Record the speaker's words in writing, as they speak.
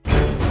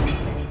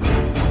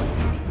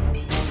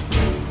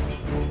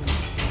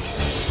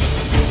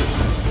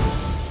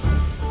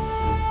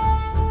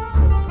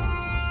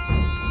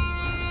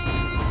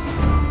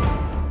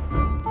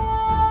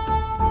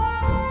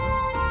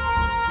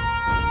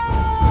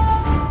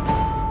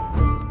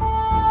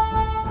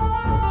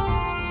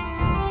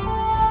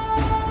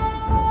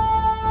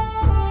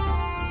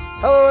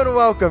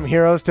welcome,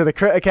 heroes, to the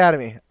Crit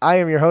Academy. I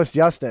am your host,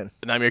 Justin.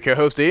 And I'm your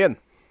co-host, Ian.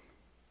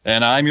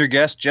 And I'm your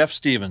guest, Jeff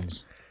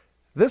Stevens.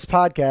 This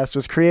podcast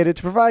was created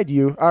to provide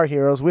you, our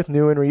heroes, with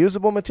new and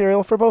reusable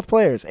material for both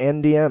players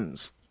and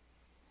DMs.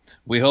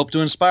 We hope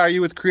to inspire you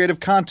with creative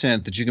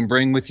content that you can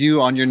bring with you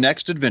on your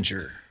next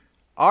adventure.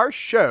 Our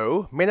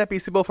show may not be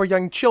suitable for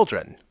young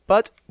children,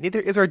 but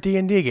neither is our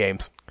D&D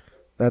games.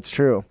 That's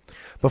true.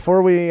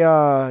 Before we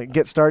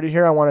get started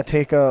here, I want to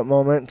take a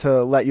moment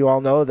to let you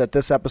all know that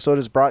this episode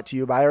is brought to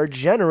you by our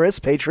generous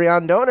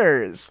Patreon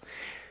donors.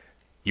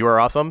 You are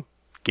awesome.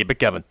 Keep it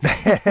coming.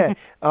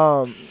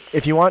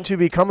 If you want to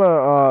become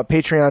a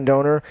Patreon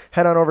donor,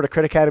 head on over to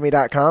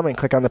critacademy.com and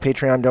click on the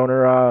Patreon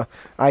donor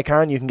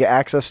icon. You can get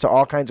access to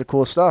all kinds of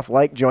cool stuff,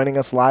 like joining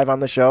us live on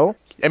the show.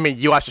 I mean,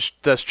 you watch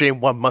the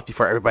stream 1 month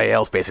before everybody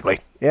else, basically.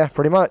 Yeah,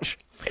 pretty much.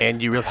 And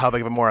you realize how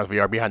big of a morons we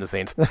are behind the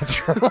scenes. That's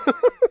true.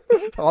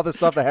 All the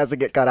stuff that has to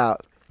get cut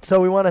out.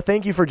 So we want to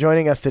thank you for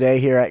joining us today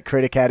here at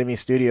Crit Academy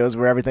Studios,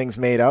 where everything's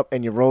made up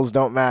and your roles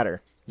don't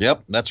matter.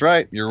 Yep, that's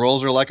right. Your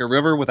rolls are like a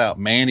river without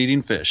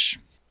man-eating fish.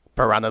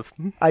 Piranhas.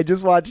 I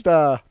just watched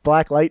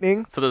Black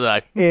Lightning. So did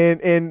I.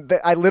 And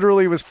I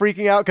literally was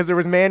freaking out because there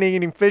was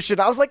man-eating fish, and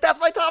I was like, that's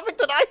my topic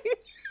tonight.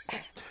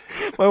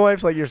 My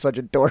wife's like, you're such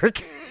a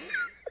dork. Is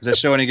that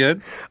show any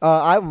good?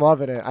 I'm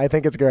loving it. I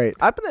think it's great.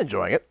 I've been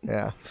enjoying it.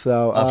 Yeah,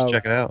 so... I'll have to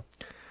check it out.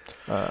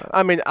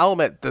 I mean, I'll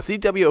admit, the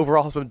CW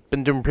overall has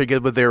been doing pretty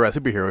good with their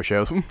superhero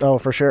shows. Oh,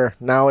 for sure.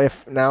 Now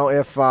if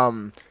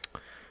the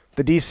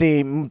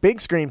DC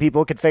big screen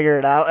people could figure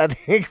it out, I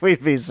think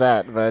we'd be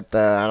set, but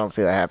I don't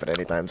see that happen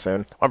anytime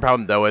soon. One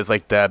problem, though, is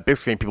like the big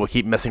screen people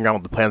keep messing around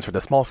with the plans for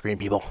the small screen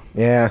people.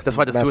 Yeah. That's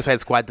why the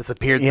Suicide Squad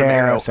disappeared from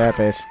Arrow. Yeah, sad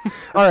face.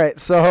 All right,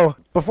 so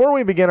before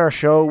we begin our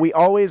show, we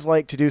always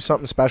like to do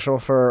something special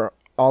for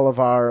all of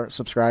our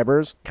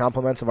subscribers,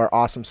 compliments of our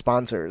awesome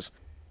sponsors.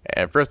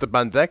 And first up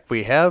on deck,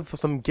 we have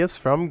some gifts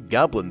from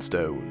Goblin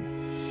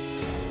Stone.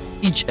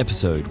 Each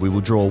episode, we will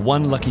draw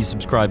one lucky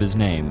subscriber's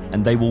name,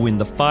 and they will win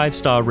the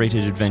 5-star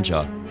rated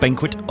adventure,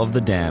 Banquet of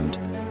the Damned,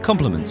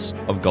 Compliments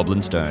of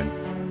Goblin Stone.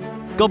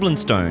 Goblin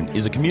Stone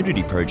is a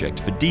community project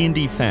for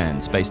D&D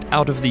fans based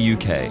out of the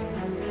UK.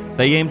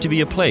 They aim to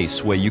be a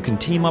place where you can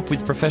team up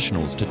with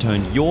professionals to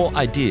turn your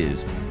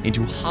ideas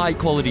into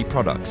high-quality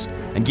products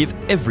and give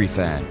every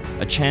fan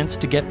a chance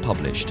to get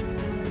published.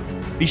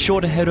 Be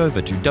sure to head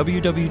over to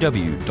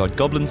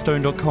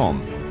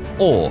www.goblinstone.com,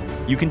 or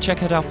you can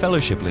check out our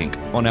fellowship link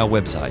on our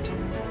website,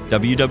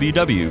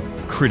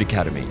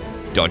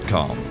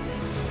 www.critacademy.com.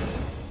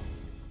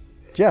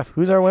 Jeff,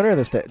 who's our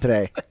winner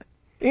today?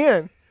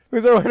 Ian,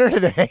 who's our winner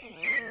today?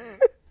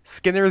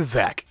 Skinner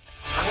Zach.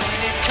 When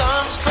it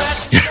comes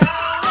crashing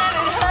down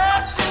and it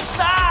hurts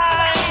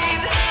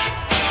inside,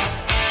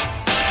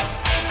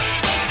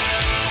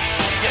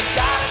 you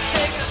gotta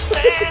take a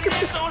stand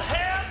and don't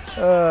hurt.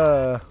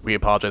 We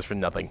apologize for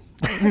nothing.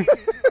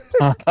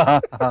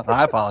 I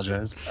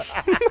apologize.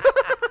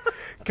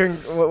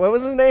 What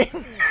was his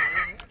name?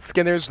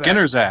 Skinner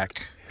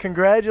Zach.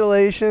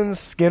 Congratulations,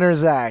 Skinner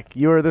Zach.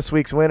 You are this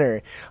week's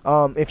winner.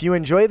 If you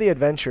enjoy the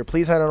adventure,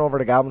 please head on over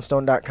to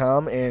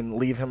goblinstone.com and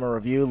leave him a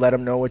review. Let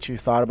him know what you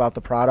thought about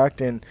the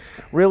product, and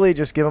really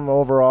just give him an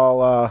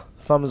overall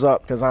thumbs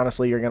up, because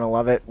honestly, you're going to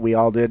love it. We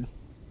all did.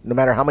 No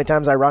matter how many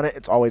times I run it,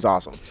 it's always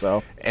awesome.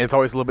 So, and it's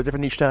always a little bit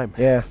different each time.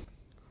 Yeah.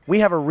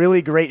 We have a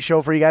really great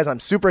show for you guys. I'm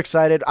super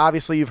excited.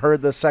 Obviously, you've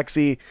heard the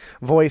sexy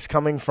voice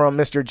coming from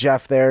Mr.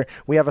 Jeff there.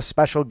 We have a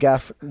special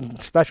guest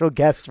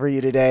for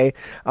you today.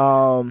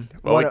 Well,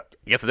 I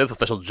guess it is a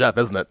special Jeff,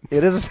 isn't it?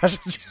 It is a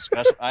special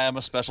I am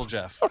a special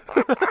Jeff.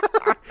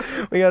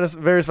 We got a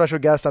very special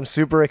guest. I'm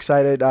super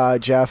excited,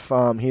 Jeff.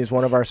 He's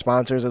one of our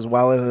sponsors, as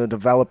well as a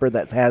developer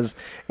that has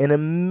an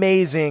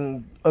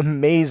amazing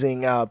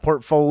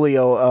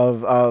portfolio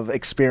of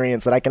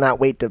experience that I cannot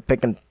wait to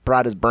pick and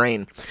prod his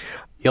brain.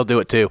 He'll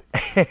do it too.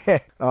 In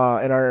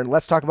our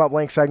Let's Talk About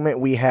Blank segment,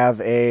 we have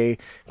a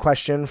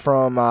question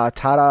from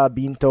Tara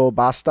Binto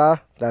Basta.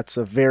 That's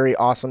a very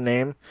awesome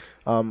name.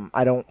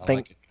 I don't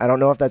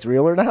know if that's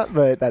real or not,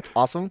 but that's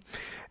awesome.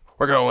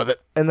 We're going with it.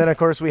 And then, of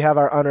course, we have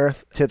our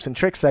Unearth Tips and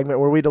Tricks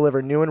segment, where we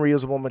deliver new and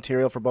reusable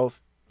material for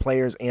both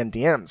players and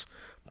DMs.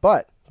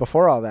 But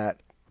before all that,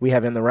 we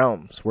have In the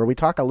Realms, where we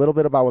talk a little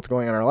bit about what's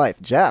going on in our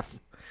life. Jeff,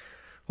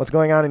 what's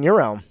going on in your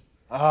realm?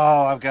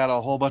 Oh, I've got a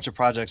whole bunch of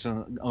projects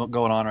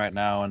going on right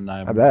now, and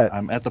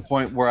I'm at the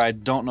point where I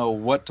don't know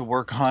what to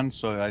work on,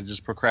 so I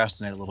just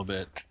procrastinate a little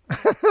bit.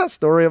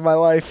 Story of my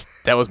life.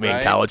 That was me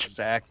in college.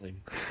 Exactly.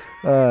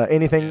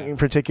 Anything in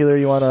particular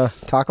you want to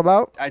talk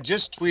about? I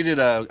just tweeted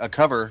a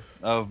cover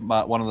of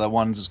one of the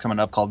ones that's coming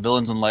up called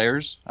Villains and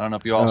Layers. I don't know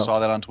if you all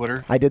saw that on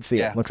Twitter. I did see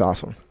it. Looks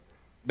awesome.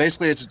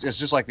 Basically, it's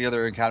just like the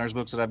other Encounters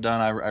books that I've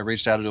done. I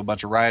reached out to a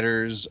bunch of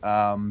writers,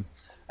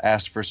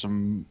 asked for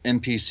some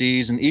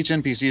NPCs, and each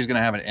NPC is going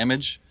to have an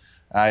image.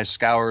 I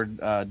scoured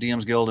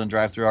DM's Guild and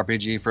Drive Thru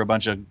RPG for a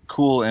bunch of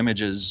cool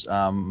images,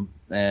 and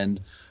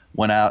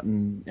went out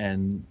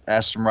and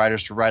asked some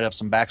writers to write up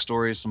some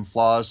backstories, some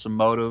flaws, some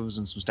motives,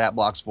 and some stat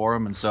blocks for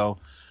them. And so,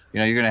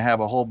 you're going to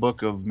have a whole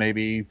book of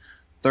maybe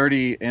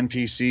 30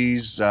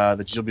 NPCs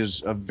that you'll be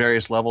of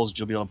various levels that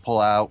you'll be able to pull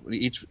out.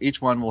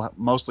 Each one will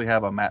mostly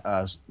have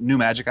a new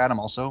magic item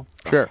also.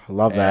 Sure.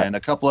 Love that. And a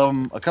couple of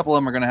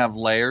them are going to have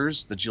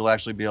layers that you'll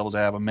actually be able to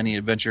have a mini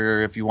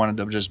adventure if you wanted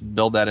to just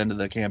build that into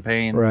the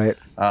campaign. Right.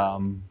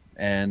 I'm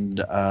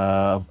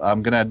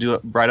going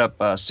to write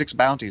up 6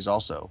 bounties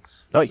also.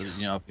 Nice.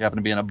 So, if you happen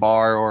to be in a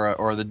bar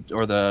or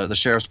the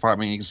sheriff's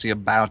department, you can see a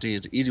bounty.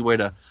 It's an easy way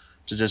to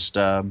just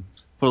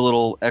put a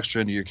little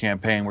extra into your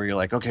campaign where you're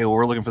like, okay, well,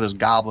 we're looking for this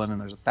goblin and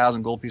there's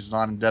 1,000 gold pieces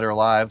on him, dead or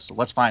alive, so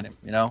let's find him.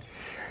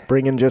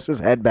 Bringing just his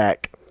head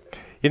back.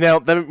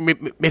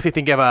 That makes me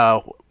think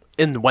of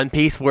in One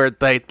Piece where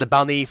the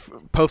bounty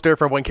poster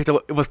for one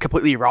character was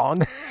completely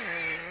wrong.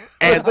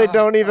 And they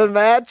don't even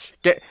match.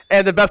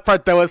 And the best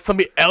part, though, is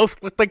somebody else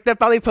looked like that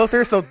bounty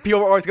poster, so people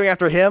were always going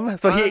after him.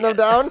 So Hunting them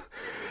down.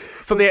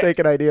 So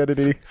Mistaken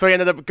identity. So he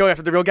ended up going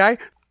after the real guy.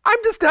 I'm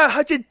just going to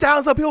hunt you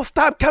down so people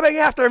stop coming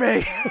after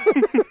me.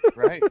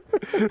 Right.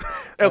 It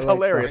was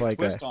hilarious. Like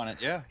Twist that. on it,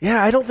 yeah.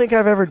 Yeah, I don't think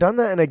I've ever done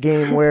that in a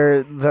game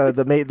where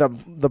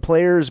the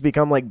players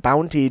become like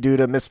bounty due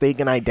to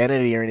mistaken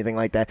identity or anything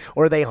like that,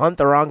 or they hunt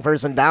the wrong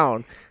person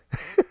down.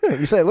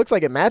 You say it looks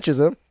like it matches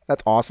him.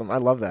 That's awesome. I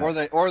love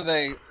that. Or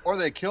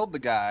they killed the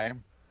guy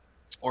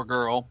or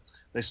girl.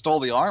 They stole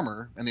the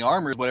armor, and the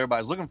armor is what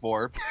everybody's looking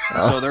for.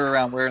 So they're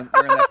around wearing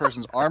that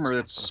person's armor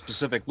that's a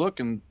specific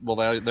look, and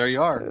well, there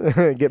you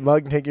are. Get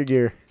mugged and take your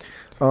gear.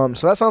 So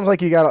that sounds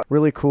like you got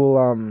really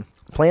cool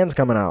plans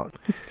coming out.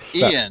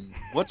 Ian,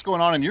 what's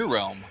going on in your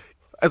realm?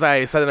 As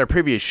I said in our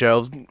previous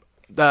show,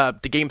 the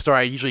game store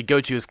I usually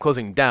go to is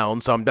closing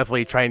down, so I'm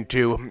definitely trying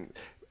to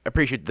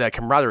appreciate the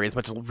camaraderie as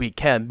much as we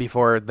can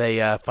before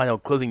the final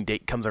closing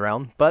date comes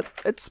around. But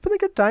it's been a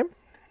good time.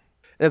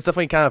 And it's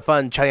definitely kind of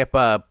fun chatting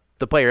up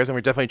the players, and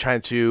we're definitely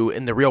trying to,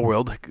 in the real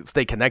world,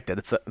 stay connected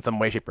in some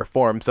way, shape, or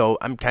form. So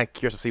I'm kind of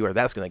curious to see where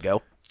that's going to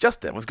go.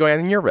 Justin, what's going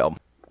on in your realm?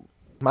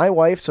 My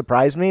wife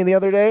surprised me the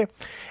other day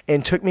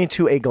and took me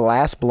to a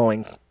glass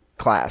blowing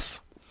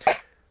class.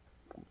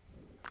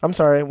 I'm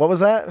sorry, what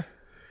was that?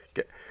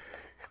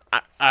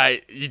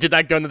 You did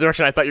not go in the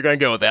direction I thought you were going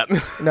to go with that.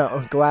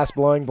 No, glass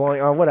blowing,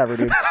 whatever,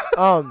 dude.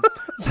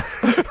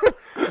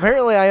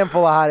 Apparently I am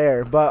full of hot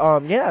air,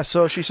 but yeah,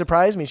 so she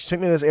surprised me. She took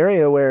me to this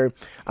area where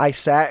I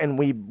sat and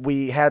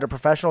we had a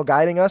professional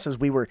guiding us as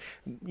we were,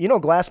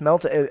 glass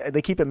melted.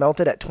 They keep it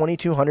melted at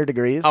 2,200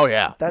 degrees. Oh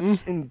yeah.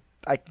 That's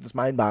it's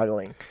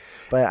mind-boggling.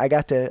 But I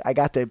got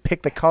to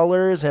pick the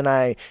colors, and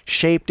I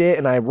shaped it,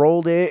 and I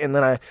rolled it, and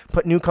then I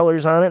put new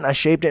colors on it, and I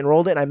shaped it and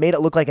rolled it, and I made it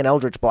look like an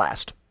Eldritch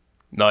Blast.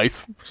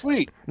 Nice.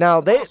 Sweet.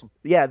 Now That's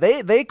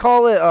awesome. they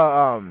call it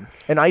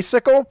an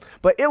icicle,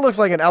 but it looks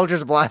like an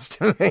Eldritch Blast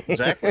to me.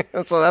 Exactly.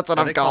 So that's what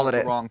I'm They calling called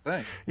it. the wrong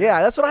thing.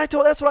 Yeah, that's what I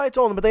told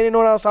them, but they didn't know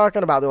what I was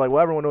talking about. They're like,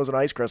 well, everyone knows what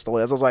an ice crystal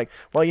is. I was like,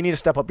 well, you need to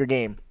step up your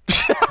game.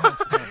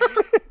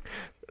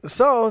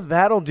 So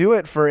that'll do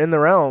it for In the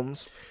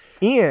Realms.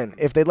 Ian,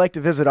 if they'd like to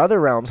visit other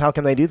realms, how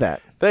can they do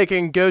that? They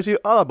can go to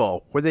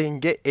Audible, where they can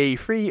get a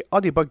free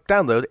audiobook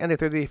download and a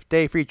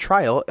 30-day free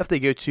trial if they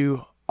go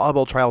to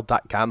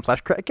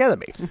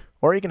audibletrial.com/critacademy.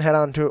 Or you can head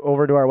on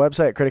over to our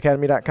website,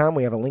 critacademy.com.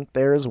 We have a link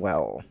there as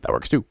well. That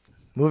works too.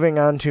 Moving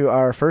on to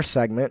our first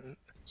segment.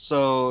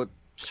 So,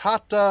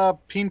 Tata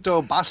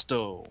Pinto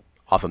Basto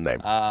Awesome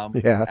name.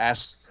 Yeah.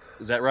 asks,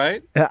 is that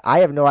right? I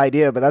have no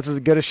idea, but that's as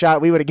good a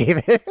shot we would have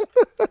gave it.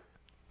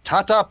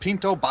 Tata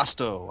Pinto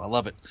Basto, I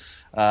love it.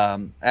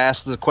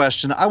 Asks the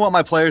question, I want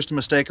my players to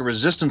mistake a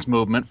resistance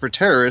movement for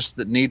terrorists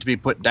that need to be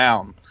put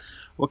down.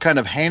 What kind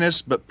of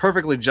heinous but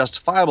perfectly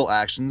justifiable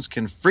actions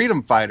can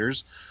freedom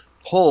fighters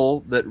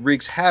pull that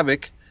wreaks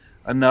havoc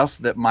enough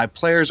that my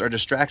players are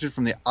distracted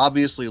from the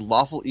obviously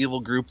lawful evil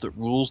group that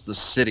rules the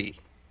city?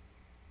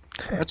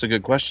 That's a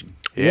good question.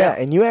 Yeah,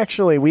 and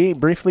we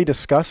briefly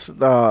discussed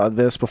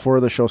this before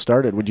the show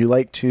started. Would you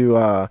like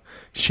to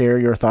share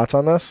your thoughts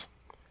on this?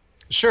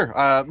 Sure.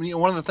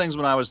 One of the things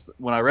when I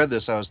read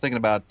this, I was thinking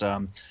about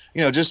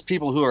just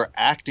people who are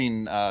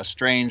acting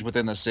strange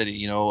within the city.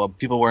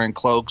 People wearing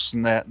cloaks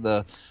and that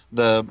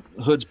the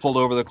hoods pulled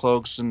over the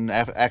cloaks and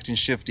acting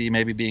shifty,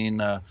 maybe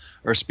being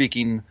or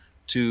speaking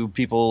to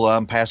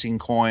people, passing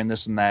coin,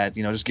 this and that.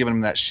 Just giving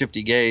them that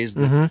shifty gaze.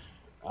 That,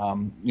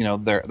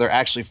 they're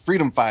actually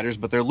freedom fighters,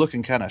 but they're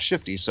looking kind of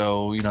shifty.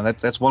 So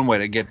that's one way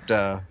to get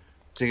to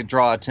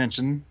draw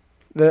attention.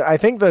 I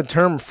think the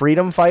term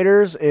freedom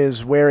fighters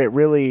is where it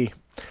really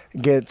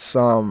gets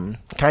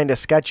kind of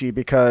sketchy,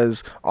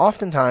 because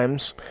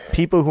oftentimes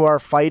people who are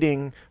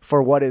fighting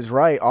for what is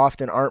right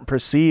often aren't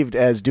perceived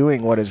as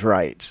doing what is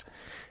right.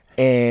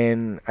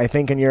 And I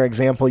think in your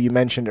example you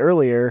mentioned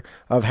earlier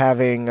of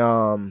having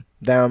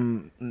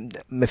them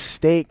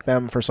mistake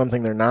them for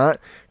something they're not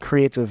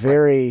creates a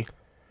very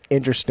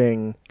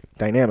interesting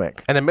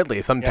dynamic. And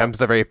admittedly, sometimes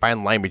it's a very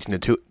fine line between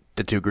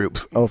the two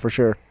groups. Oh, for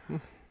sure.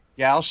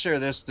 Yeah, I'll share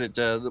this. That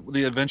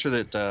the adventure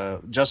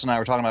that Justin and I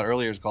were talking about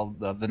earlier is called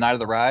the Night of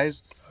the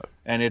Rise,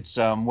 and it's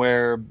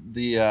where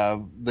the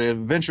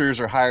adventurers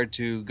are hired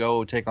to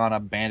go take on a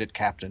bandit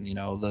captain.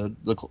 One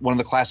of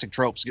the classic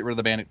tropes: get rid of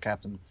the bandit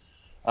captain.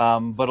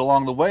 But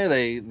along the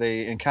way,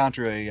 they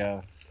encounter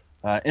a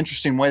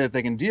interesting way that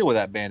they can deal with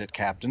that bandit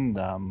captain.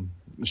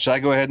 Should I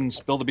go ahead and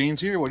spill the beans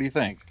here? What do you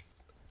think?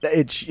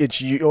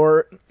 It's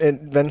your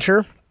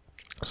adventure,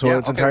 so Yeah,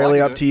 it's okay, well,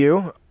 entirely I can up do to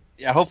you.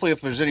 Yeah, hopefully,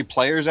 if there's any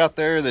players out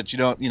there that you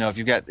don't,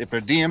 if there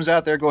are DMs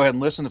out there, go ahead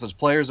and listen. If there's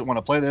players that want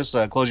to play this,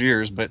 close your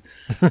ears. But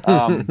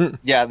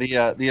yeah,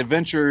 the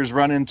adventurers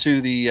run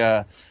into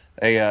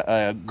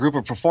a group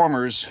of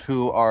performers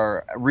who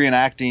are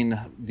reenacting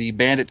the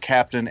bandit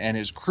captain and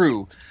his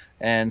crew.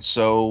 And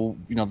so,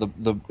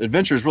 the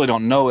adventurers really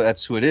don't know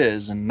that's who it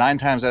is. And 9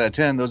 times out of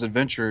 10, those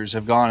adventurers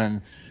have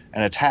gone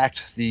and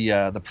attacked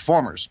the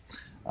performers.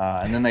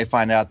 And then they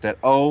find out that,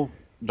 oh,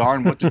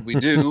 darn, what did we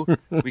do?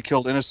 We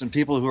killed innocent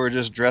people who were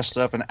just dressed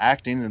up and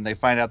acting, and they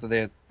find out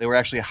that they were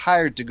actually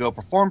hired to go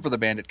perform for the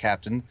bandit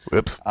captain.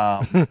 Whoops.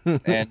 And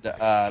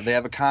they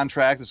have a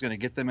contract that's going to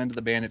get them into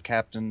the bandit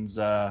captain's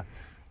area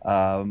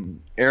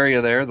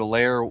there, the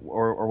lair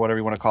or whatever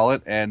you want to call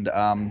it, and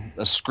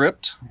a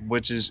script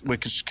which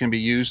can be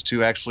used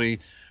to actually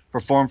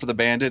perform for the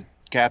bandit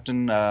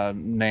captain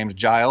named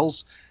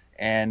Giles.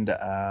 And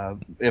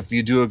if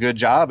you do a good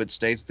job, it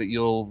states that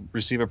you'll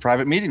receive a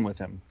private meeting with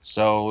him.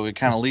 So it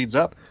kind of leads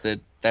up that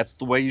that's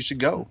the way you should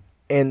go.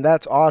 And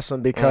that's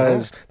awesome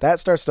because that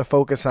starts to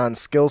focus on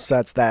skill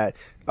sets that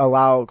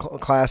allow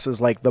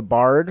classes like the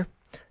Bard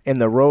and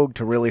the Rogue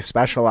to really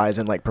specialize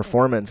in like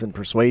performance and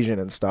persuasion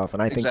and stuff.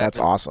 And I think that's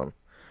awesome.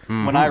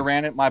 When I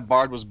ran it, my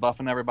Bard was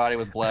buffing everybody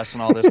with Bless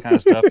and all this kind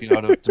of stuff,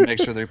 to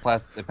make sure they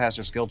pass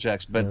their skill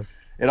checks. But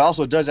it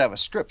also does have a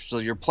script, so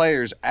your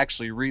players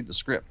actually read the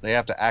script. They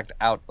have to act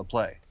out the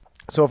play.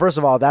 So first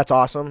of all, that's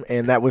awesome,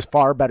 and that was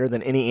far better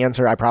than any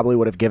answer I probably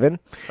would have given.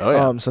 Oh,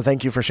 yeah. So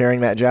thank you for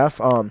sharing that,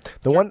 Jeff.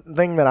 One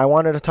thing that I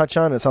wanted to touch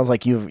on, it sounds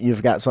like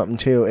you've got something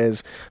too,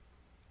 is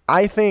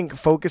I think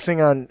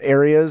focusing on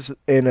areas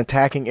and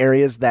attacking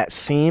areas that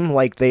seem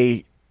like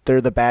they're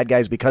the bad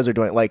guys because they're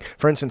doing it. Like,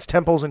 for instance,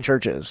 temples and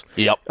churches.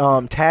 Yep.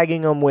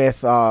 Tagging them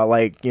with,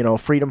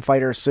 freedom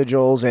fighter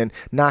sigils and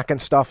knocking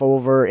stuff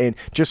over and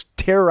just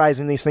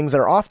terrorizing these things that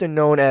are often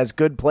known as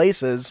good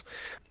places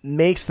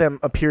makes them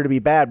appear to be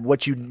bad.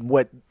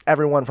 What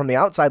everyone from the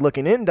outside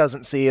looking in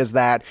doesn't see is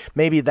that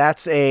maybe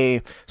that's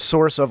a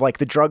source of like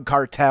the drug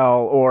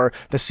cartel or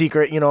the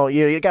secret,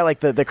 you got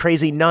like the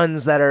crazy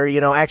nuns that are,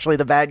 actually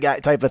the bad guy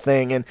type of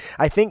thing. And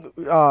I think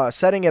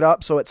setting it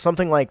up so it's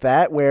something like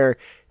that where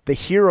the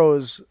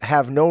heroes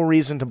have no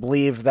reason to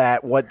believe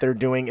that what they're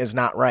doing is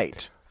not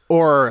right.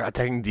 Or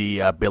attacking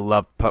the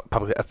beloved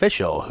public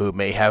official who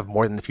may have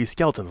more than a few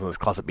skeletons in his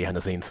closet behind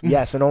the scenes.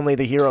 Yes, and only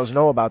the heroes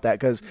know about that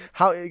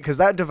because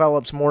that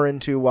develops more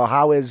into, well,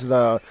 how is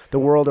the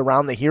world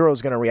around the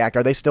heroes going to react?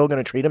 Are they still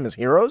going to treat them as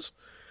heroes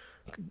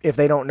if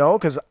they don't know?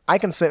 Because I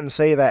can sit and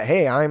say that,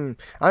 hey, I'm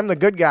the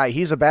good guy,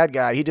 he's a bad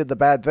guy, he did the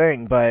bad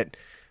thing, but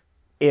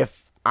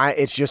if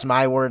it's just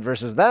my word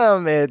versus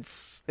them,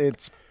 it's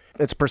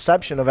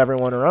perception of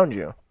everyone around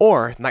you.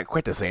 Or, not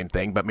quite the same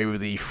thing, but maybe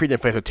the freedom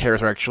fighter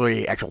terrorists are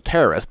actually actual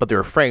terrorists, but they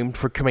were framed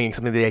for committing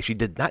something they actually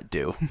did not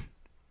do.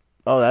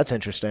 Oh, that's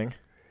interesting.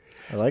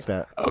 I like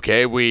that.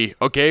 Okay, we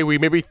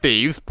may be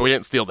thieves, but we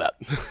didn't steal that.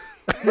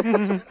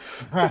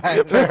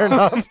 Right. Fair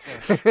enough.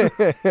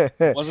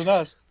 It wasn't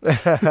us.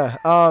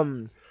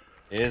 It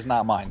is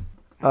not mine.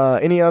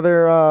 Any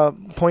other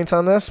points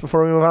on this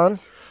before we move on?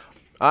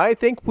 I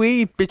think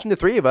we, between the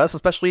three of us,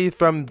 especially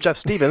from Jeff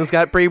Stevens,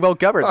 got pretty well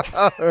covered.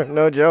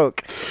 No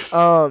joke.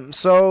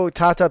 So,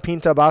 Tata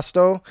Pinta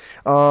Basto,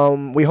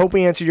 we hope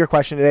we answered your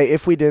question today.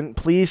 If we didn't,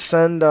 please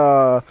send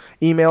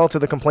email to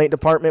the complaint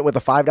department with a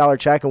 $5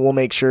 check, and we'll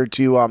make sure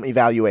to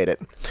evaluate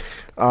it.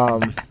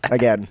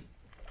 Again.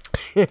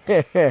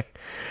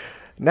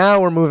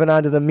 Now we're moving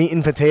on to the meat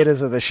and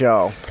potatoes of the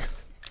show.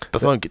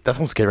 That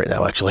sounds good right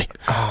now, actually.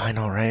 Oh, I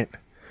know, right?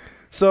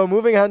 So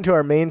moving on to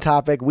our main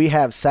topic, we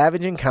have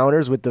Savage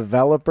Encounters with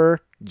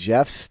developer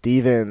Jeff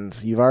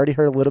Stevens. You've already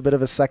heard a little bit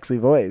of a sexy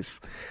voice.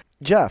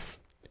 Jeff,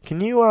 can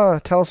you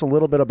tell us a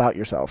little bit about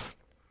yourself?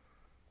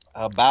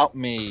 About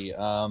me.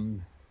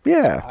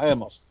 Yeah. I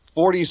am a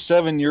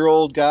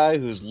 47-year-old guy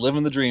who's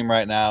living the dream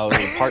right now,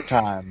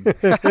 part-time.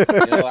 I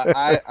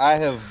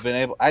have been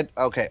able... I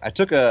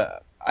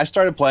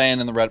started playing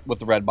with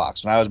the Red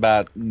Box when I was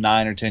about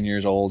 9 or 10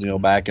 years old,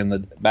 back in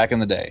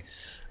the day.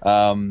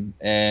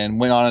 And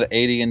went on at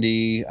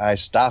AD&D. I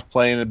stopped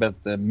playing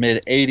about the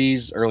mid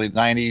 80s, early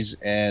 90s,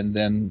 and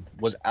then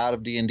was out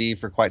of D&D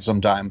for quite some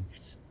time.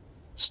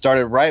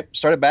 Started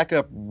back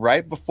up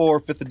right before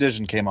 5th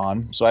edition came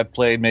on. So I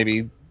played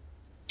maybe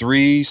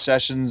 3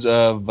 sessions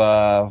of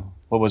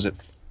what was it?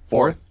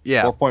 Fourth?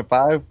 Yeah.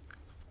 4.5?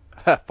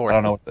 Fourth. I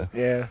don't know what the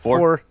Yeah. Four?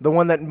 4, the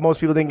one that most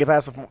people didn't get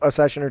past a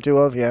session or two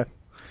of, yeah.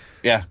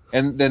 Yeah.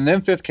 And then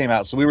 5th came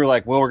out. So we were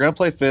like, well, we're going to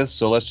play 5th,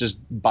 so let's just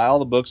buy all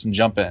the books and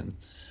jump in.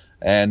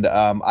 And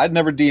I'd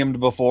never DM'd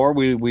before.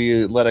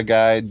 We let a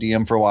guy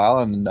DM for a while,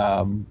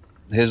 and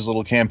his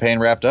little campaign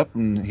wrapped up,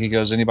 and he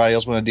goes, anybody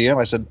else want to DM?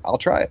 I said, I'll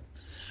try it.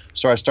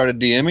 So I started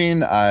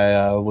DMing.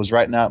 I was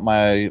writing out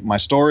my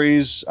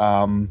stories.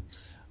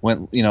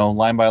 went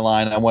line by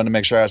line. I wanted to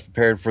make sure I was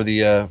prepared for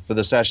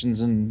the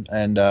sessions, and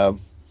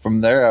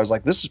from there I was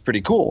like, this is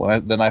pretty cool.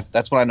 And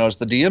that's when I noticed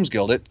the DMs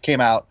Guild. It came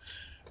out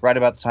right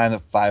about the time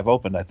that 5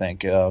 opened. I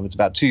think it's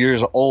about 2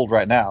 years old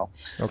right now.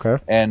 Okay.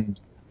 And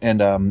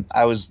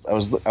I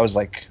was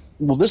like,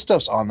 well, this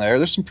stuff's on there.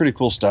 There's some pretty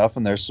cool stuff,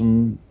 and there's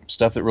some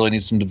stuff that really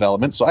needs some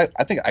development. So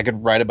I think I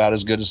could write about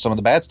as good as some of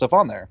the bad stuff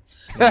on there.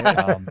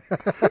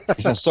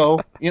 So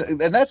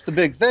and that's the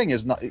big thing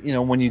is not,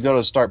 when you go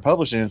to start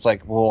publishing, it's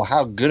like, well,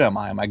 how good am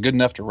I? Am I good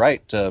enough to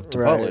write to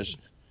publish?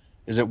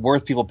 Is it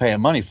worth people paying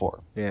money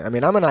for? Yeah, I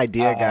mean, I'm an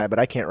idea guy, but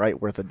I can't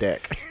write worth a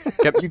dick.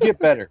 Yep, you get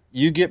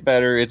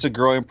better. It's a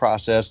growing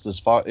process.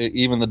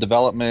 Even the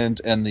development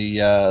and the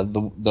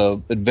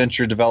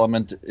adventure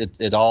development,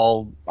 it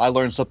all. I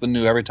learn something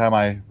new every time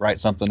I write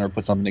something or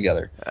put something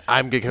together.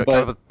 I'm getting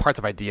kind of parts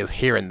of ideas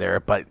here and there,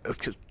 but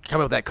coming up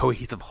with that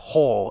cohesive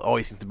whole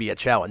always seems to be a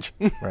challenge.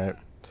 Right.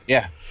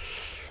 Yeah.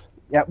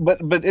 Yeah,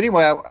 but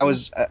anyway, I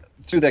was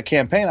through that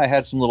campaign. I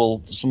had some little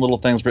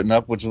things written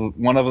up, which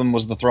one of them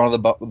was the Throne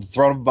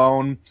of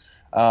Bone,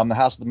 the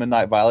House of the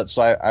Midnight Violet.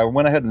 So I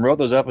went ahead and wrote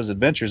those up as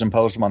adventures and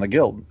published them on the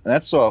Guild. And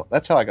that's how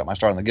I got my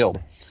start on the Guild.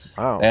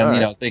 Wow.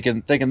 And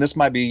thinking this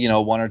might be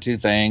one or two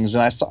things,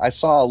 and I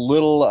saw a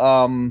little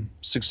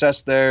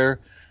success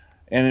there,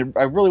 and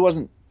I really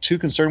wasn't too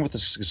concerned with the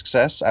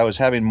success. I was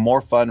having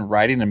more fun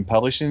writing and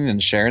publishing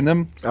and sharing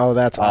them. Oh,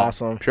 that's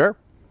awesome. Sure.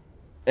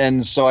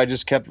 And so I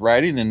just kept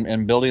writing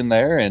and building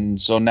there,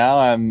 and so now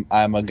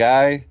I'm a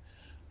guy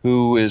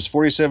who is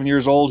 47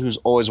 years old who's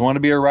always wanted to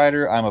be a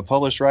writer. I'm a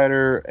published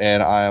writer,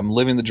 and I'm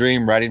living the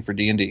dream writing for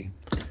D&D.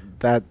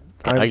 Can't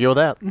argue with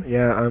that.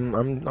 Yeah, I'm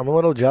a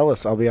little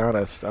jealous. I'll be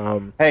honest.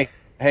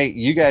 Hey,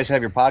 you guys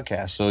have your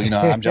podcast, so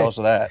I'm jealous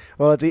of that.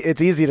 Well,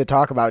 it's easy to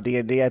talk about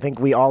D&D. I think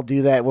we all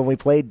do that when we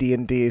play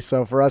D&D.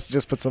 So for us to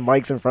just put some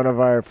mics in front of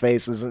our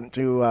face isn't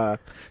too. I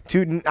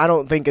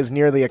don't think is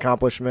near the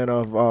accomplishment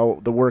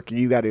of the work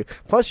you got to.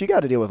 Plus, you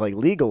got to deal with like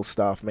legal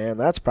stuff, man.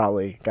 That's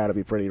probably got to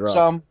be pretty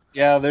rough.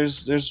 Yeah.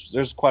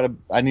 There's quite a.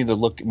 I need to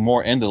look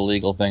more into the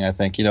legal thing. I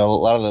think a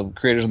lot of the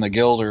creators in the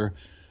guild are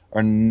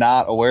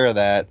not aware of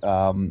that,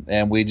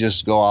 and we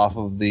just go off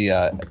of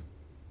the.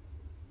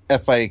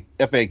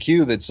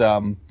 FAQ that's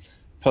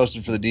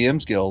posted for the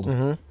DMs Guild,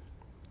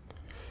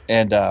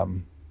 and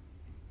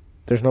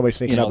there's nobody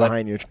sneaking up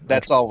behind you.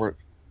 That's all we're.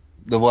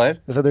 The what?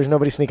 I said there's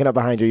nobody sneaking up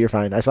behind you. You're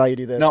fine. I saw you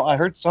do this. No, I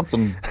heard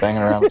something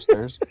banging around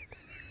upstairs.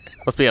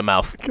 Must be a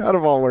mouse. God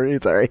of all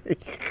worries, sorry.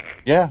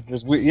 Yeah,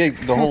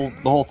 the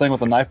whole thing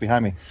with the knife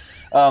behind me.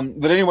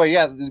 But anyway,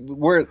 yeah,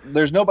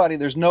 there's nobody.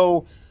 There's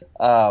no.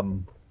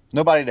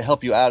 Nobody to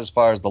help you out as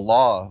far as the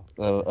law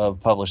of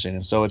publishing,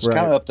 and so it's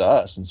kind of up to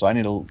us. And so I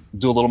need to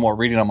do a little more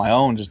reading on my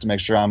own just to make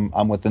sure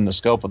I'm within the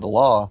scope of the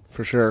law.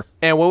 For sure.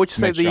 And what would you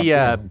say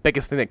the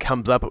biggest thing that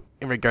comes up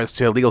in regards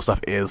to legal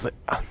stuff is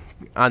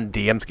on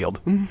DM's Guild?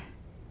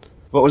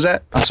 What was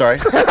that? I'm sorry.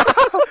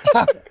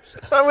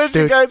 I wish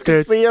you guys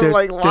could see him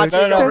like watching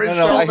over his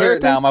shoulder. I hear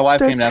it now. My wife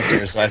came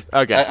downstairs, so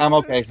I'm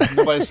okay.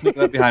 Nobody's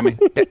sneaking up behind me.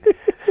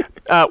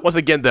 Once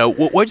again, though,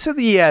 what would you say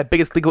the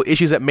biggest legal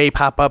issues that may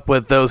pop up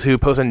with those who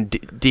post on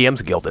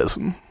DM's Guild is?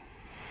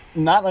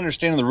 Not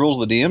understanding the rules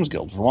of the DM's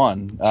Guild, for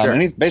one.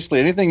 Sure. Basically,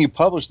 anything you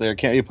publish there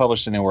can't be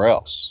published anywhere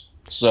else.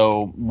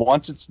 So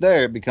once it's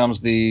there, it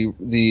becomes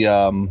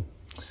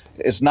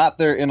it's not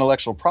their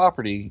intellectual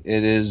property.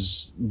 It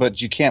is,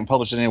 but you can't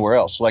publish it anywhere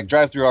else. So like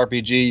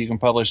DriveThruRPG, you can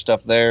publish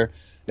stuff there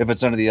if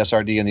it's under the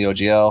SRD and the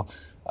OGL.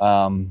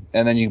 And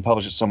then you can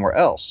publish it somewhere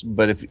else.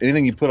 But if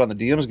anything you put on the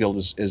DM's Guild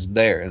is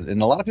there,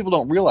 and a lot of people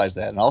don't realize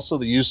that. And also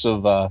the use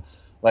of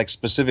like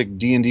specific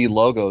D&D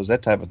logos,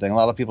 that type of thing. A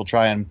lot of people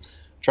try and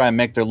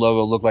make their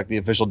logo look like the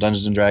official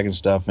Dungeons and Dragons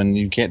stuff, and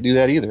you can't do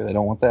that either. They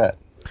don't want that.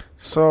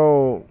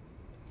 So,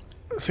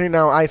 see,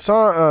 now I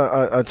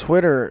saw a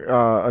Twitter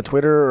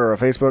or a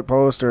Facebook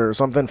post or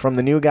something from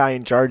the new guy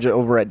in charge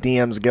over at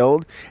DM's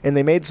Guild, and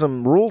they made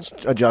some rules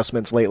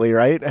adjustments lately,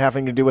 right?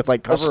 Having to do with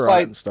like cover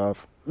art and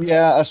stuff.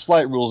 Yeah, a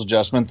slight rules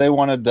adjustment. They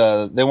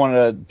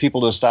wanted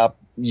people to stop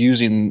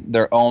using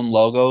their own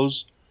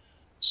logos.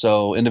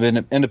 So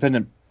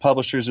independent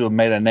publishers who have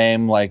made a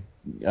name, like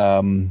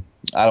I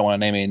don't want to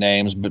name any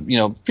names, but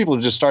people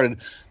who just started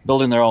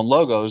building their own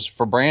logos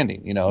for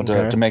branding,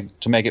 to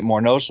make it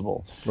more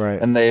noticeable. Right.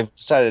 And they've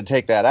decided to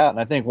take that out. And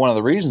I think one of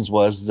the reasons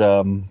was,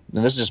 and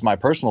this is just my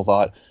personal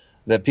thought,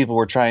 that people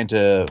were trying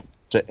to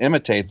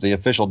imitate the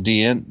official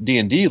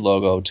D&D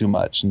logo too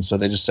much, and so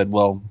they just said,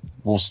 well,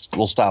 we'll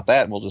stop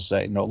that, and we'll just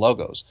say no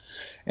logos.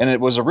 And it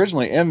was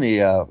originally in the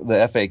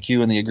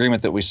FAQ and the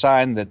agreement that we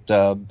signed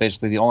that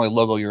basically the only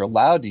logo you're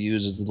allowed to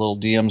use is the little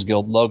DM's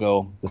Guild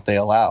logo that they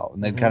allow,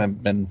 and they've kind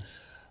of been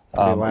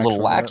a little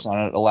lax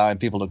on it, allowing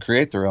people to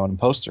create their own and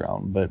post their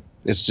own. But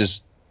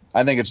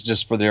I think it's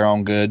just for their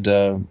own good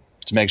to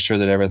make sure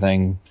that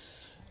everything,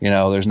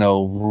 there's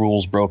no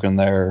rules broken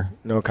there.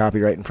 No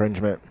copyright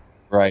infringement.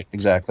 Right,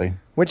 exactly.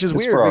 Which is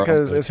weird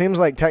because it seems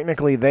like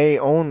technically they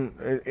own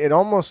it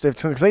almost,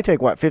 since they take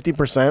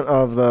 50%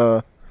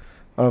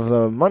 of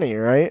the money,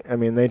 right? I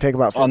mean, they take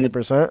about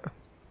 50%.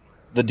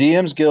 The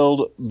DMs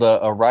Guild,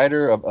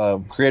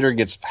 a creator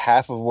gets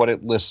half of what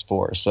it lists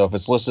for. So if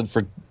it's listed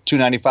for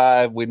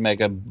 $2.95, we'd make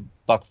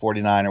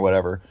 $1.49 or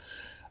whatever.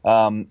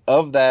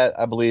 Of that,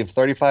 I believe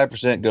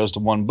 35% goes to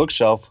One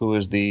Bookshelf, who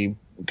is the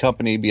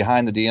company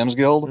behind the DMs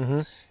Guild,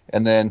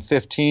 and then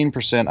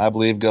 15%, I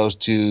believe, goes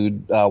to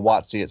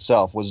WotC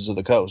itself, Wizards of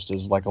the Coast,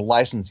 is like a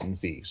licensing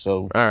fee.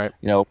 So, All right.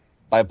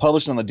 By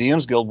publishing on the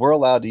DMs Guild, we're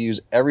allowed to use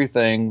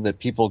everything that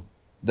people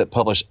that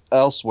publish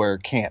elsewhere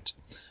can't.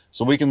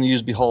 So we can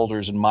use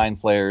Beholders and Mind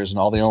Flayers and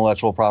all the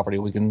intellectual property.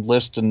 We can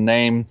list and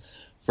name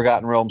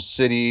Forgotten Realms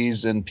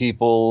cities and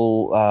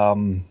people.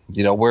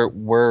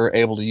 We're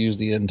able to use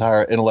the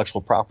entire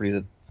intellectual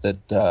property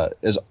that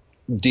is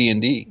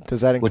D&D.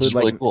 Does that which include is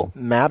really like cool.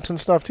 maps and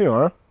stuff too,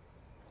 huh?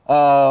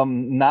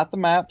 Not the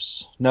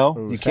maps. No,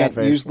 Ooh, you sad can't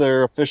face. use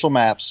their official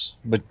maps.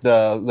 But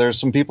there's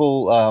some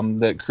people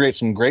that create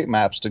some great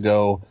maps to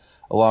go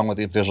along with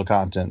the official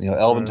content.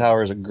 Elvin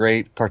Tower is a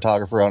great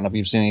cartographer. I don't know if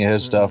you've seen any of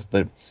his stuff,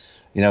 but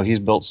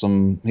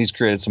he's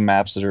created some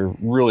maps that are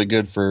really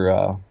good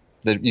for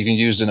that you can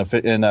use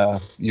in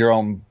your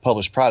own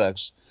published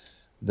products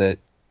that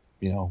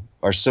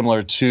are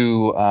similar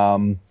to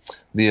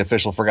the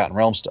official Forgotten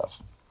Realms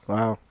stuff.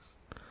 Wow,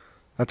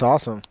 that's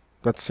awesome.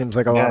 That seems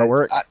like a lot of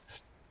work.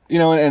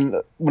 And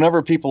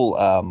whenever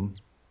people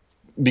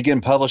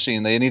begin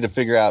publishing, they need to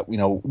figure out,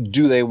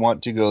 do they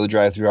want to go the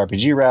drive-through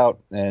RPG route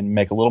and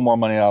make a little more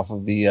money off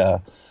of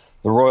the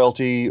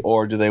royalty,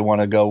 or do they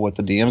want to go with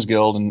the DMs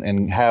Guild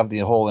and have the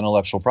whole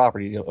intellectual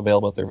property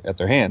available at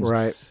their hands?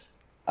 Right.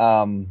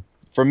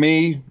 For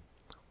me,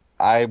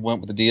 I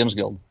went with the DMs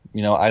Guild.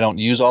 I don't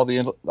use all the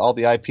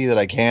IP that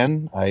I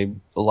can. A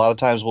lot of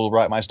times will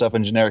write my stuff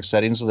in generic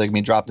settings so they can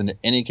be dropped into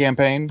any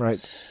campaign. Right.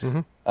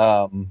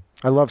 Mm-hmm.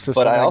 I love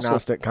system but I also-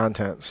 agnostic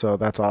content, so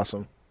that's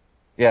awesome.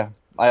 Yeah,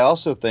 I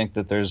also think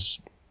that there's,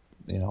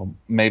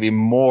 maybe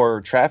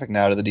more traffic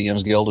now to the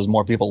DMs Guild as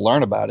more people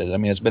learn about it. I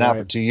mean, it's been out for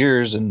Right. 2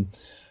 years, and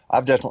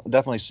I've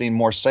definitely seen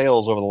more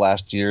sales over the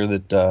last year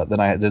than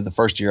I did the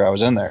first year I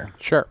was in there.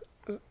 Sure.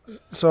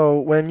 So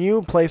when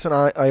you place an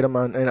item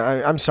on, and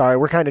I'm sorry,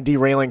 we're kind of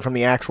derailing from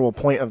the actual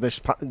point of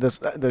this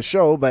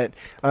show, but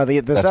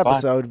this That's fine.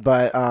 episode.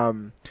 But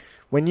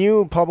when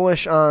you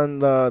publish on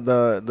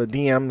the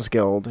DMs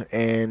Guild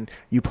and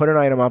you put an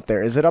item up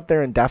there, is it up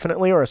there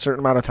indefinitely or a certain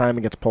amount of time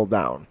it gets pulled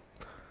down?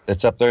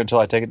 It's up there until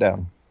I take it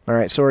down. All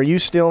right. So are you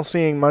still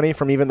seeing money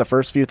from even the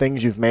first few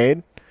things you've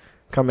made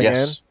coming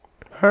Yes.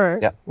 in? All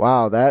right. Yeah.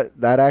 Wow, that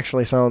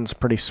actually sounds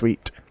pretty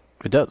sweet.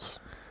 It does.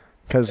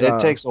 Because It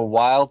takes a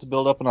while to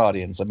build up an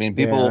audience. I mean,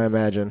 people. Yeah, I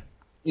imagine.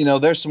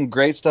 There's some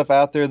great stuff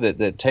out there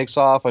that takes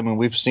off. I mean,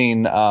 we've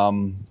seen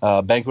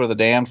Banquet of the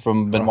Damned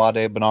from Benoit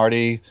de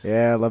Bernardi.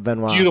 Yeah, I love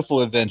Benoit.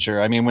 Beautiful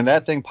adventure. I mean, when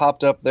that thing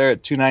popped up there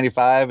at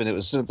 $2.95 and it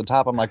was sitting at the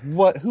top, I'm like,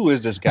 what? Who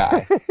is this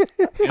guy?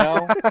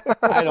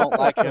 I don't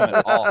like him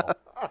at all.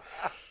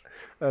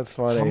 That's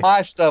funny.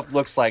 My stuff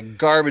looks like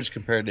garbage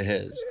compared to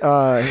his.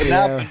 But But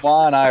now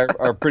Benoit and I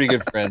are pretty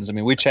good friends. I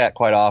mean, we chat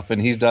quite often.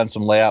 He's done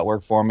some layout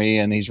work for me,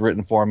 and he's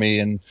written for me,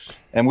 and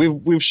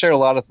we've shared a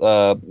lot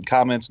of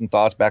comments and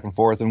thoughts back and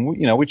forth. And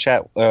we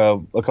chat a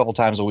couple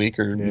times a week,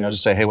 or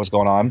just say, hey, what's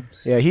going on?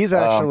 Yeah, he's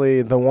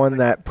actually the one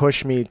that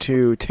pushed me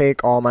to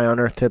take all my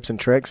unearthed tips and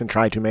tricks and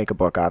try to make a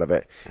book out of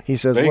it. He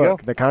says, There you look,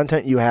 go. the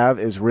content you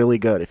have is really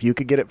good. If you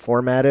could get it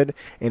formatted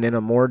and in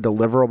a more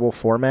deliverable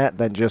format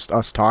than just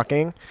us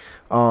talking,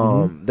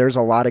 there's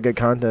a lot of good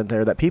content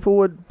there that people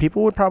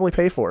would probably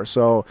pay for.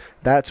 So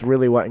that's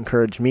really what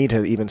encouraged me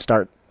to even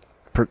start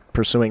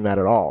pursuing that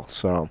at all.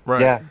 So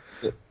Right. Yeah.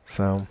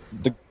 so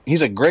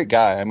He's a great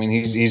guy. I mean,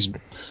 he's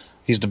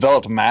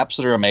developed maps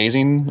that are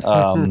amazing.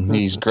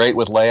 He's great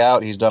with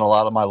layout. He's done a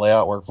lot of my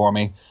layout work for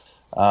me.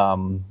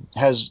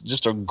 Has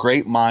just a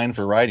great mind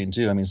for writing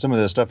too. I mean, some of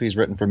the stuff he's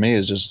written for me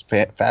is just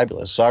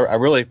fabulous. So I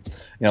really,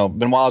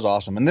 Benoit is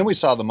awesome. And then we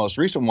saw the most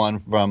recent one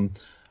from,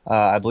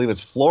 I believe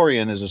it's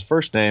Florian is his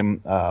first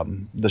name.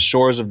 The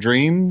Shores of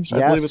Dreams, I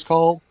Yes. believe it's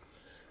called.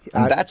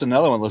 And I- that's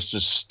another one that looks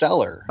just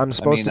stellar. I'm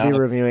supposed to be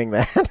reviewing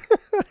that.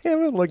 I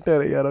haven't looked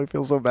at it yet. I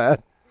feel so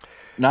bad.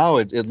 No,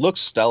 it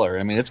looks stellar.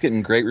 I mean, it's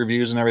getting great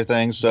reviews and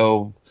everything.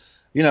 So,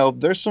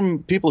 there's some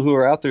people who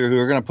are out there who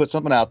are going to put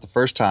something out the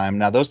first time.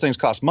 Now, those things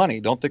cost money.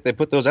 Don't think they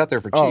put those out there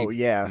for cheap. Oh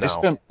yeah.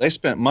 They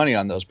spent money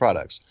on those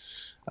products.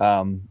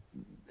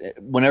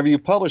 Whenever you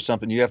publish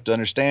something, you have to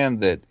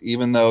understand that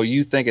even though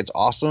you think it's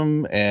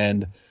awesome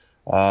and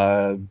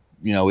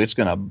it's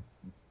going to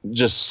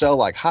just sell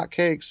like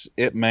hotcakes,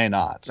 it may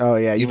not. Oh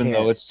yeah. you even can't-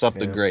 though it's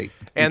something yeah. great.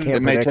 And can't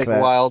It may predict take that.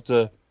 a while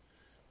to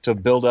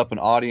build up an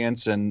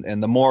audience, and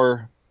the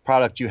more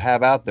product you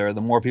have out there,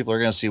 the more people are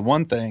going to see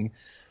one thing,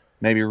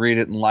 maybe read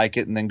it and like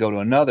it, and then go to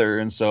another.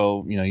 And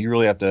so, you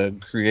really have to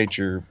create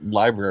your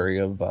library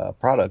of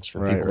products for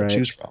Right, people right. to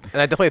choose from.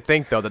 And I definitely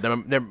think, though, that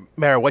no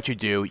matter what you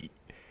do,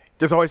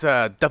 there's always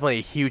definitely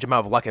a huge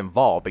amount of luck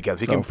involved,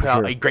 because you can for put out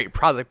sure. a great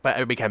product, but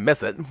everybody can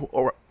miss it.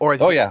 Or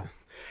Oh yeah.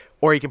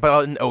 Or you can put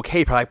out an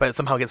okay product, but it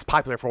somehow gets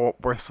popular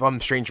for some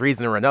strange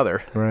reason or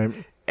another. Right.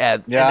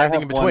 and I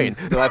everything in have one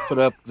between. that I put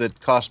up that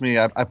cost me.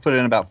 I put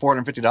in about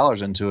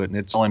 $450 into it, and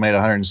it's only made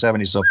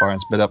 170 so far. And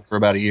it's been up for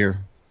about a year.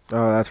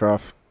 Oh, that's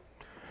rough.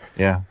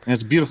 Yeah, and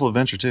it's a beautiful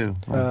adventure too.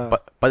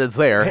 But it's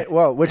there. Hey,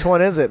 well, which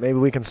one is it? Maybe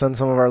we can send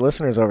some of our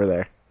listeners over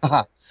there.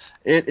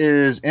 It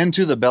is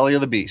Into the Belly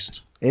of the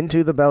Beast.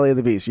 Into the Belly of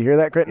the Beast. You hear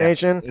that, Crit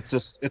Nation? It's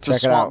a Check it out.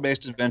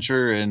 swamp-based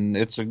adventure, and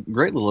it's a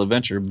great little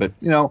adventure. But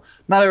not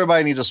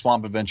everybody needs a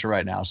swamp adventure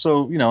right now.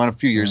 So in a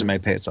few years, it may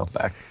pay itself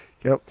back.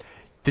 Yep.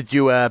 Did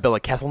you build a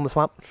castle in the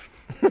swamp?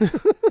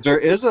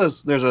 There's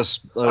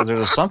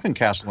a sunken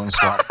castle in the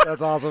swamp.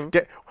 That's awesome.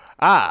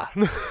 I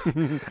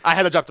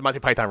had to drop the Monty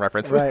Python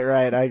reference.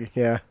 Right.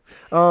 Yeah.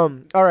 All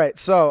right.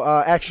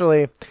 So,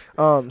 actually,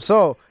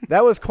 so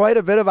that was quite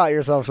a bit about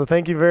yourself. So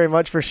thank you very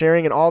much for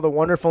sharing and all the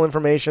wonderful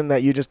information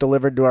that you just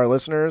delivered to our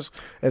listeners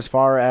as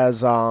far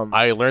as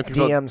I learned things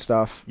DM about,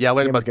 stuff. Yeah, I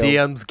learned about Guild.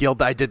 DM's Guild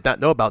that I did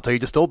not know about till you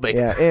just told me.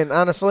 Yeah, and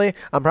honestly,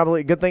 I'm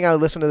probably good thing I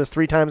listened to this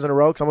 3 times in a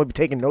row because I'm gonna be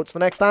taking notes the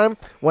next time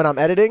when I'm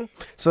editing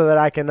so that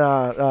I can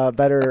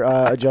better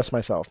adjust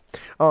myself.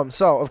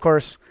 So of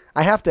course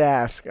I have to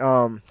ask,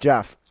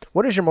 Jeff,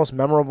 what is your most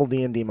memorable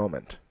D&D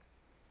moment?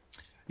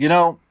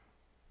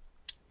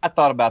 I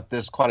thought about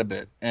this quite a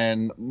bit,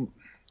 and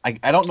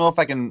I don't know if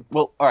I can.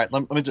 Well, all right,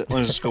 let me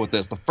just go with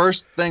this. The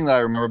first thing that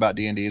I remember about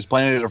D&D is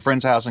playing it at a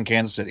friend's house in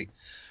Kansas City.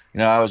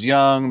 I was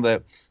young.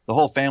 The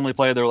whole family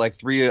played. There were like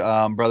 3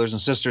 brothers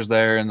and sisters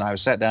there, and I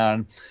sat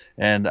down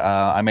and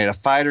I made a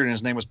fighter, and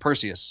his name was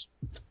Perseus.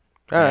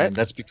 All right, and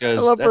that's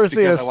because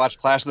I watched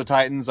Clash of the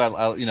Titans.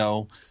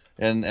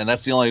 And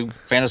that's the only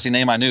fantasy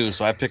name I knew,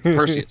 so I picked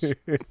Perseus.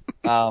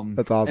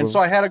 That's awesome. And so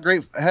I had a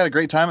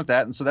great time at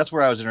that, and so that's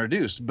where I was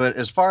introduced. But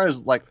as far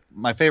as like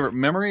my favorite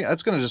memory,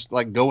 that's going to just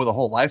like go with a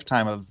whole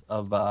lifetime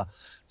of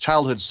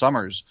childhood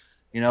summers.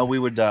 We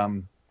would our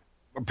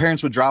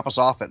parents would drop us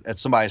off at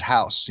somebody's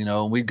house.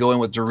 And we'd go in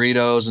with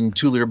Doritos and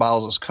 2-liter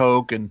bottles of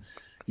Coke, and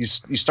you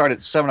start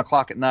at 7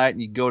 o'clock at night,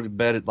 and you go to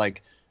bed at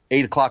like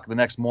 8 o'clock the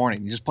next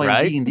morning. You're just playing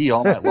D&D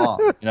all night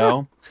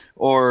long,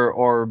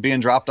 or being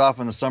dropped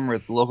off in the summer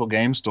at the local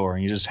game store,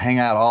 and you just hang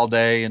out all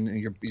day,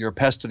 and you're a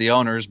pest to the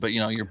owners, but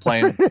you're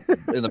playing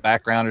in the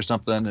background or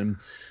something, and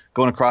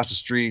going across the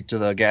street to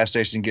the gas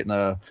station, getting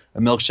a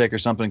milkshake or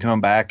something, coming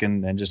back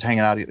and just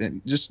hanging out,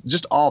 and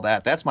just all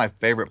that. That's my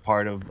favorite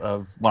part of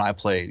when I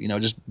played.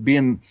 Just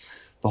being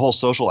the whole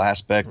social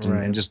aspect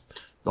and just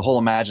the whole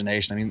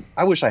imagination. I mean,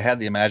 I wish I had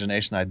the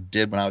imagination I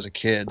did when I was a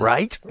kid.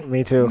 Right?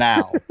 Me too.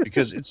 Now,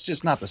 because it's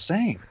just not the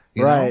same.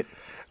 Right.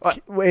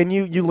 And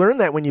you learn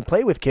that when you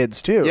play with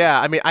kids too.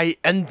 Yeah, I mean, I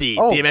envy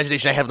the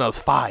imagination I had when I was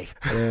 5.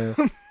 Yeah.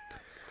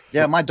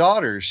 Yeah, my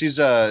daughter, she's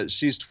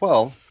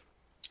 12,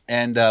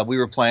 and we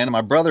were playing, and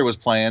my brother was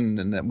playing,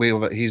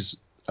 and he's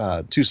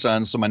 2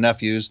 sons, so my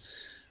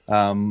nephews,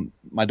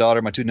 my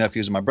daughter, my 2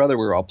 nephews, and my brother,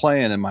 we were all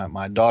playing, and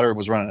my daughter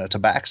was running a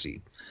tabaxi.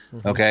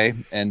 Okay.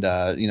 And,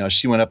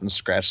 she went up and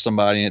scratched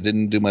somebody, and it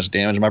didn't do much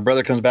damage. My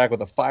brother comes back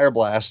with a fire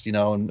blast,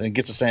 and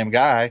gets the same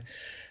guy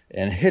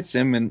and hits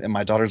him. And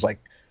my daughter's like,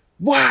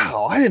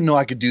 wow, I didn't know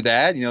I could do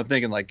that.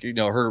 Thinking like,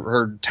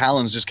 her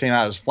talons just came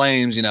out as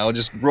flames,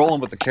 just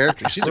rolling with the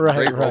character. She's a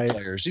great role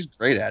player. She's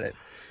great at it.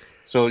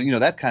 So,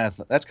 that kind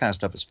of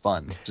stuff is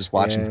fun. Just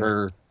watching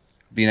her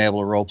being able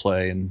to role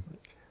play and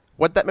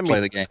play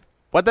the game.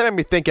 What that made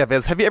me think of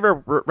is, have you ever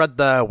read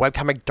the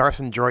webcomic Darths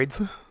and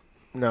Droids?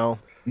 No.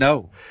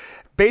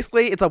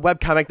 Basically, it's a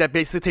webcomic that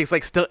basically takes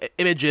like still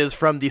images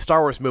from the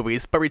Star Wars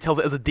movies, but retells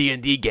it as a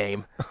D&D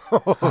game.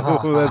 That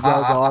sounds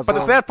awesome. But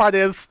the sad part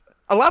is,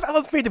 a lot of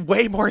elements made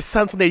way more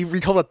sense when they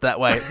retold it that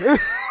way.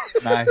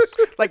 Nice.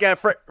 Like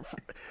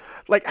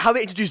how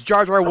they introduced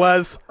Jar Jar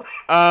was,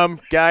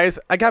 guys,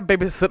 I got to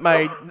babysit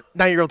my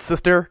 9-year-old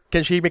sister.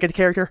 Can she make a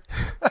character?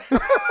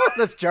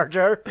 That's Jar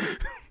Jar.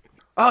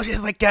 Oh, she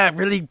has like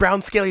really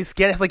brown scaly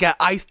skin. Has like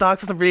eye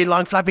stalks and some really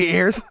long floppy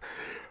ears.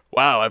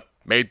 Wow, I've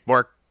made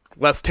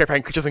less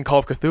terrifying creatures in Call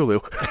of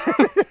Cthulhu.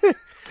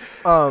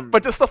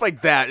 But just stuff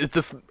like that is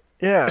just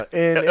Yeah,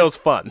 and it was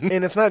fun.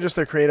 And it's not just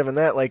they're creative in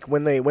that. Like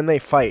when they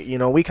fight,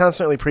 we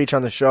constantly preach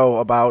on the show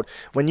about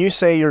when you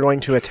say you're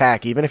going to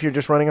attack, even if you're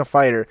just running a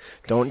fighter,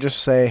 don't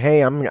just say,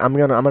 "Hey, I'm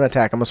gonna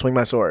attack. I'm gonna swing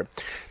my sword."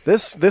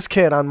 This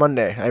kid on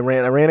Monday, I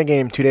ran a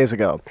game 2 days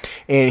ago,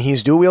 and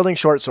he's dual wielding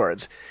short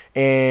swords.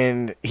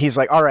 And he's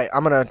like, all right,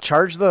 I'm gonna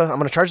charge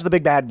the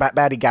big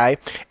baddie guy,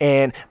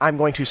 and I'm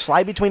going to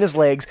slide between his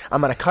legs.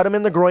 I'm gonna cut him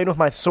in the groin with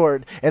my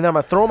sword, and then I'm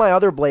gonna throw my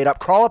other blade up,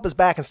 crawl up his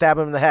back, and stab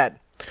him in the head.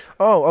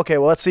 Oh, okay.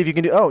 Well, let's see if you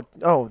can do.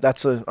 Oh,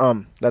 that's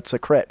a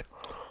crit.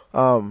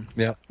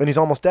 Yeah. And he's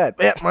almost dead.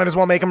 Yeah, might as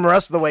well make him the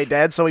rest of the way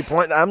dead. So he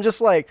pointed. I'm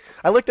just like,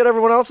 I looked at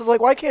everyone else. I was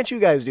like, why can't you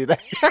guys do that?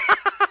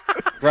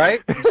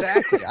 Right?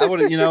 Exactly. I would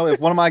have, if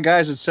one of my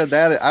guys had said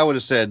that, I would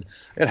have said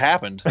it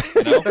happened.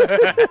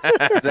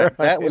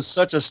 That was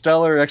such a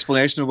stellar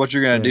explanation of what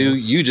you're going to do.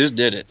 You just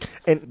did it.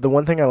 And the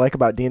one thing I like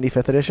about D&D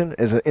 5th edition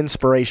is an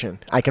inspiration.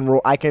 I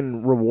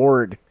can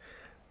reward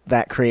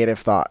that creative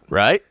thought.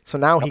 Right? So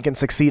now he can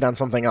succeed on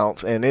something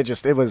else, and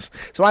it was.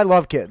 So I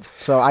love kids,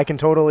 so I can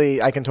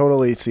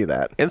totally see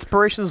that.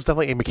 Inspiration is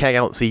definitely a mechanic I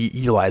don't see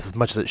utilized as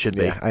much as it should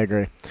be. Yeah, I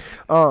agree.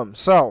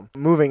 So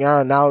moving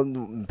on now,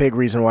 big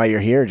reason why you're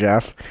here,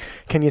 Jeff.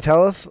 Can you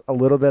tell us a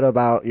little bit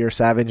about your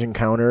Savage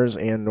Encounters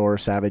and/or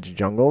Savage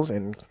Jungles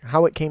and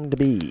how it came to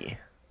be?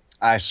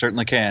 I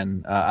certainly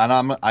can,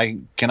 and I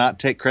cannot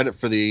take credit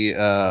for the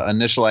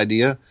initial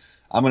idea.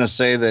 I'm going to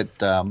say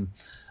that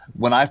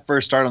when I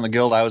first started on the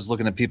guild, I was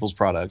looking at people's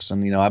products,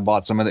 and I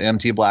bought some of the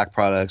MT Black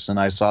products, and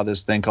I saw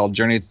this thing called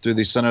Journey Through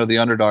the Center of the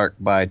Underdark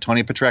by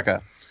Tony Petrecka,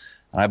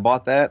 and I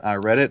bought that. I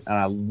read it, and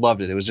I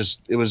loved it.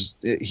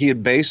 He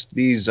had based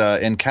these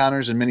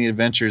encounters and mini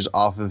adventures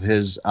off of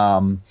his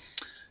own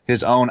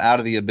Out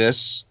of the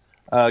Abyss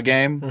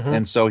game,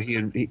 and so he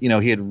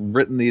had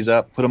written these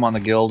up, put them on the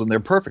guild, and they're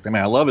perfect. I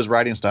mean, I love his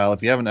writing style.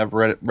 If you haven't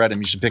ever read him,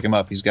 you should pick him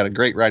up. He's got a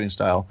great writing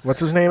style. What's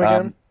his name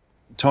again?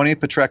 Tony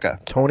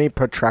Petrecka. Tony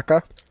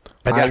Petrecka.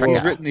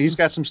 Yeah, he's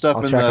got some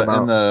stuff in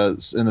the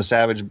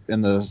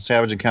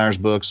Savage Encounters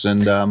books,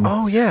 and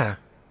yeah.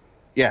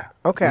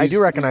 Okay, I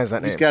do recognize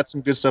that name. He's got some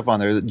good stuff on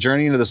there. The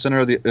Journey Through the Center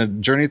of the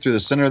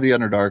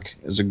Underdark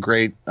is a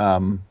great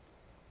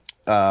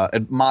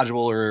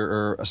module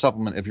or a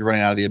supplement if you're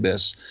running Out of the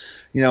Abyss.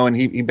 And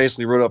he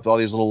basically wrote up all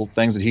these little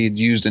things that he had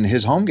used in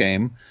his home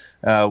game,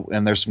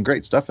 and there's some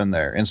great stuff in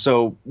there. And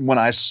so when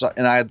I saw,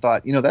 and I had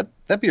thought,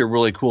 that'd be a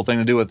really cool thing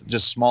to do with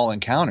just small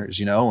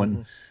encounters,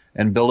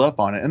 and build up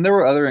on it. And there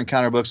were other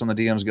encounter books on the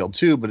DM's Guild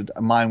too, but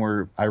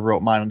I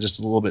wrote mine just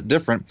a little bit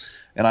different.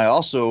 And I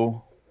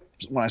also,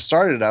 when I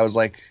started, I was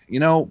like,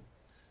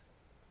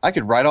 I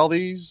could write all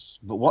these,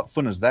 but what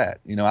fun is that?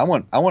 I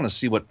want to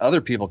see what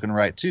other people can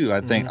write too.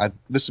 I think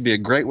this would be a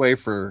great way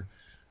for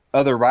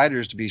other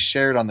writers to be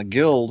shared on the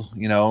guild,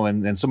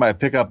 and somebody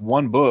pick up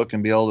one book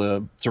and be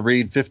able to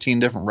read 15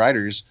 different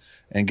writers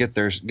and get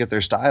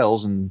their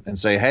styles and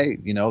say, hey,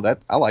 that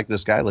I like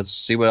this guy. Let's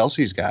see what else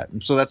he's got.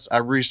 And so I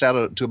reached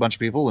out to a bunch of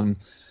people and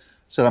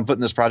said, I'm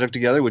putting this project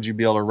together. Would you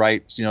be able to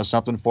write,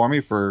 something for me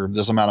for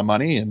this amount of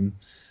money? And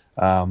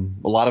a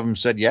lot of them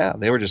said, yeah,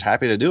 they were just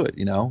happy to do it,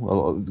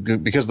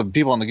 because the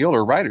people on the guild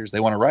are writers. They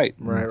want to write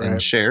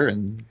and share.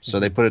 And so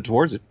they put it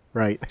towards it.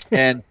 Right.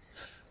 And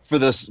for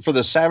the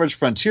Savage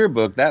Frontier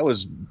book, that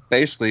was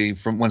basically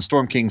from when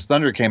Storm King's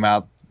Thunder came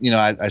out.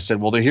 I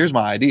said, well, here's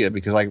my idea,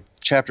 because like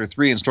chapter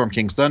 3 in Storm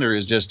King's Thunder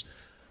is just,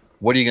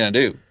 what are you going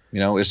to do?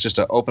 It's just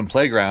an open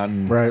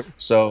playground. Right.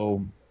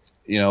 So,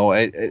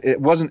 it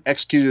wasn't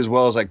executed as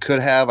well as I could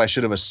have. I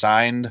should have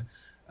assigned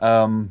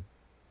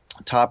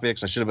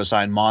topics. I should have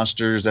assigned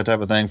monsters, that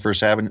type of thing for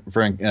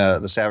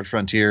the Savage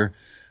Frontier.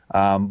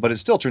 But it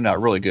still turned out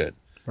really good.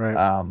 Right.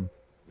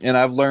 And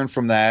I've learned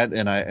from that,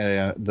 and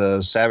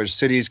the Savage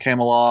Cities came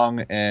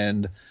along,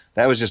 and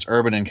that was just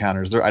urban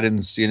encounters. I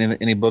didn't see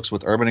any books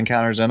with urban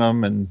encounters in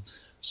them, and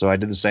so I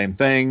did the same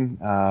thing.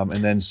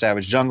 And then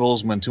Savage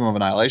Jungles, when Tomb of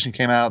Annihilation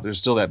came out, there's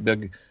still that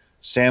big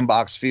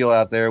sandbox feel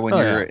out there when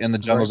you're in the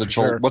jungles of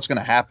Chult. What's going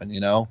to happen,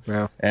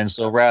 Yeah. And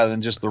so rather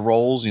than just the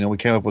rolls, we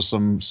came up with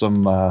some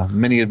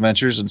mini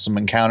adventures and some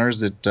encounters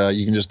that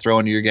you can just throw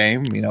into your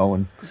game,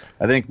 And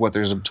I think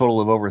there's a total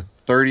of over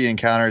 30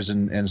 encounters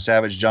in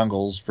Savage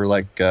Jungles for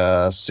like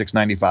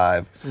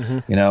 $6.95,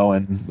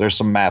 And there's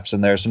some maps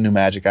in there, some new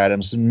magic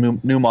items, some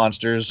new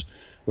monsters,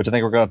 which I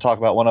think we're going to talk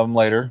about one of them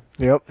later.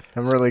 Yep,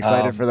 I'm really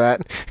excited for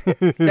that.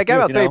 Yeah, I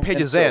got about 30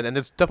 pages in, and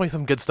there's definitely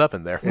some good stuff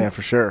in there. Yeah,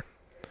 for sure.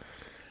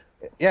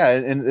 Yeah,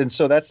 and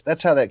so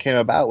that's how that came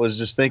about, was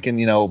just thinking,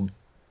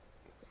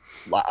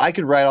 I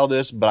could write all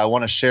this, but I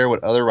want to share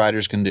what other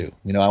writers can do.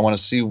 I want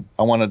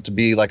it to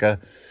be like a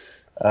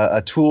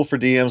tool for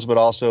DMs, but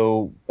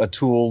also a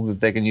tool that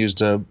they can use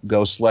to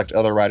go select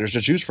other writers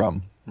to choose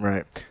from.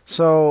 Right.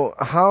 So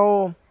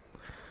how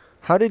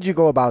did you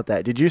go about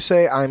that? Did you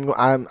say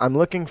I'm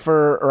looking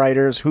for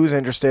writers, who's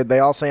interested? They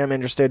all say I'm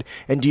interested.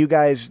 And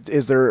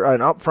is there an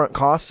upfront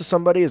cost to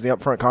somebody? Is the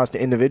upfront cost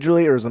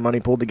individually, or is the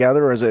money pulled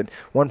together, or is it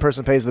one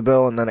person pays the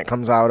bill and then it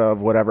comes out of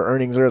whatever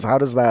earnings there is? How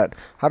does that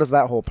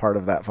whole part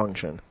of that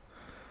function?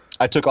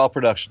 I took all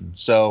production,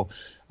 so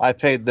I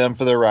paid them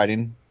for their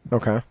writing.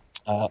 Okay.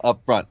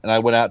 Up front, and I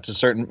went out to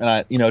certain, and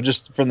I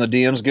just from the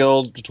DMs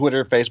Guild,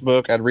 Twitter,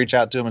 Facebook, I'd reach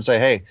out to them and say,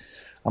 hey,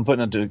 I'm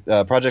putting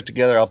a project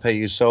together. I'll pay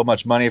you so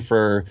much money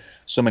for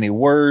so many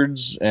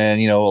words.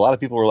 And, a lot of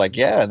people were like,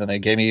 yeah. And then they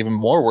gave me even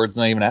more words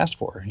than I even asked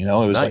for. It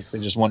was nice. Like they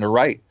just wanted to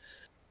write.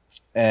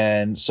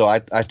 And so I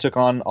took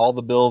on all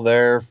the bill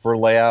there for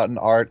layout and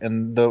art.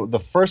 And the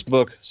first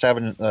book,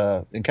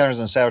 Encounters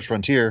in the Savage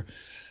Frontier,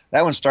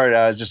 that one started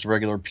out as just a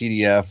regular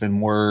PDF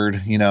in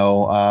Word,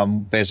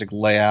 basic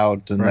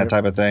layout and that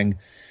type of thing.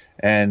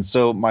 And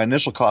so my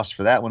initial cost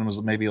for that one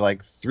was maybe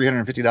like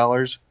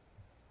 $350.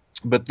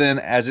 But then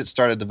as it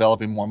started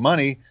developing more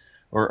money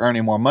or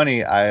earning more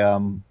money, I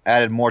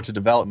added more to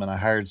development. I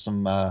hired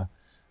some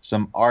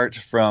art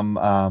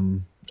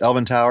from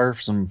Elven Tower,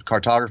 some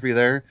cartography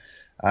there.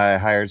 I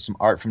hired some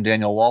art from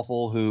Daniel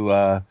Walthall, who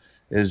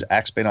is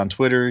Axebane on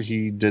Twitter.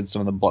 He did some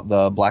of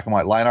the black and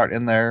white line art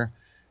in there.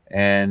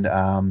 And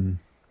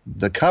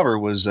the cover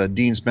was a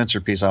Dean Spencer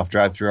piece off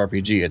Drive Through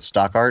RPG. It's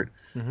stock art,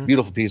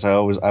 beautiful piece.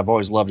 I've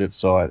always loved it,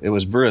 so it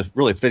was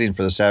really fitting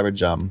for the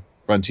Savage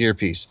Frontier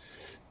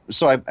piece.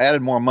 So I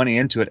added more money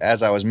into it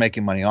as I was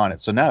making money on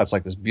it. So now it's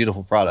like this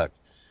beautiful product.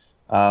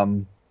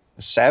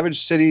 Savage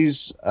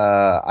Cities,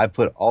 I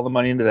put all the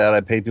money into that.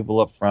 I pay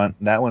people up front.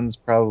 That one's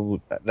probably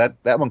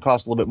that one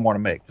costs a little bit more to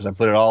make because I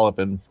put it all up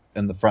in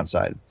the front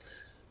side.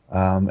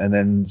 And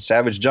then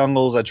Savage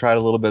Jungles, I tried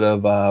a little bit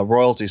of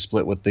royalty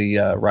split with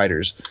the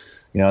writers.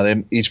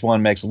 Each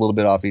one makes a little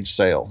bit off each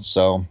sale.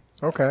 So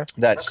Okay.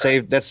 that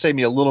saved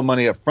me a little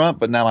money up front,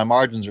 but now my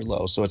margins are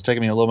low, so it's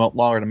taking me a little bit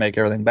longer to make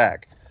everything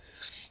back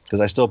because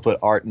I still put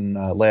art and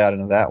layout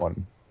into that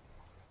one.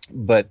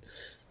 But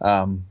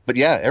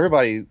yeah,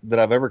 everybody that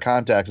I've ever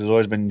contacted has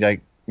always been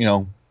like,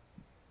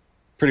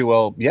 pretty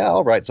well, yeah,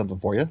 I'll write something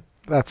for you.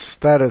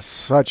 That is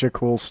such a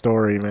cool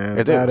story,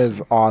 man. That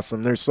is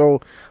awesome. There's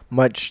so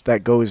much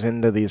that goes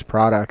into these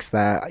products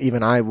that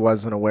even I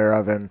wasn't aware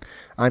of, and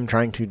I'm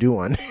trying to do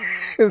one.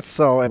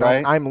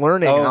 Right? I'm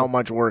learning how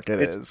much work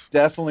it's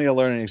definitely a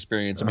learning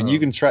experience. I mean, you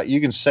can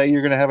say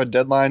you're going to have a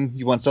deadline,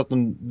 you want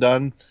something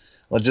done,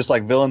 just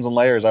like Villains and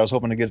Layers. I was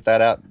hoping to get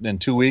that out in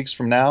 2 weeks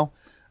from now.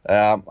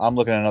 I'm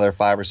looking at another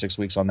 5 or 6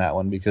 weeks on that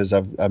one because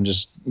I'm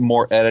just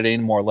more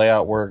editing, more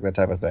layout work, that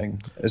type of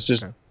thing. It's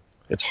just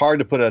it's hard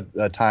to put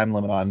a time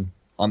limit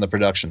on the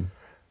production.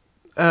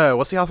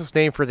 What's the author's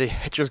name for the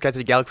Hitchhiker's Guide to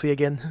the Galaxy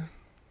again?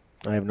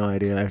 I have no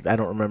idea. I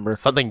don't remember.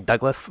 Something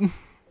Douglas.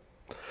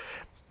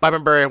 I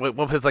remember one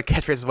of his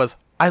catchphrases was,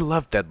 "I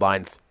love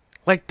deadlines,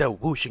 like the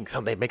whooshing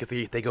sound they make as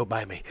they go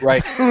by me."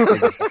 Right.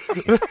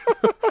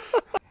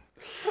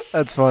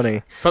 That's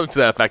funny. Something to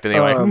that effect,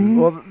 anyway.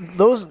 Well,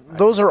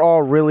 those are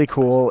all really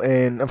cool,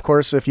 and of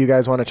course, if you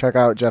guys want to check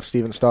out Jeff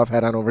Stevens stuff,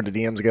 head on over to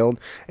DM's Guild.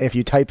 If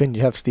you type in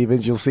Jeff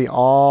Stevens, you'll see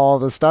all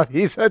the stuff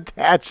he's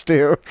attached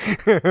to,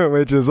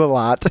 which is a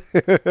lot.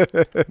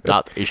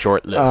 Not a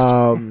short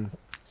list.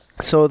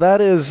 So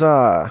that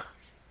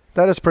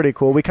is pretty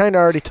cool. We kind of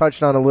already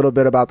touched on a little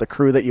bit about the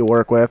crew that you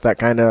work with. That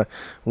kind of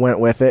went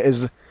with it.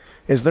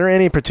 Is there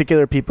any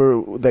particular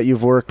people that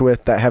you've worked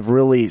with that have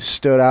really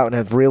stood out and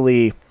have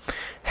really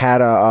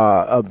had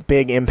a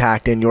big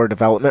impact in your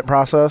development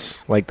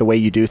process, like the way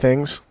you do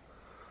things?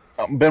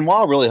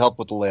 Benoit really helped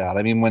with the layout.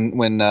 I mean,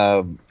 when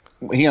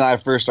he and I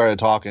first started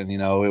talking, it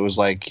was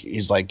like,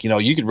 he's like,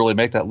 you could really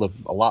make that look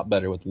a lot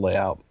better with the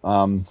layout.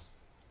 And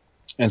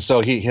so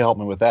he helped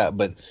me with that.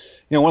 But,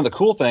 one of the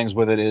cool things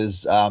with it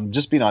is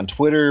just being on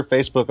Twitter,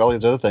 Facebook, all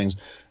these other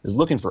things, is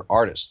looking for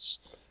artists.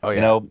 Oh,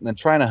 yeah. And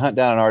trying to hunt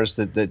down an artist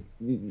that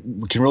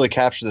can really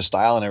capture the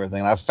style and everything.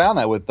 And I've found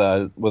that with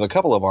a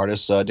couple of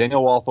artists.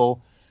 Daniel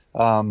Walthall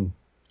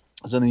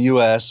is in the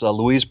U.S.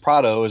 Luis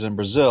Prado is in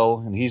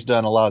Brazil, and he's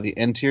done a lot of the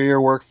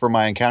interior work for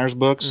my Encounters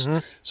books. Mm-hmm.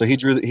 So he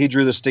drew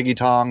the Stiggy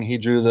Tong, he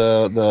drew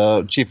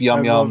the Chief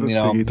Yum Yum.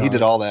 He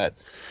did all that.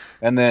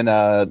 And then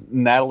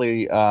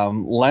Natalie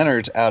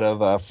Leonard out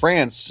of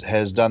France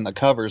has done the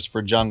covers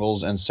for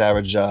Jungles and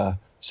Savage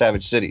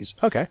Cities.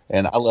 Okay.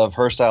 And I love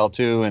her style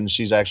too, and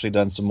she's actually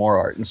done some more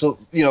art. And so,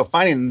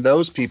 finding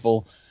those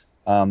people,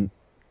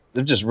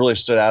 they've just really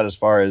stood out as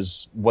far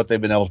as what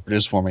they've been able to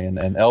produce for me.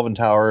 And Elven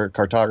Tower,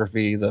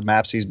 cartography, the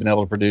maps he's been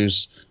able to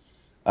produce.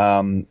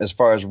 As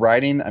far as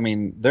writing, I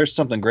mean, there's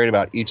something great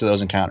about each of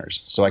those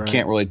encounters. So I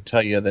can't really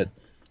tell you that,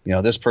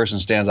 this person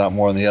stands out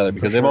more than the other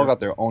because they've all got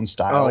their own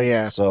styles. Oh,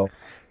 yeah. So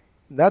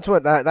that's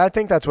what I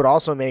think. That's what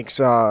also makes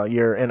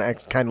and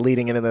kind of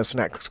leading into this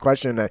next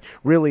question,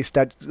 really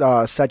set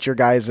your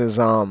guys'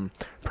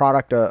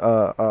 product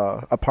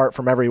apart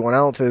from everyone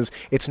else. Is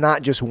it's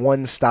not just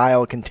one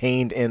style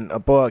contained in a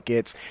book.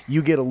 It's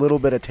you get a little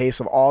bit of taste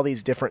of all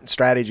these different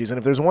strategies. And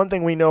if there's one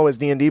thing we know as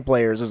D&D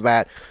players is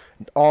that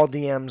all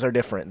DMs are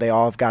different. They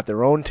all have got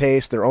their own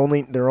taste, their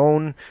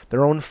own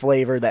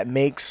flavor that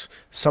makes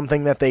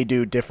something that they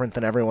do different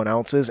than everyone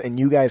else's, and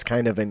you guys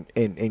kind of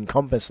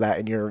encompass that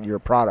in your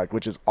product,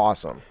 which is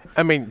awesome.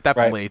 I mean,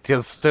 definitely,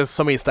 because there's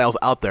so many styles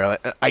out there.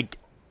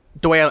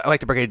 The way I like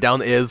to break it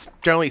down is,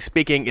 generally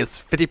speaking,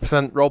 it's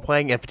 50%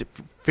 role-playing and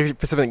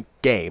 50%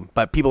 game,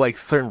 but people like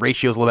certain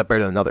ratios a little bit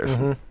better than others.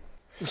 Mm-hmm.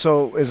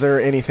 So is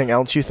there anything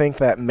else you think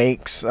that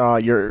makes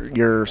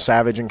your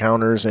Savage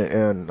Encounters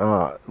and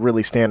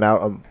really stand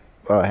out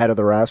ahead of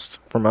the rest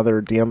from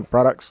other DM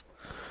products?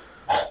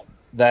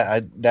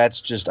 That's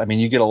just, I mean,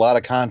 you get a lot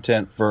of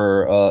content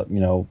for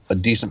a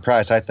decent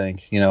price, I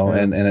think,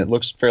 and it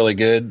looks fairly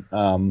good.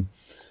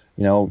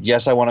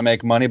 Yes, I want to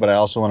make money, but I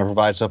also want to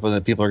provide something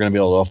that people are going to be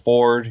able to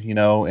afford,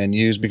 and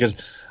use,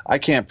 because I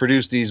can't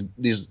produce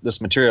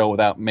this material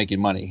without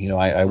making money.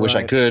 I wish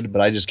I could,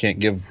 but I just can't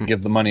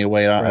give the money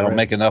away. I don't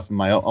make enough in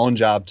my own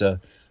job to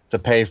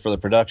pay for the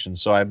production.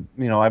 So I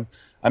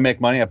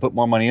make money, I put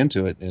more money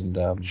into it,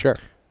 and sure,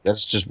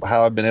 that's just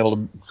how I've been able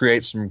to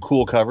create some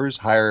cool covers,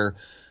 hire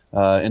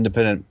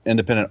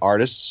independent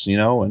artists,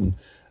 and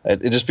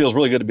it just feels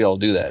really good to be able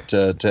to do that,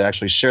 to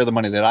actually share the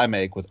money that I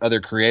make with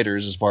other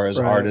creators as far as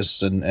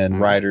artists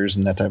and writers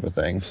and that type of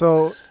thing.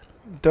 So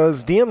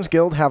does DM's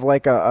Guild have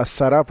like a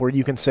setup where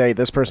you can say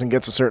this person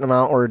gets a certain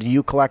amount, or do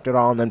you collect it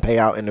all and then pay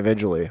out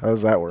individually? How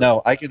does that work?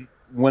 No, I can.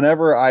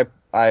 Whenever I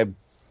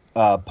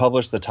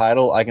publish the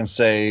title, I can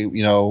say,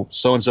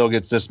 so and so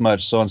gets this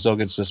much, so and so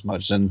gets this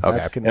much, and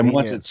That's and convenient.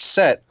 once it's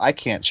set, I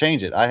can't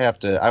change it.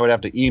 I would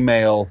have to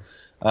email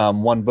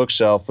One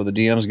Bookshelf for the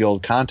DM's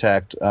Guild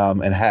contact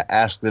and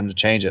ask them to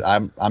change it.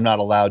 I'm not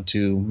allowed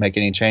to make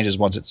any changes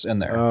once it's in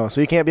there. Oh,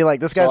 so you can't be like,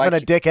 this guy's So I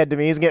been a dickhead to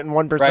me. He's getting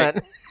 1%.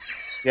 Right.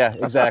 Yeah,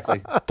 exactly.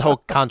 The whole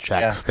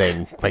contracts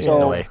thing might get in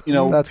the way.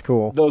 That's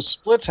cool. Those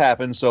splits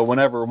happen, so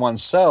whenever one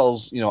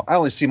sells, I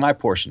only see my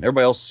portion.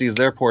 Everybody else sees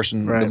their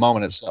portion Right. the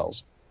moment it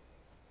sells.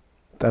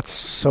 That's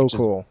so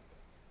cool.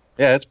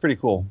 Yeah, it's pretty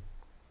cool.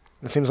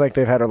 It seems like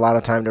they've had a lot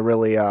of time to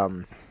really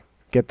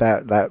get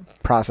that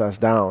process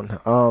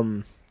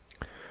down.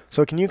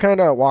 So can you kind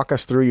of walk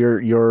us through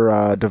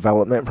your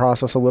development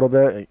process a little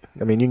bit?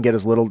 I mean, you can get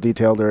as little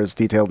detailed or as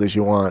detailed as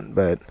you want,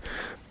 but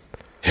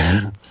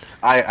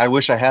I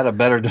wish I had a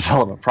better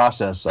development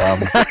process. I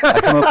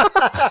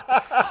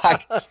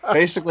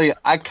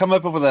come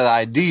up with an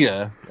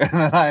idea, and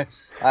then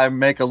I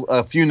make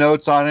a few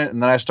notes on it,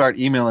 and then I start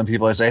emailing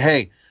people. I say,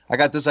 hey, I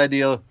got this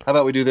idea. How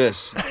about we do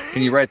this?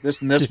 Can you write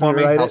this and this for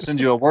me? I'll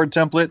send you a Word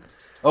template.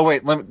 Oh,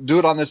 wait, let me do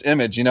it on this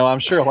image. I'm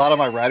sure a lot of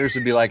my writers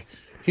would be like,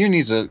 he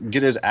needs to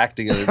get his act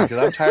together, because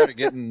I'm tired of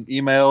getting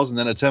emails and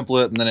then a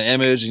template and then an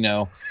image, and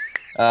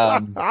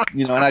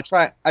I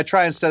try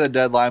and set a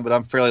deadline, but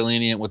I'm fairly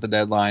lenient with the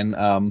deadline.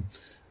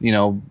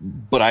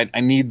 But I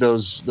need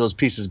those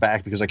pieces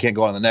back because I can't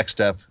go on to the next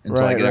step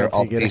until I get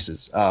all the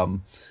pieces.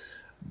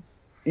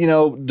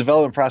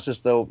 Development process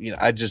though,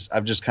 I've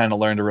just kind of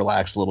learned to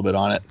relax a little bit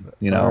on it.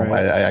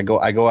 Right.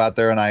 I go out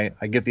there and I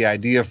get the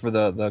idea for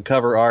the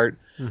cover art.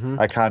 Mm-hmm.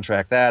 I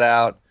contract that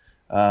out.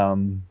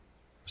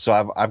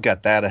 So I've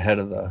got that ahead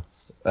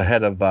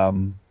of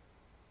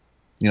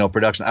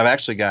production. I've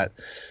actually got,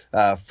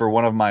 for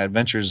one of my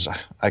adventures,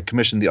 I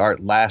commissioned the art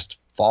last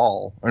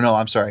fall. Or no,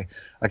 I'm sorry.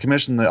 I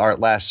commissioned the art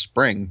last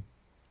spring,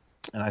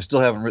 and I still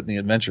haven't written the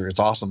adventure. It's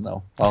awesome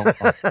though. I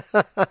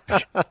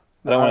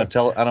don't want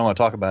to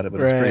talk about it,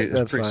 but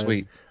it's pretty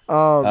sweet.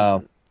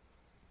 So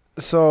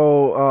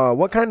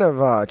what kind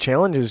of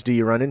challenges do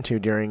you run into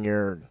during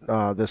your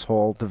this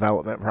whole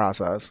development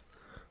process?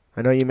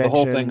 I know you mentioned the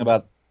whole thing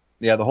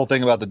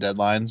about the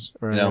deadlines.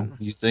 Right.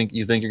 You think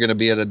you're going to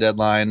be at a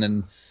deadline,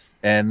 and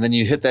then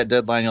you hit that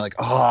deadline. You're like,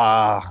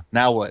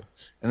 now what?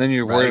 And then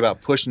you're worried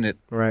about pushing it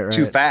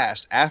too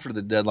fast after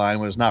the deadline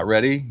when it's not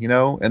ready.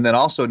 And then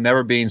also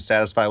never being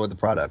satisfied with the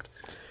product.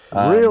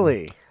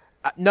 Really?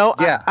 No,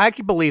 yeah. I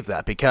actually believe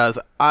that, because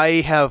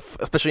I have,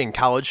 especially in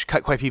college,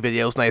 cut quite a few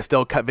videos, and I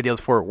still cut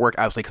videos for work,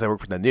 obviously, because I work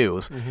for the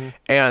news. Mm-hmm.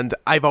 And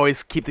I've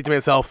always keep thinking to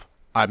myself,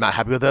 I'm not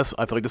happy with this.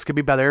 I feel like this could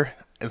be better.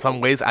 In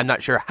some ways, I'm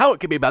not sure how it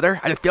could be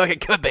better. I just feel like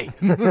it could be.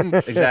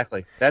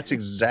 Exactly. That's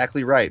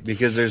exactly right,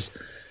 because there's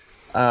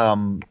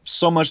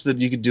so much that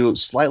you could do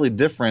slightly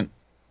different,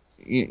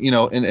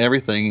 in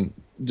everything.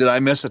 Did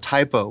I miss a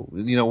typo?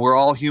 We're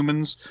all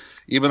humans.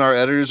 Even our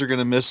editors are going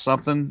to miss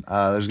something.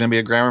 There's going to be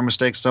a grammar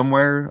mistake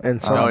somewhere.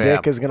 And some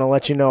dick is going to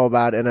let you know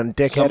about it in a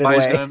dickheaded way.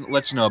 Somebody's going to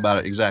let you know about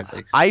it,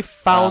 exactly. I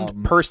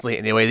found, personally,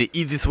 anyway, the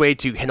easiest way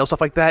to handle stuff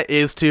like that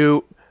is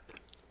to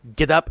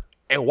get up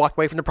and walk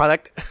away from the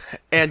product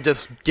and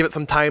just give it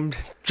some time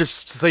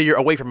just so you're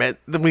away from it.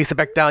 Then when you sit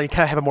back down, you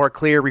kind of have a more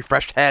clear,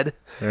 refreshed head.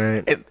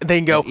 Right. And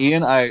then go. And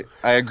Ian, I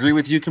agree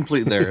with you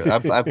completely there.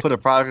 I put a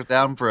product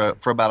down for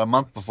about a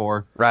month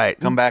before. Right.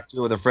 Come back to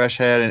it with a fresh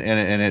head,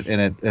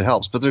 and it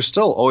helps. But there's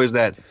still always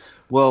that,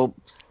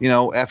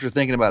 after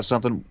thinking about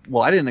something,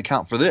 I didn't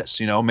account for this.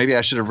 Maybe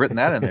I should have written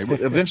that in there.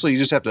 But eventually you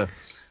just have to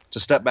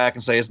step back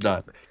and say it's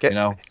done.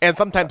 And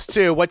sometimes,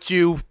 too, what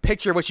you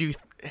picture, what you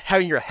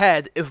have in your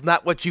head is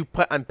not what you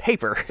put on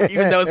paper,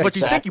 even though it's what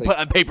you think you put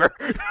on paper.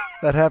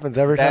 That happens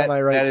every time I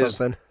write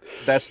something.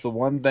 That's the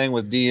one thing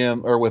with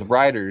DM or with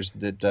writers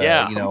that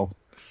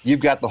you've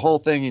got the whole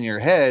thing in your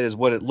head is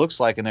what it looks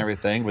like and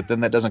everything, but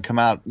then that doesn't come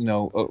out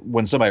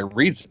when somebody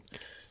reads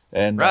it.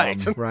 And right.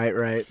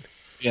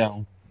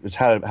 It's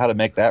how to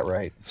make that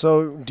right.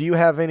 So, do you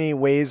have any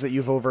ways that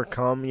you've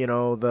overcome,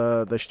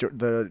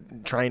 the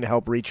trying to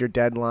help reach your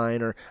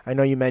deadline? Or I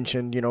know you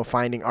mentioned,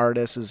 finding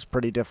artists is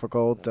pretty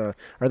difficult. Are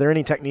there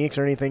any techniques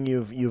or anything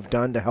you've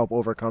done to help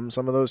overcome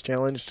some of those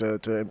challenges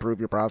to improve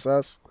your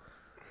process?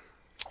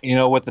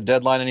 With the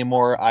deadline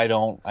anymore, I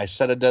don't. I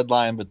set a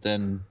deadline, but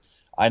then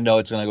I know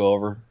it's going to go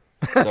over,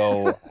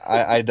 so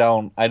I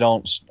don't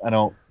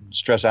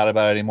stress out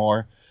about it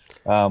anymore.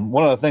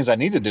 One of the things I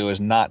need to do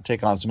is not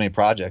take on so many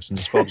projects and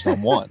just focus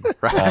on one.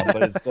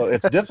 But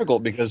it's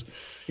difficult because,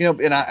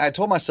 and I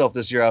told myself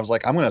this year, I was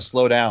like, I'm going to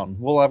slow down.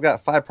 Well, I've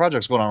got 5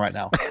 projects going on right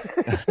now.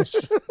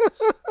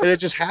 And it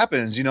just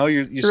happens,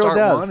 you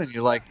start one and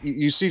you're like,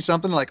 you see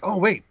something like, oh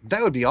wait, that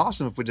would be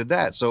awesome if we did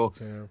that. So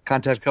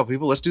contact a couple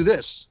people, let's do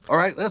this. All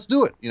right, let's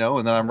do it.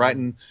 And then I'm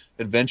writing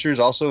adventures,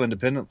 also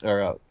independent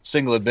or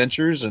single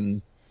adventures.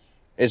 And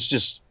it's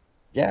just,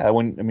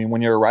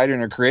 when you're a writer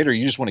and a creator,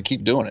 you just want to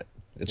keep doing it.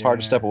 It's hard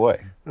to step away.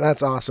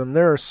 That's awesome.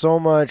 There are so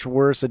much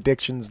worse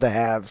addictions to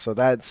have, so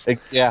that's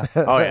Yeah.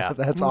 Oh, yeah.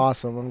 that's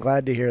awesome. I'm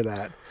glad to hear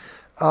that.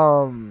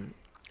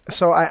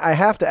 So I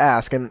have to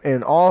ask,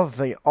 in all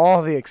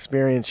the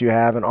experience you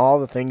have and all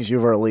the things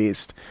you've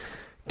released,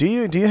 do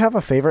you have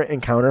a favorite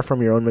encounter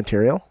from your own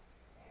material?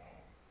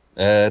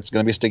 It's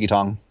going to be Sticky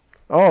Tongue.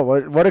 Oh,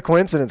 what a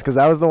coincidence! Because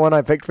that was the one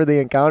I picked for the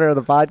encounter of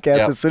the podcast.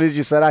 Yep. As soon as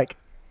you said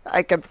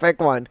I can pick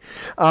one,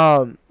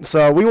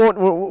 so we won't.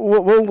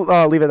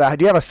 We'll leave it at that.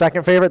 Do you have a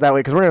second favorite that way?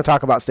 Because we're going to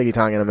talk about Sticky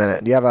Tongue in a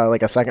minute. Do you have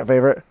a second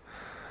favorite?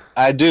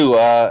 I do.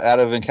 Out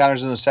of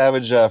Encounters in the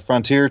Savage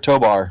Frontier,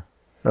 Tobar.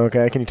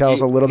 Okay, can you tell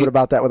us a little bit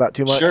about that without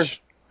too much? Sure.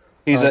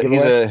 He's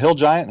a hill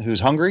giant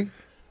who's hungry,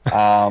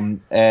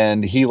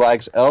 and he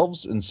likes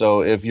elves. And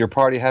so, if your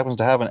party happens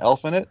to have an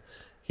elf in it,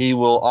 he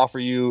will offer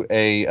you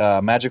a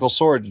magical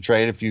sword to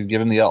trade if you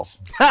give him the elf.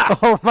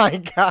 Oh my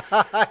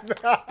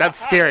god, That's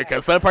scary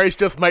because some parties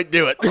just might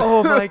do it.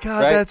 oh my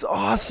god, Right? that's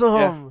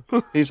awesome.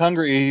 Yeah. He's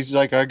hungry. He's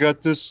like, I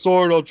got this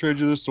sword. I'll trade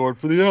you this sword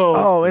for the elf.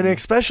 Oh, and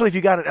especially if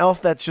you got an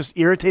elf that just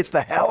irritates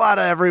the hell out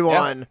of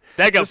everyone.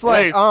 That goes Just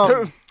like,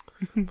 place.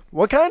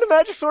 what kind of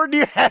magic sword do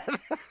you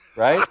have?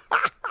 Right?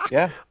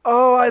 Yeah.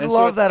 Oh, I And so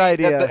love that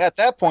idea. At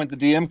that point, the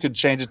DM could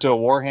change it to a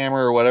Warhammer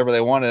or whatever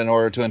they wanted in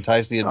order to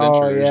entice the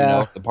adventurers,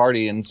 yeah. the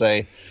party, and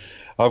say,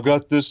 "I've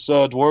got this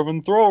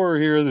dwarven thrower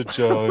here that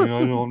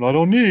I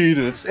don't need."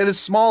 And it's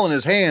small in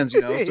his hands,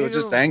 so He's it's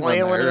just dangling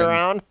flailing it there.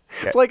 around.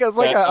 It's like a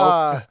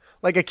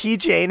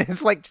keychain.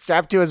 It's like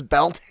strapped to his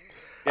belt.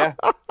 Yeah.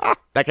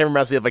 That kind of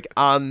reminds me of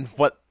on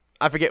what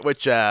I forget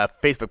which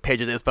Facebook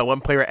page it is, but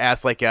one player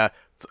asked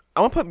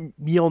I want to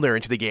put Mjolnir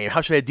into the game.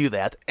 How should I do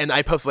that? And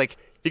I posted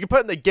you can put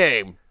it in the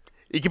game.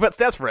 You can put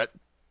stats for it.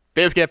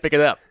 They just can't pick it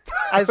up.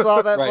 I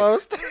saw that Right.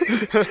 post.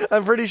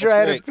 I'm pretty sure That's I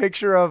had great. a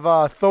picture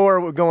of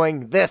Thor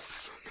going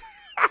this.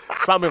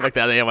 Something like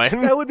that anyway.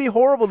 That would be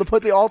horrible to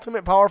put the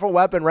ultimate powerful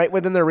weapon right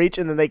within their reach,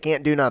 and then they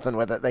can't do nothing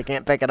with it. They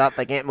can't pick it up.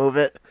 They can't move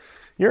it.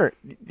 You're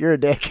a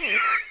dick.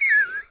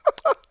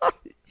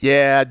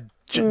 Yeah.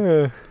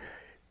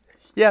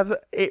 Yeah,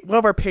 one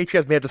of our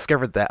patrons may have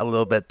discovered that a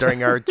little bit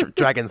during our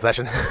dragon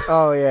session.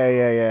 Oh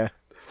yeah.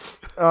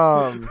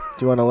 Do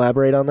you want to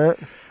elaborate on that?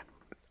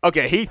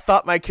 Okay, he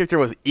thought my character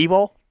was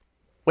evil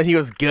when he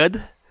was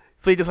good,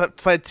 so he just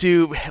decided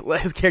to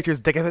let his character's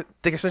dick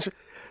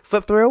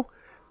slip through.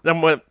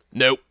 Then went,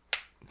 nope.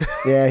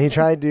 Yeah, he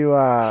tried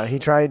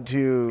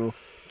to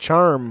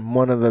charm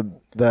one of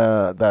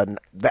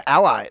the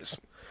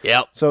allies.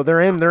 Yep. So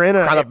they're in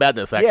a Crown of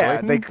Madness, actually.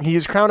 Yeah, he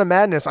used Crown of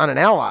Madness on an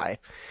ally,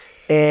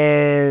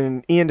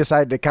 and Ian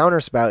decided to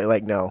counterspell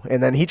it. No,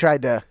 and then he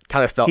tried to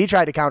Counterspell. He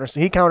tried to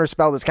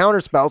counterspelled his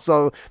counterspell,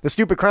 so the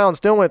stupid crown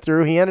still went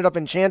through. He ended up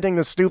enchanting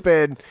the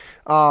stupid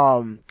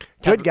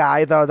good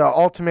guy, the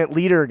ultimate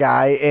leader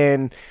guy,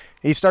 and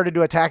he started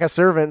to attack a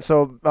servant.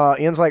 So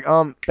Ian's like,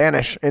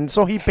 banish, and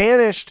so he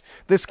banished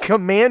this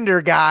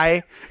commander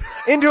guy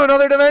into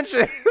another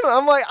dimension.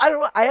 I'm like,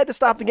 I had to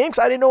stop the game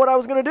because I didn't know what I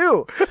was gonna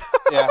do.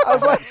 Yeah, I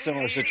was like a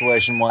similar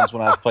situation once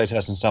when I was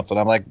playtesting something.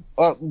 I'm like,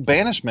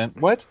 banishment?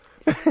 What?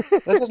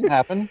 That doesn't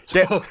happen.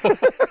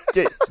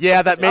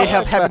 Yeah, that may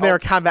have happened there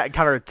in Combat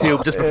Encounter too,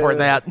 just before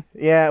that.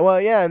 Yeah, well,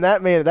 yeah, and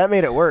that made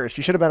it worse.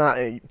 You should have been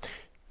on.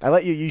 I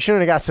let you. You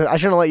shouldn't have got. I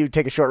shouldn't have let you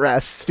take a short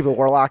rest, stupid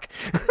warlock.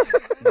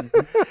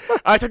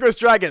 I took those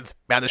dragons.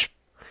 Banish.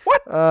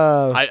 What?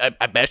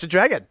 I banished a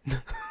dragon.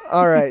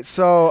 All right.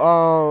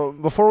 So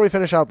before we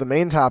finish out the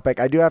main topic,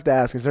 I do have to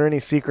ask: is there any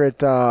secret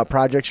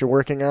projects you're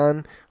working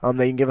on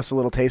that you can give us a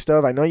little taste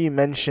of? I know you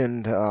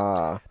mentioned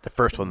The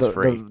first one's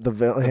free. The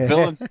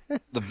Villains and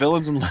the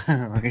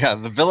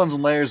Villains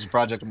and Layers is a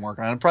project I'm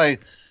working on. I'll probably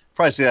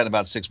see that in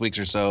about 6 weeks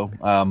or so.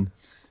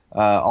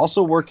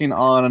 Also working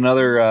on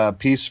another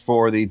piece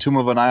for the Tomb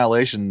of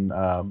Annihilation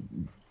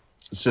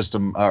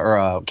system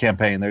or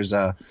campaign. There's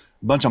a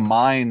bunch of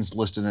mines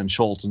listed in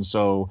Chult, and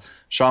so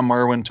Sean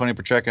Merwin, Tony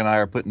Pacheco, and I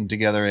are putting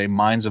together a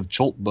Mines of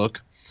Chult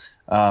book.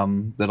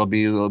 That'll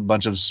be a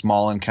bunch of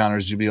small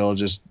encounters you'll be able to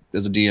just,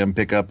 as a DM,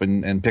 pick up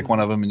and pick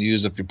one of them and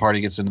use if your party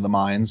gets into the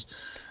mines.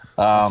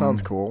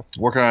 sounds cool.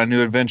 Working on a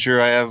new adventure.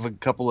 I have a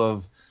couple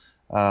of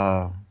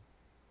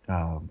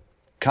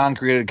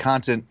con-created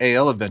content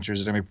AL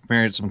adventures that I'm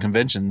premiering at some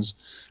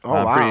conventions. Oh,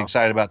 I'm wow. pretty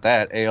excited about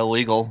that. AL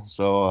legal,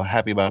 so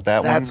happy about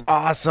that one. That's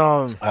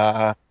awesome.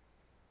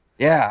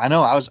 Yeah, I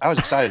know. I was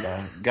excited.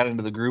 I got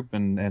into the group,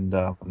 and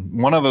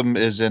one of them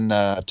is in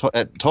at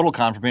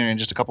TotalCon premiering in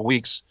just a couple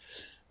weeks.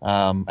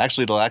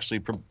 Actually,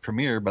 it'll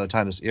premiere by the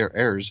time this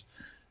airs.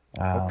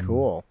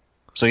 Cool.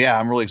 So yeah,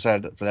 I'm really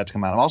excited for that to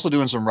come out. I'm also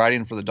doing some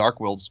writing for the Dark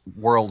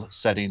World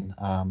setting.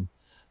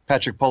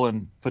 Patrick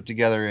Pullen put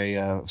together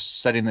a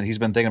setting that he's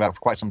been thinking about for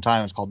quite some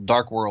time. It's called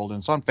Dark World, and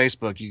it's on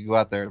Facebook. You can go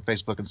out there to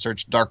Facebook and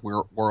search Dark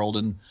World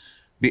and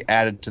be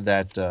added to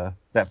that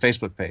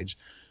Facebook page.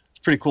 It's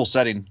a pretty cool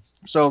setting.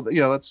 So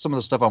that's some of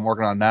the stuff I'm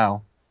working on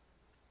now.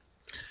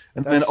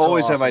 And then That's so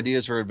always have awesome.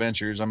 ideas for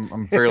adventures.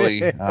 I'm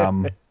fairly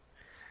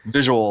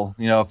visual.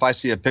 If I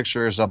see a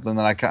picture or something,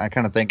 then I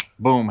kind of think,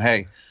 boom,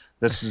 hey,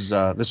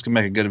 this can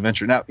make a good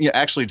adventure. Now,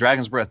 actually,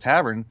 Dragon's Breath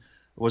Tavern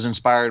was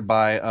inspired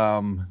by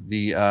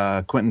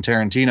the Quentin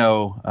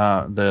Tarantino.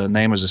 The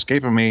name is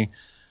escaping me.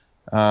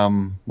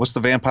 What's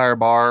the vampire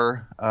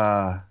bar?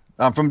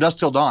 From Dusk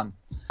Till Dawn.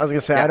 I was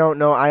gonna say I don't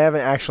know. I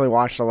haven't actually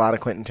watched a lot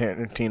of Quentin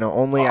Tarantino.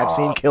 Only I've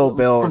seen Kill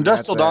Bill. From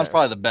Dusk Till Dawn's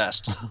probably the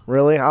best.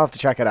 Really? I'll have to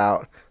check it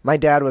out. My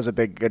dad was a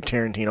good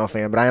Tarantino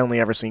fan, but I only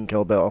ever seen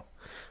Kill Bill.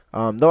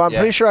 Though I'm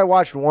pretty sure I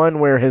watched one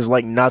where his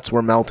nuts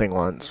were melting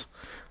once.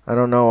 I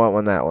don't know what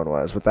one that one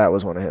was, but that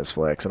was one of his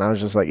flicks, and I was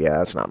just like, yeah,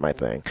 that's not my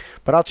thing.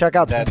 But I'll check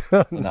out That's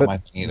not my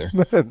thing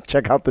either.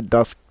 Check out the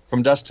Dusk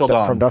From Dusk Till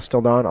Dawn. From Dusk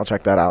Till Dawn. I'll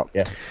check that out.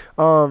 Yeah.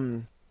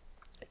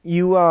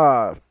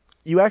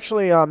 You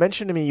actually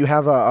mentioned to me you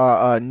have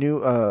a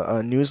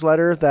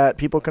newsletter that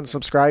people can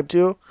subscribe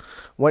to.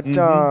 What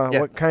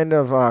what kind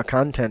of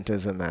content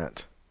is in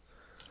that?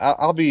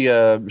 I'll be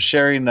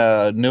sharing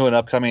new and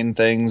upcoming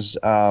things.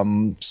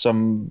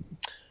 Some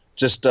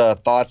just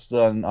thoughts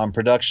on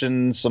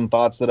production. Some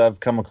thoughts that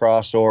I've come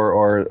across,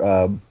 or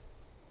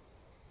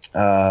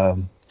not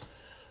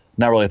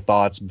really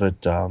thoughts,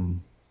 but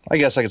I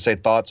guess I could say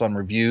thoughts on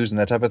reviews and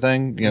that type of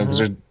thing. You know, because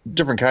there's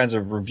different kinds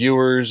of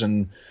reviewers,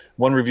 and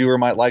one reviewer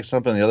might like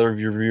something, the other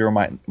reviewer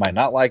might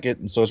not like it,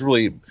 and so it's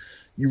really,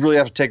 you really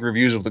have to take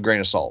reviews with a grain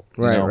of salt.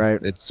 Right.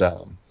 It's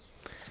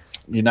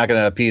you're not going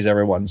to appease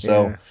everyone,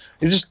 so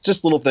it's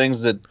just little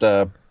things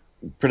that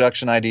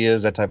production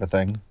ideas, that type of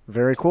thing.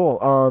 Very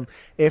cool.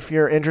 If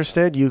you're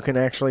interested, you can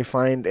actually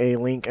find a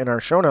link in our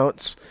show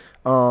notes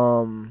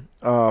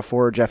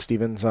for Jeff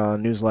Stevens'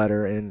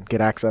 newsletter and get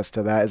access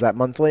to that. Is that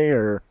monthly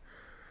or?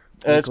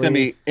 It's going to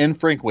be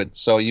infrequent,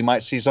 so you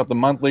might see something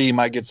monthly. You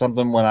might get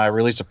something when I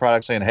release a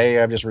product saying, "Hey,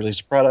 I've just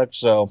released a product."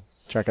 So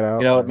check it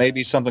out. You know, it may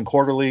be something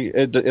quarterly.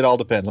 It all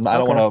depends. I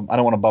don't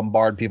want to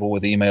bombard people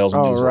with emails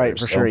and newsletters. Right,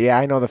 for sure. Yeah,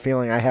 I know the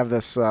feeling. I have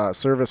this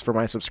service for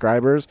my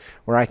subscribers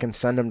where I can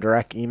send them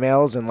direct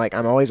emails, and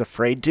I'm always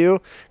afraid to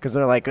because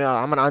they're like, "Oh,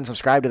 I'm gonna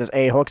unsubscribe to this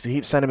a-hole because he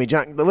keeps sending me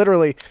junk." But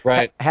literally,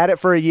 had it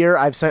for a year.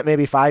 I've sent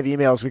maybe 5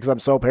 emails because I'm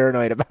so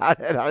paranoid about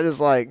it. I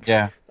just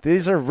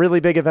these are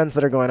really big events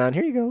that are going on.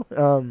 Here you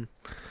go.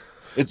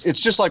 It's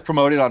just like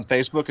promoting on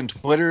Facebook and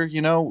Twitter.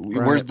 You know,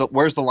 where's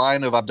the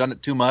line of I've done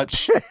it too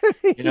much?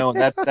 You know,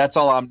 and that's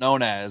all I'm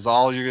known as.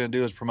 All you're going to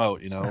do is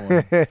promote. You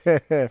know,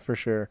 for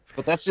sure.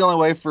 But that's the only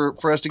way for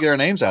us to get our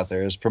names out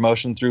there is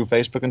promotion through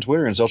Facebook and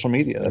Twitter and social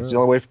media. That's the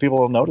only way for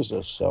people to notice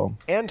us. So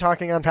and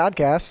talking on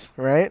podcasts,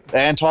 right?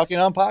 And talking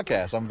on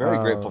podcasts. I'm very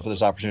grateful for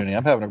this opportunity.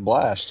 I'm having a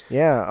blast.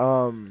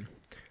 Yeah.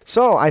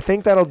 So I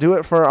think that'll do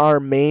it for our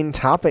main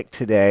topic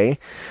today.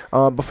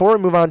 Before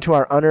we move on to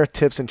our Unearthed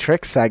Tips and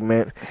Tricks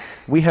segment,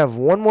 we have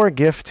one more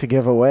gift to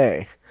give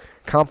away.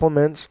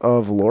 Compliments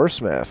of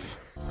Loresmith.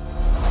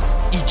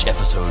 Each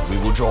episode, we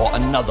will draw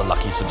another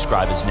lucky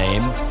subscriber's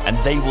name, and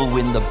they will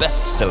win the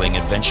best-selling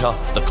adventure,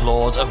 The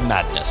Claws of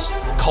Madness,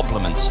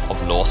 Compliments of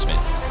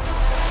Loresmith.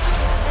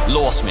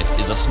 Loresmith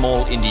is a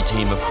small indie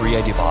team of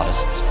creative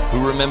artists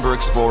who remember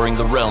exploring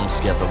the realms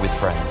together with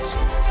friends,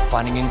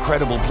 finding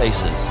incredible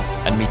places,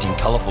 and meeting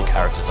colorful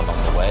characters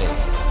along the way.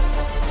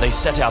 They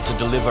set out to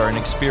deliver an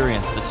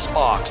experience that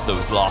sparks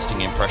those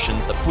lasting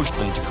impressions that pushed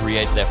them to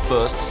create their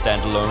first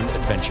standalone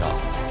adventure,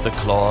 The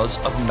Claws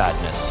of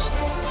Madness.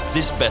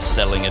 This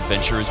best-selling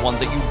adventure is one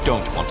that you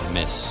don't want to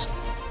miss.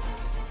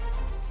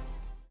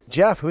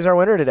 Jeff, who's our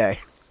winner today?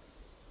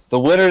 The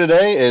winner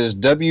today is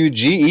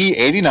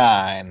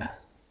WGE89.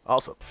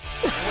 Awesome.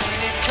 When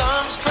it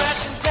comes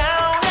crashing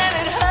down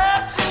and it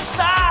hurts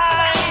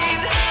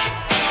inside,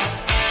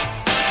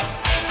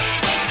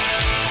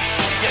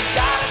 you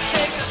gotta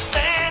take a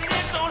stand,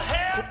 it don't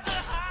help to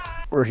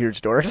hide. We're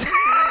huge dorks.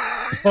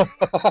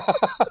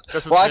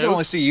 Well, I can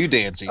only see you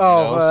dancing, so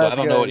I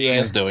don't know what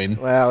Ian's doing.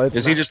 Well,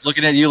 is he just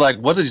looking at you like,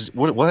 what?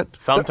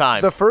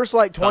 Sometimes. The first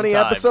 20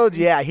 episodes,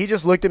 he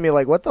just looked at me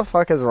like, what the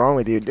fuck is wrong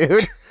with you,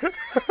 dude?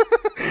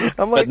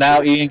 I'm like, but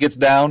now Ian gets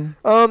down?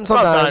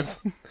 Sometimes.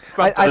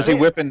 Does he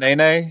whip and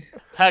nay-nay?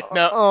 Heck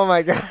no. Oh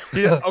my god.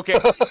 Okay,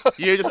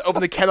 you just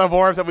opened the can of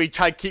worms that we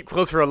tried to keep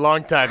closed for a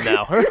long time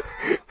now.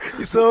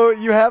 So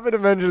you happen to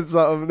mention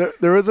something.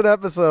 There was an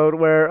episode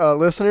where a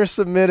listener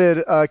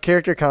submitted a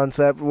character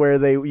concept where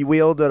they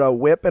wielded a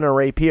whip and a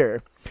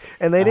rapier.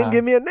 And they didn't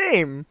give me a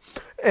name.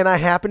 And I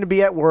happened to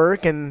be at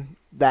work and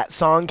that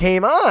song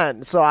came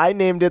on. So I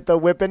named it the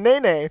Whip and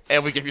Nene.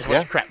 And we give you so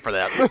much crap for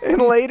that.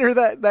 And later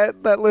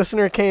that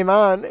listener came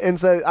on and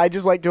said, I'd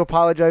just like to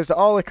apologize to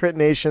all the Crit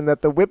Nation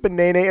that the Whip and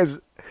Nene is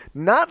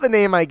not the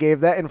name I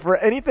gave that. And for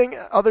anything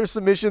other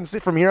submissions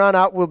from here on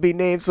out will be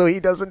named so he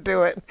doesn't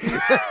do it.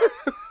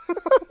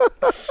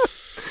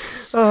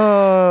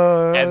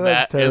 And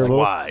that is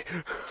why.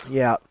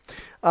 Yeah.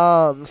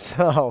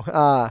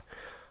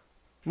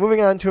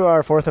 Moving on to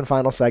our fourth and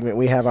final segment,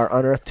 we have our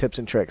Unearthed Tips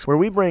and Tricks, where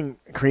we bring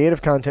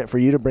creative content for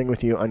you to bring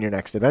with you on your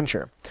next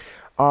adventure.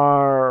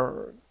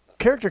 Our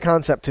character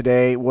concept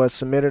today was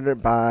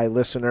submitted by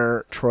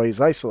listener Troy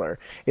Zeisler.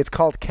 It's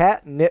called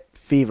Catnip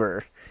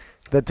Fever,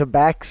 the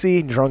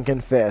Tabaxi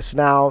Drunken Fist.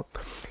 Now,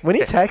 when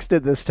he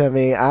texted this to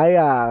me,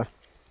 I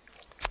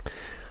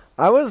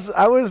was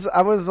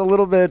a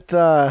little bit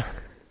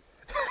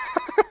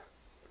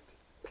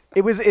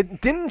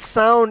It didn't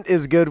sound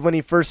as good when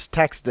he first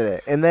texted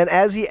it, and then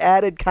as he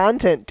added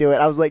content to it,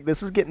 I was like,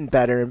 this is getting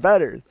better and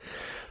better.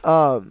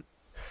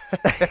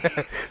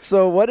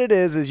 So what it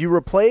is you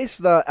replace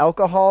the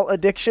alcohol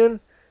addiction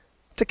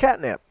to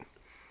catnip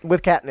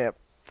with catnip,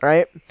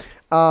 right?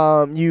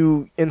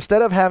 You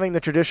instead of having the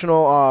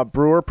traditional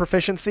brewer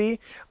proficiency,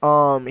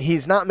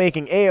 he's not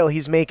making ale,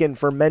 he's making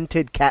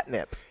fermented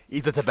catnip.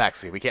 He's a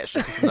tabaxi. We can't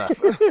stress this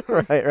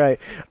enough. Right.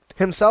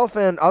 Himself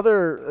and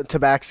other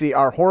tabaxi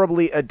are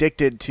horribly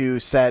addicted to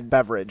said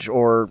beverage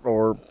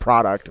or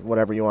product,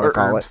 whatever you want to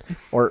call herbs. it.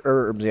 Or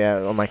herbs,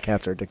 yeah. Well, my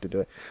cats are addicted to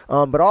it.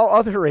 But all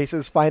other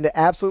races find it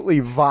absolutely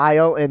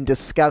vile and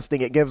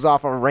disgusting. It gives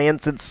off a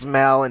rancid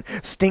smell and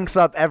stinks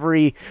up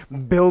every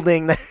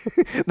building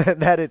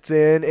that it's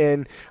in.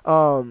 And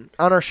on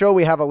our show,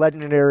 we have a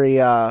legendary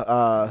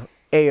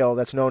ale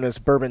that's known as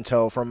Bourbon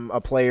Toe from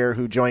a player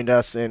who joined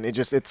us, and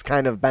it's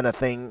kind of been a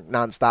thing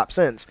nonstop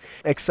since,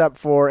 except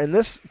for in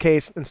this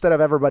case, instead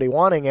of everybody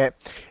wanting it,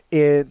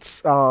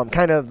 it's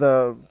kind of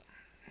the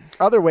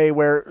other way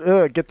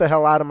where get the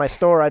hell out of my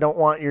store, I don't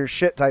want your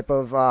shit type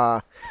of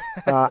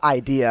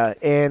idea.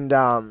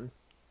 And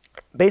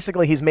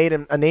basically he's made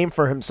a name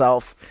for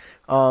himself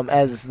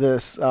as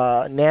this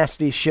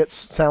nasty shit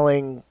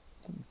selling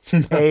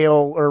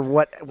ale or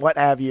what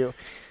have you.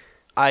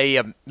 I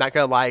am not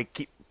gonna lie.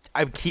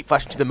 I keep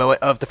flashing to the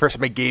moment of the first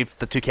time I gave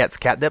the two cats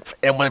catnip,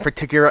 and one in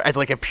particular, I had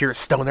like a pure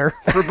stoner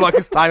for the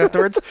longest time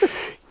afterwards.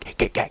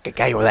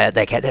 Guy over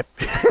that catnip.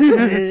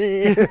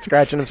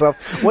 Scratching himself.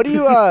 What do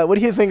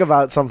you think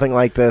about something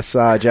like this,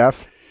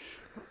 Jeff?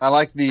 I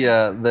like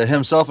the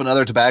himself and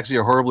other tabaxi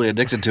are horribly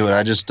addicted to it.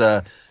 I just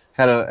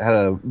had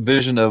a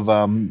vision of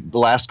the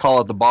last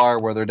call at the bar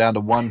where they're down to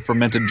one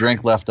fermented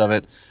drink left of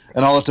it,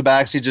 and all the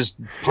tabaxi just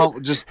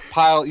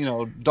pile,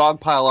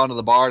 dog pile onto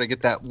the bar to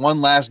get that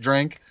one last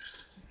drink.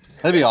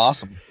 That'd be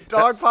awesome.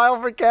 Dog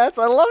pile for cats.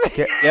 I love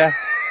it.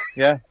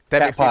 Yeah. That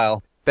Cat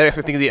pile. That makes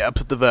me think of the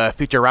episode of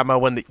Futurama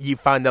when you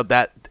find out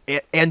that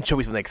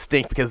anchovies went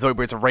extinct because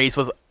Zoidbert's race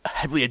was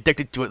heavily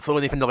addicted to it. So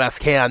when they found the last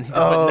can, he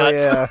just went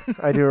nuts. Yeah,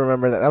 I do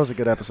remember that. That was a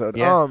good episode.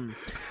 Yeah.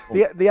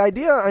 The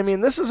idea. I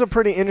mean, this is a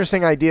pretty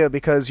interesting idea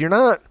because you're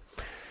not.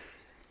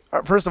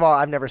 First of all,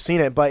 I've never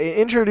seen it, but it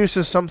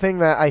introduces something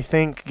that I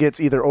think gets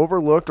either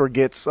overlooked or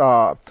gets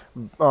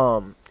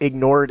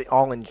ignored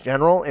all in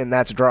general, and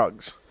that's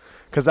drugs.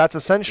 Because that's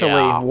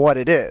essentially what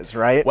it is,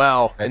 right?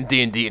 Well, in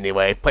D&D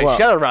anyway. Play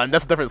Shadowrun,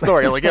 that's a different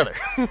story altogether.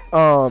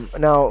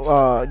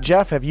 Now,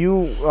 Jeff, have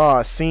you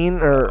seen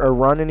or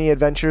run any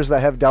adventures that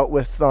have dealt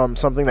with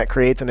something that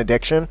creates an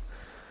addiction?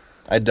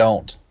 I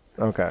don't.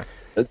 Okay.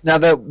 Now,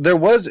 there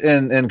was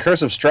in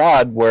Curse of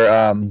Strahd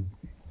where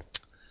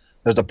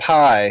there's a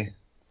pie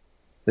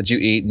that you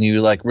eat and you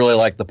really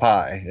like the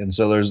pie, and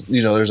so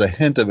there's a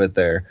hint of it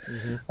there.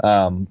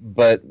 Mm-hmm.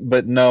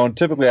 But no,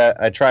 typically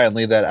I try and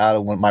leave that out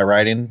of my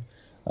writing.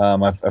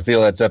 I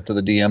feel that's up to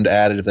the DM to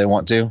add it if they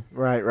want to.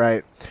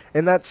 Right.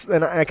 And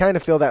I kind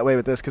of feel that way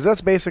with this because that's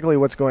basically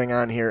what's going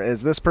on here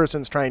is this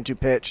person's trying to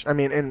pitch. I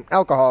mean, and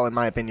alcohol, in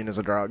my opinion, is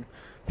a drug.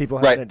 People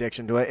have an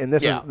addiction to it, and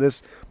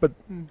but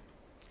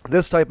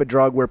this type of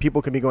drug where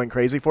people can be going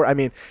crazy for it. I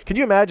mean, can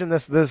you imagine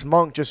this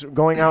monk just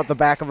going out the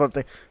back of a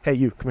thing? Hey,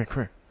 you, come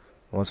here.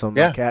 Want some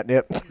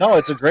catnip? No,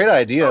 it's a great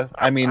idea.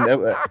 I mean,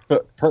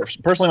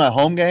 personally, my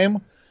home game,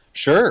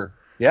 sure.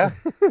 Yeah.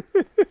 I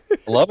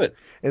love it.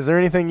 Is there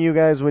anything you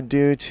guys would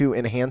do to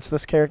enhance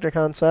this character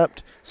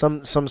concept?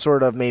 Some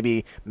sort of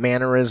maybe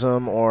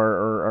mannerism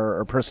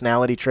or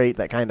personality trait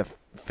that kind of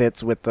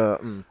fits with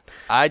the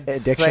I'd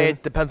addiction? say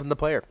it depends on the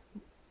player.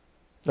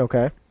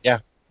 Okay. Yeah.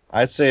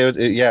 I'd say,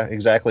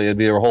 exactly. It'd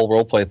be a whole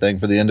role play thing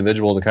for the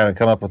individual to kind of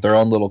come up with their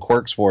own little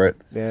quirks for it.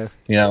 Yeah.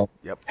 Yep.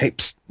 Hey,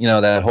 psst,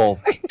 that whole,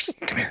 hey, psst,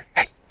 come here.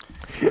 Hey,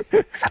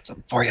 I got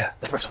something for you.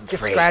 The first one's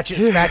Just free.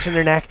 scratching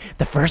their neck.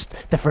 The first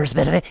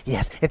bit of it,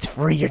 yes, it's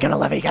free. You're gonna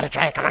love it. You gotta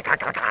try it. Come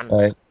on.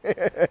 Right.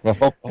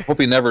 Well, hope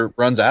he never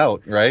runs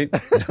out, right?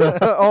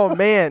 Oh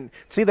man,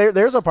 see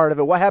there's a part of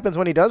it. What happens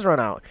when he does run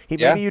out?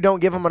 Maybe you don't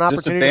give him an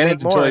opportunity to make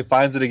Disadvantage more. until he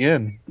finds it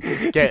again.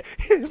 Okay.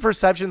 His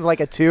perception's like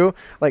a 2.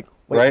 Like,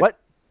 wait, Right. what?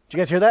 Did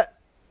you guys hear that?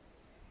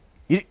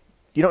 You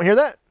don't hear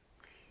that?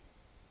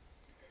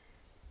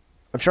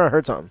 I'm sure I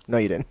heard something. No,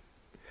 you didn't.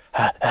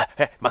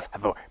 Must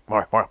have more.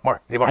 I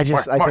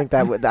think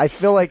that would. I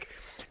feel like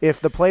if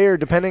the player,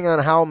 depending on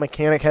how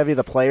mechanic heavy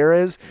the player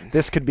is,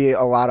 this could be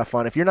a lot of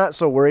fun. If you're not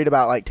so worried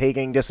about like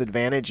taking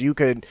disadvantage, you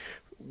could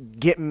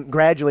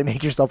gradually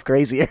make yourself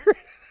crazier.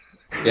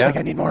 Yeah, like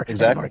I need more.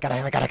 Exactly. I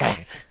need more.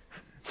 Gotta.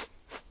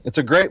 It's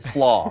a great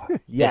flaw.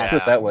 Yes. Let's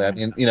put it that way. I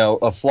mean,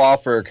 a flaw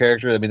for a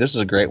character. I mean, this is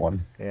a great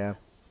one. Yeah.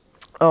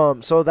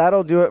 So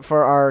that'll do it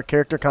for our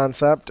character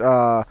concept,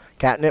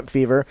 Catnip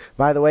Fever.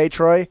 By the way,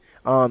 Troy,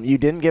 you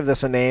didn't give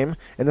this a name,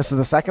 and this is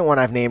the second one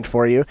I've named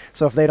for you.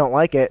 So if they don't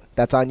like it,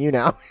 that's on you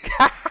now.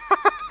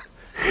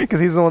 Because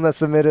he's the one that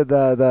submitted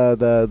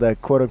the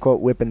quote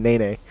unquote whip and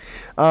nene.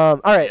 All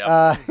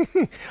right.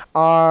 Yep.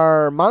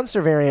 Our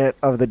monster variant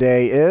of the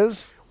day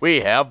is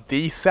We have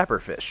the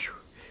Sapperfish.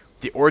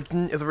 The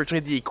origin is originally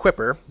the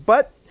Equipper,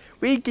 but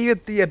we gave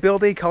it the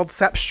ability called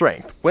Sap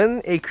Strength.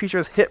 When a creature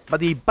is hit by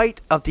the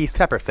bite of the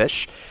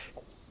sapperfish,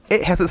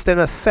 it has its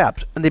stamina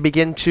sapped, and they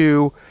begin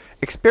to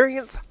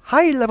experience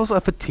high levels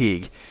of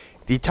fatigue.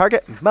 The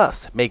target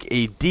must make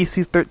a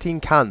DC 13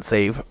 con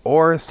save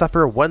or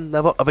suffer 1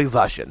 level of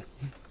exhaustion.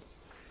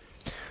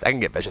 That can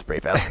get vicious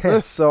pretty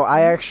fast. So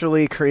I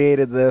actually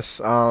created this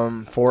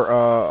for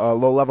a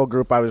low-level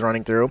group I was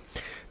running through.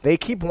 They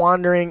keep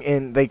wandering,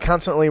 and they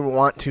constantly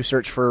want to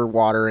search for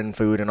water and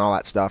food and all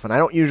that stuff. And I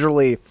don't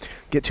usually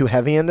get too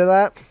heavy into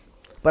that.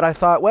 But I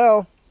thought,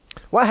 well,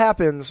 what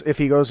happens if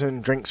he goes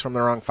and drinks from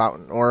the wrong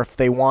fountain, or if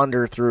they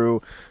wander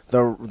through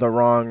the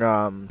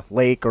wrong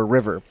lake or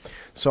river?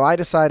 So I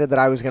decided that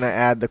I was going to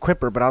add the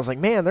Quipper, but I was like,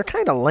 man, they're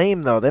kind of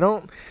lame though. They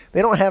don't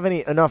have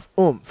enough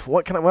oomph.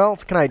 What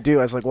else can I do?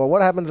 I was like, well,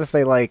 what happens if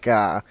they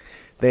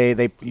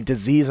they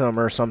disease them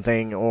or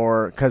something?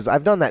 Or because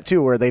I've done that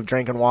too, where they've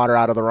drinking water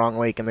out of the wrong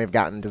lake and they've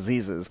gotten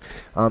diseases.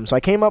 So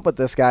I came up with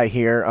this guy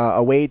here,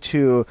 a way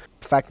to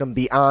affect them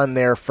beyond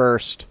their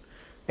first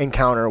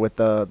encounter with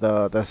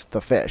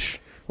the fish.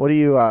 What do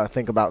you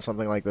think about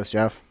something like this,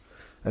 Jeff?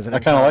 As an I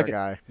kind of like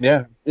guy. it.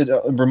 Yeah, it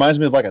reminds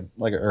me of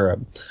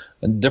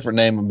a different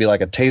name would be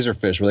like a taser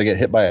fish, where they get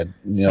hit by a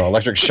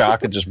electric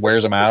shock and just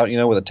wears them out.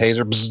 With a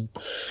taser. Bzz,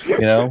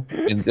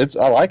 and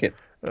I like it.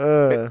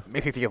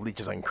 Makes me think of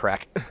leeches on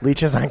crack.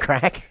 Leeches on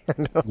crack.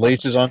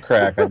 Leeches on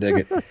crack. I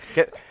dig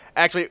it.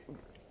 Actually,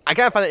 I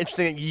kind of find it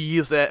interesting that you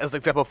use that as an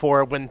example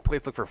for when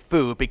players look for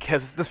food,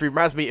 because this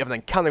reminds me of an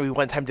encounter we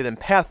one time did in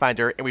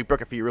Pathfinder, and we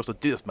broke a few rules to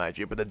do this, mind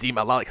you, but the DM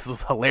allowed it because it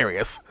was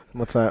hilarious.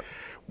 What's that?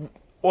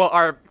 Well,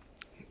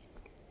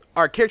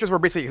 our characters were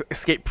basically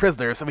escaped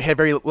prisoners, and we had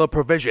very little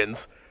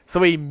provisions, so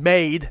we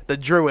made the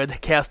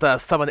druid cast a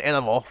summon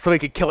animal so we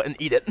could kill it and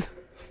eat it.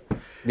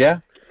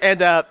 Yeah.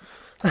 And, I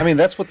mean,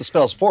 that's what the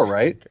spell's for,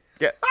 right?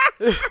 Yeah.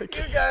 You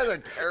guys are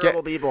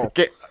terrible people.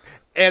 Okay.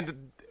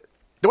 And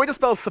the way the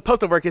spell is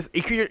supposed to work is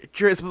a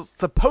creature is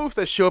supposed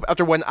to show up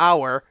after 1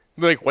 hour.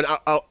 Like, 1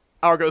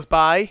 hour goes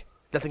by,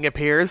 nothing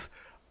appears.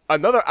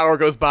 Another hour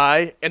goes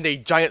by, and a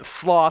giant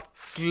sloth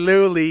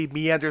slowly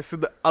meanders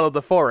out of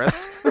the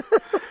forest.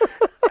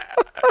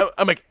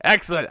 I'm like,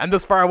 excellent, I'm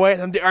this far away,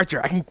 and I'm the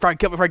archer. I can probably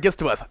kill it before it gets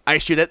to us. I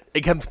shoot it,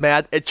 it comes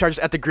mad, it charges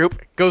at the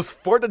group, goes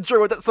for the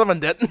druid that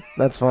summoned it.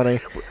 That's funny.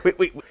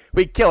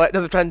 We kill it,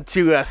 as we're trying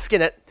to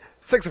skin it.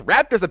 6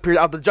 raptors appeared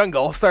out of the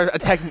jungle, started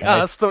attacking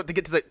us, so to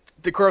get to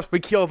the corpse, we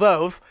kill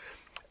those.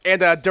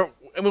 And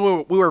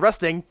when we were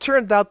resting,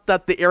 turned out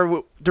that the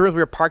area we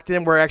were parked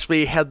in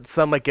actually had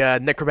some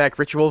necromantic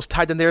rituals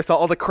tied in there, so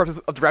all the corpses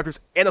of the raptors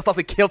and the stuff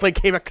they killed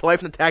came back to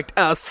life and attacked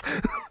us.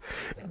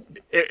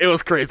 It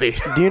was crazy.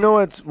 Do you know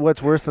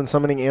what's worse than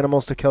summoning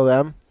animals to kill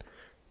them?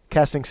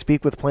 Casting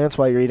Speak with Plants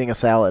while you're eating a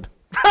salad.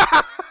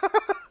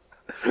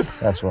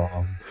 That's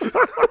wrong.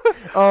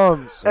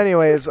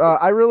 Anyways,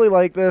 I really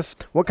like this.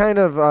 What kind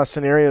of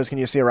scenarios can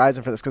you see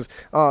arising for this? Because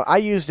I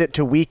used it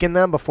to weaken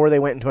them before they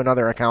went into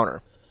another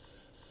encounter.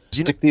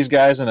 Stick these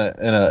guys in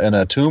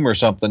a tomb or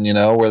something,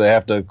 where they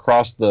have to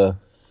cross the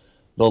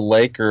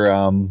lake or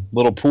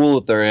little pool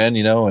that they're in,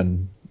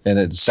 and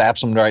it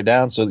saps them right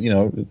down. So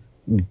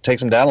it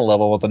takes them down a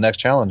level with the next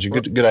challenge.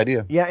 Good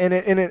idea. Yeah,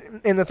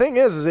 and the thing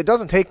is it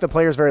doesn't take the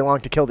players very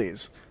long to kill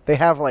these. They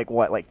have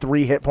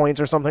 3 hit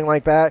points or something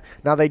like that.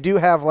 Now they do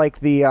have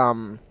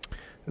the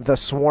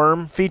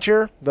swarm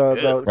feature. The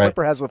right.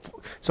 Clipper has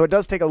so it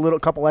does take a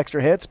couple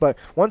extra hits, but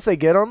once they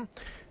get them,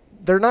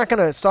 they're not going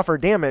to suffer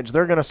damage.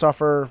 They're going to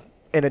suffer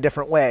in a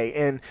different way,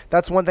 and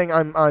that's one thing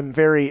I'm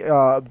very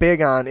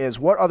big on is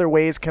what other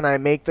ways can I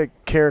make the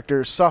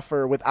characters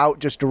suffer without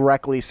just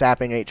directly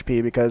sapping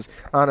HP, because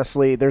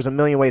honestly there's a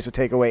million ways to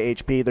take away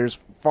HP. There's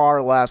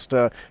far less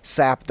to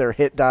sap their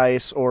hit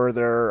dice or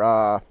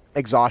their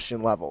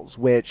exhaustion levels,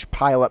 which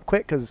pile up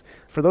quick, because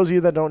for those of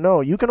you that don't know,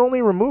 you can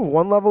only remove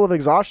 1 level of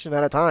exhaustion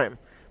at a time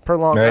per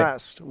long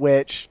rest,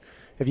 which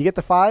if you get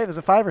to 5, is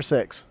it 5 or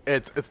 6?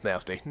 It's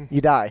nasty.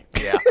 You die.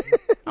 Yeah.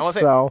 I want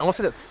to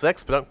say that's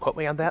 6, but don't quote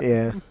me on that.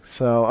 Yeah.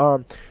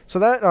 So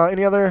that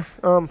any other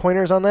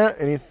pointers on that?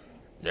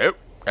 Nope.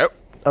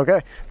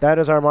 Okay. That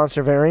is our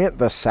monster variant,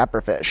 the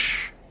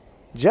Sapperfish.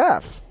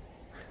 Jeff,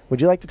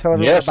 would you like to tell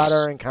everyone about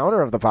our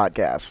encounter of the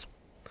podcast?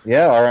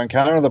 Yeah, our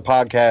encounter of the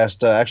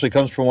podcast actually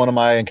comes from one of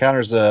my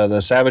encounters,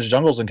 the Savage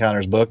Jungles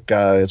Encounters book.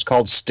 It's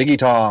called Stiggy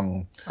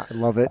Tong. I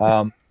love it.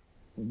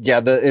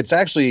 It's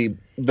actually,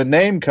 the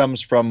name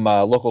comes from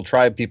local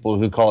tribe people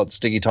who call it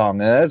Stiggy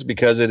Tong, and that's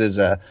because it is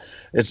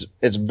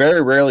it's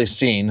very rarely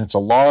seen. It's a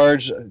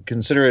large,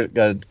 consider it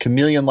a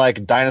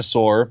chameleon-like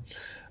dinosaur.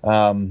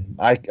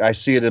 I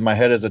see it in my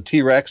head as a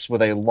T-Rex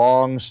with a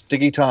long,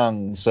 sticky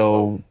tongue.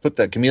 So put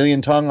that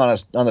chameleon tongue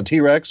on the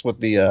T-Rex with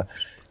the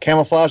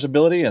camouflage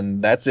ability,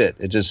 and that's it.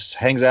 It just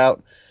hangs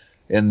out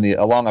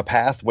along a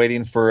path,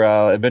 waiting for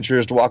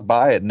adventurers to walk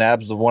by. It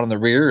nabs the one in the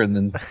rear, and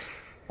then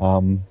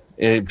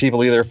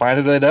people either find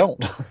it or they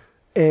don't.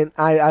 And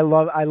I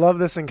love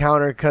this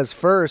encounter because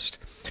first,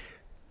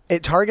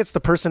 it targets the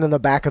person in the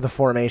back of the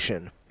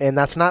formation, and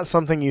that's not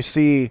something you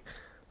see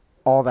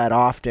all that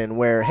often.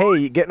 Where hey,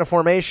 you get in a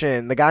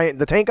formation,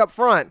 the tank up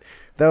front,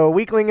 the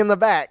weakling in the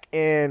back,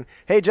 and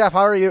hey Jeff,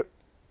 how are you?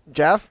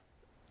 Jeff,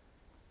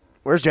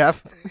 where's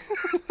Jeff?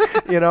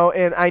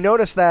 And I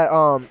noticed that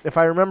if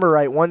I remember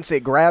right, once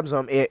it grabs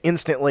them, it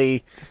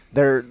instantly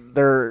they're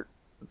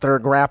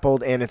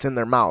grappled and it's in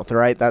their mouth.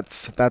 Right?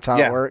 That's how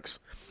it works.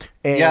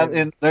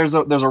 And there's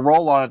a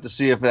roll on it to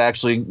see if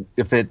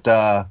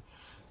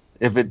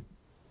it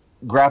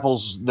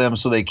grapples them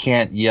so they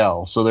can't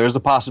yell. So there's a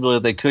possibility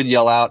that they could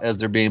yell out as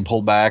they're being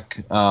pulled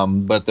back,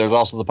 but there's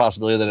also the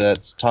possibility that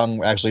its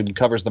tongue actually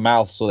covers the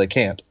mouth so they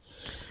can't.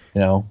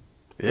 Yeah.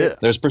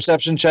 There's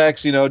perception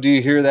checks. Do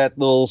you hear that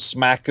little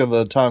smack of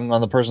the tongue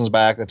on the person's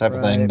back, that type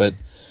of thing?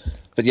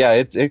 But yeah,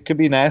 it could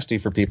be nasty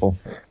for people.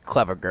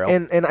 Clever girl.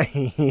 And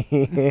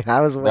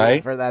I was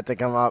waiting for that to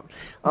come up.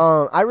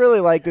 I really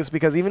like this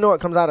because even though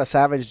it comes out of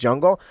Savage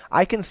Jungle,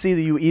 I can see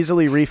that you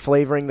easily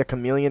reflavoring the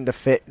chameleon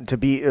to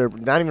be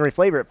not even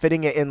reflavor it,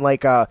 fitting it in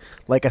like a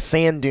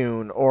sand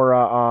dune or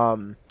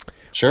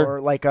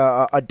or like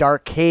a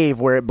dark cave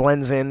where it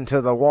blends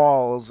into the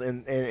walls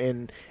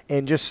and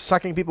just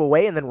sucking people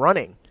away and then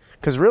running.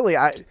 Because really,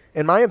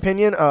 in my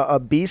opinion, a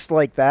beast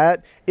like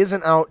that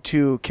isn't out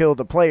to kill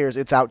the players;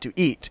 it's out to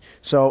eat.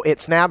 So it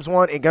snabs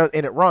one, it goes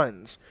and it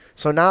runs.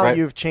 So now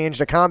you've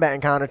changed a combat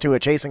encounter to a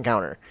chase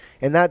encounter,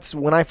 and that's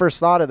when I first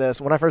thought of this.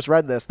 When I first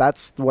read this,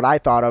 that's what I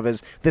thought of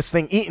as this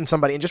thing eating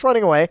somebody and just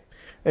running away.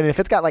 And if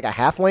it's got like a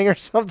halfling or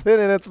something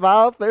in its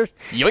mouth,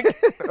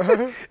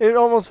 it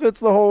almost fits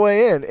the whole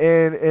way in.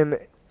 And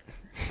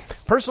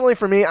personally,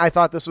 for me, I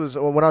thought this was,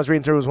 when I was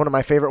reading through, it was one of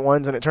my favorite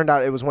ones, and it turned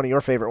out it was one of your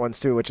favorite ones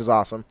too, which is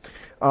awesome.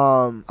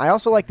 I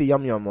also like the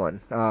Yum Yum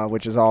one,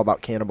 which is all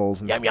about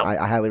cannibals, and Yum Yum.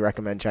 I highly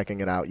recommend checking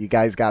it out. You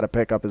guys got to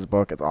pick up his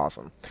book; it's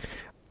awesome.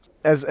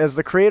 As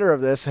the creator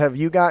of this, have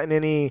you gotten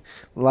any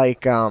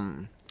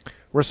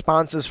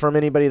responses from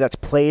anybody that's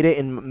played it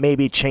and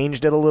maybe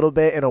changed it a little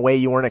bit in a way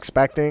you weren't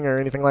expecting, or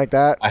anything like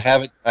that? I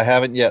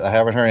haven't yet. I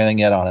haven't heard anything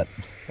yet on it.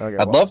 Okay,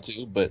 I'd love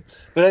to, but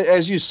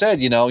as you said,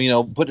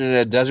 put it in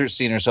a desert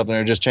scene or something,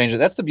 or just change it.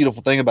 That's the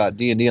beautiful thing about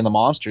D&D and the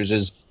monsters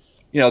is,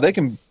 they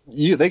can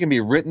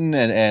be written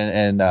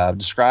and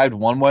described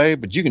one way,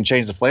 but you can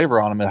change the flavor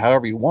on them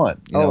however you want.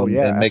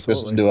 And make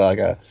this into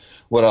a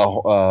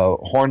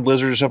horned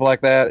lizard or something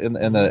like that in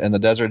the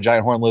desert, a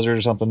giant horned lizard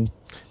or something.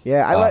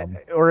 Yeah,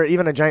 or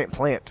even a giant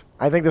plant.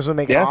 I think this would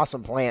make an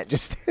awesome plant.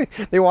 Just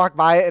they walk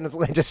by it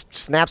and it just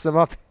snaps them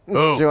up and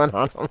it's chewing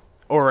on them.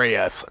 Or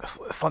a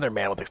slender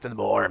man with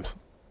extendable arms.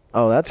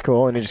 Oh, that's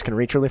cool. And it just can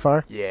reach really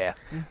far? Yeah.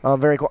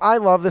 Very cool. I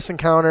love this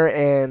encounter,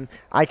 and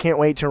I can't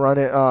wait to run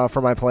it for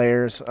my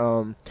players.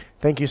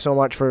 Thank you so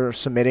much for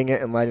submitting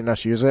it and letting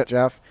us use it,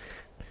 Jeff.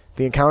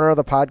 The encounter of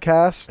the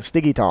podcast,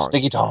 Stiggy Tong.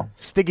 Stiggy Tong.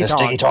 Stiggy Tong.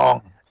 Stiggy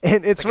Tong.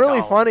 And it's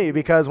really funny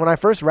because when I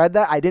first read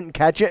that, I didn't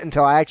catch it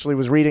until I actually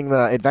was reading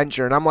the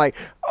adventure, and I'm like,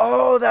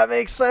 oh, that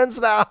makes sense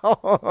now.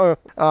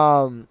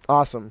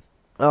 Awesome.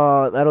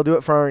 That'll do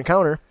it for our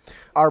encounter.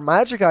 Our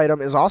magic item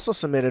is also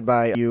submitted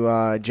by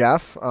you,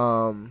 Jeff.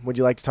 Would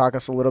you like to talk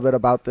us a little bit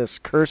about this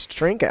cursed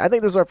trinket? I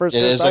think this is our first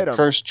cursed item. It is a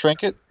cursed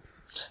trinket.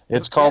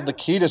 It's called the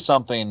key to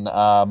something.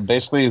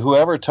 Basically,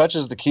 whoever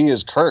touches the key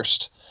is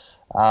cursed.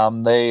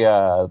 They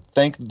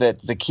think that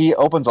the key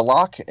opens a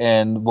lock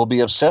and will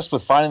be obsessed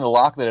with finding the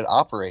lock that it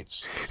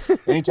operates.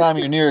 Anytime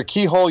you're near a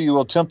keyhole, you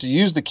will attempt to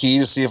use the key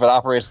to see if it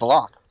operates the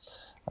lock.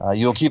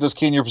 You will keep this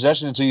key in your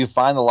possession until you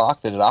find the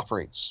lock that it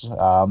operates.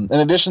 In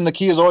addition, the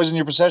key is always in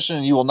your possession,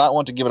 and you will not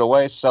want to give it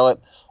away, sell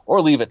it,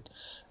 or leave it.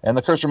 And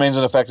the curse remains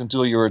in effect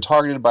until you are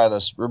targeted by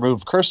this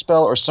removed curse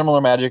spell or similar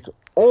magic,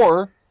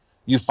 or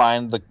you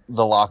find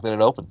the lock that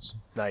it opens.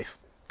 Nice.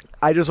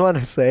 I just want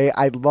to say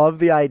I love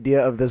the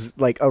idea of this,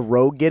 like a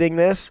rogue getting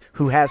this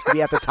who has to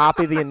be at the top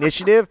of the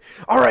initiative.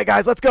 All right,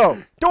 guys, let's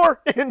go.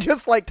 Door. And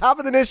just like top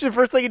of the initiative,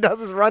 first thing he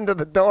does is run to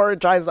the door and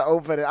tries to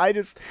open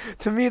it.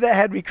 To me, that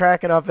had me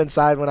cracking up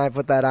inside when I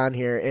put that on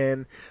here.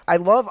 And I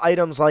love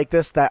items like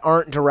this that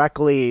aren't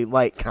directly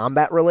like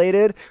combat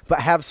related,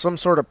 but have some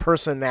sort of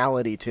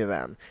personality to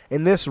them.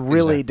 And this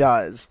really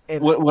does.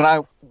 And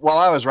while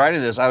I was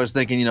writing this, I was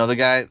thinking, the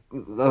guy,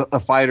 a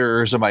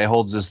fighter or somebody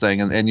holds this thing,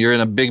 and you're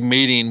in a big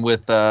meeting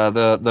with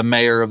the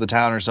mayor of the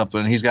town or something,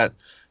 and he's got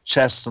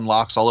chests and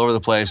locks all over the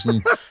place,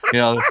 and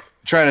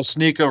trying to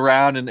sneak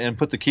around and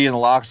put the key in the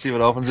lock, see if it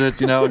opens it,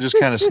 just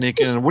kind of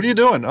sneaking. And what are you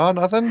doing? Oh,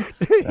 nothing.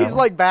 He's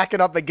like backing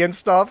up against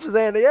stuff,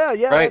 saying, yeah,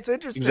 right. That's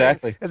interesting.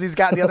 Exactly. As he's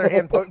got the other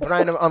hand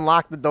trying to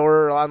unlock the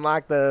door or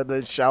unlock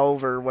the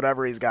shelf or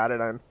whatever he's got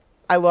it on.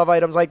 I love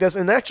items like this,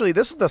 and actually,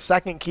 this is the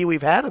second key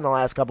we've had in the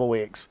last couple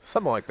weeks.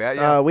 Something like that,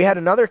 yeah. We had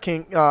another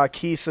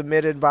key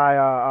submitted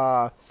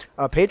by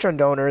a patron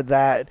donor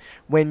that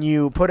when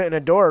you put it in a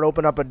door, it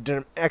opened up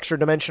an extra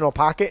dimensional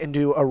pocket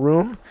into a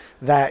room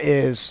that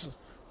is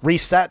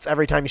resets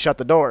every time you shut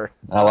the door.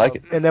 I like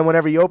it. And then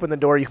whenever you open the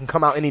door, you can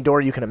come out any door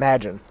you can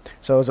imagine.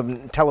 So it was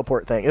a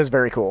teleport thing. It was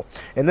very cool.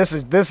 And this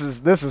is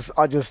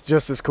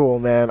just as cool,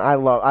 man. I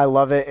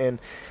love it. And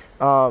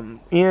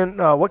Ian,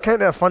 what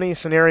kind of funny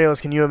scenarios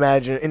can you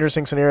imagine,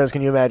 interesting scenarios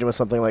can you imagine with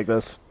something like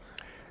this?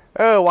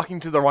 Walking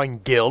to the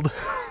wrong guild.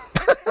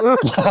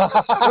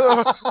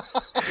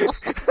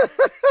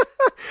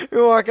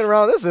 You're walking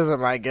around. This isn't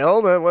my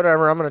guild.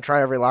 Whatever. I'm gonna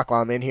try every lock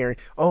while I'm in here.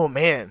 Oh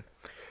man,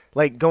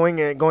 like going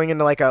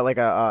into like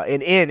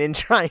an inn and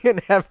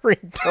trying every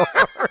door.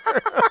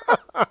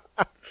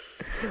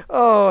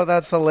 Oh,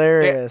 that's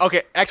hilarious.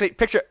 Okay, actually,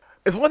 picture.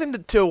 It's one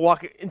thing to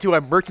walk into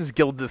a merchant's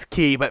guild this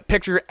key, but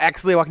picture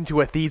actually walking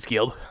into a thieves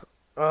guild.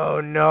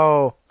 Oh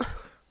no.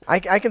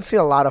 I can see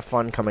a lot of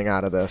fun coming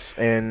out of this,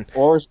 and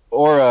Or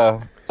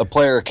a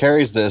player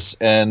carries this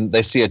and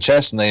they see a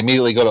chest and they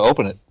immediately go to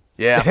open it.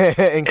 Yeah.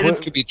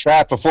 It could be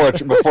trapped before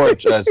it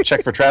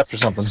check for traps or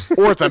something.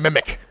 Or it's a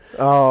mimic.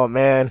 oh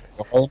man,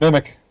 Or the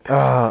mimic.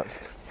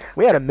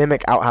 we had a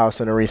mimic outhouse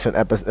in a recent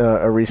episode.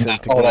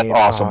 Oh, that's game.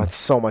 awesome. Oh, it's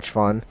so much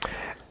fun.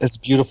 It's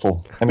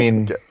beautiful. I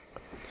mean,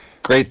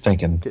 great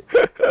thinking.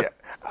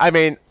 I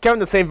mean, kind of in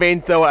the same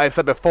vein, though, I've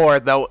said before,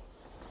 though,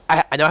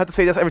 I know I have to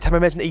say this every time I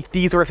mention a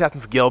Thieves or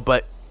Assassins Guild,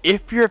 but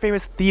if you're a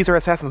famous Thieves or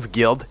Assassins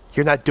Guild,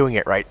 you're not doing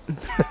it right.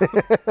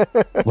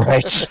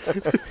 Right.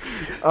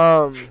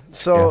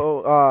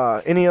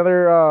 So, any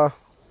other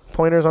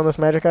pointers on this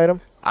magic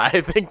item?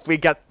 I think we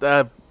got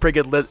a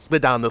pretty good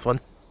lid down on this one.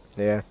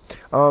 Yeah.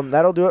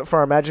 That'll do it for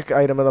our magic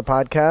item of the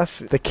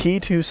podcast. The Key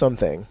to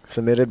Something,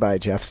 submitted by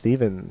Jeff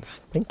Stevens.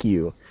 Thank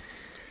you.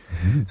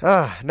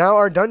 Now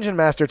our Dungeon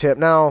Master tip.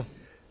 Now,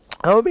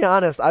 I'll be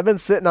honest, I've been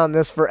sitting on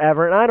this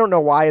forever, and I don't know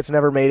why it's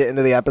never made it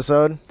into the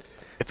episode.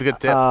 It's a good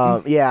tip.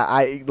 Yeah,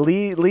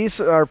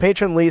 our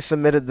patron Lee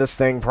submitted this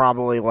thing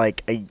probably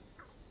like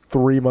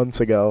 3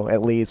 months ago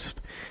at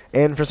least.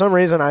 And for some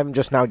reason, I'm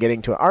just now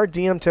getting to it. Our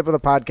DM tip of the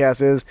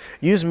podcast is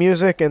use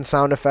music and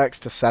sound effects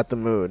to set the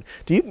mood.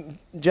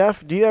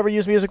 Jeff, do you ever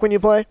use music when you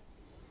play?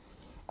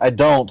 I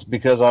don't,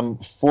 because I'm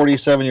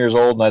 47 years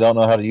old and I don't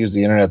know how to use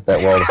the internet that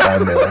well to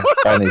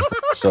find these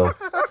things.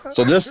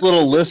 So this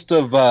little list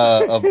of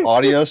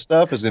audio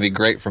stuff is going to be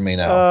great for me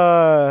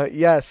now.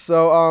 Yes.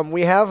 So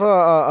we have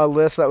a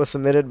list that was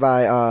submitted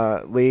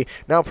by Lee.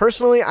 Now,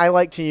 personally, I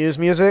like to use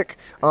music.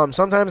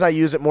 Sometimes I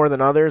use it more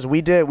than others.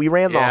 We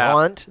ran the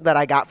Haunt that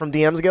I got from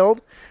DM's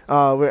Guild.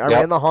 I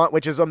ran the Haunt,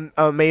 which is an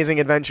amazing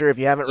adventure if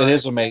you haven't run it. It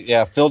is amazing.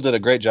 Yeah, Phil did a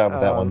great job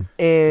with that one.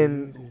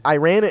 And I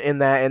ran it in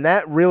that, and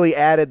that really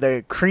added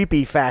the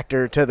creepy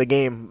factor to the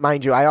game.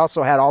 Mind you, I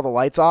also had all the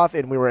lights off,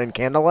 and we were in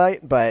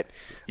candlelight, but...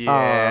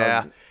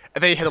 Yeah.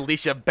 And then you had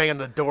Alicia bang on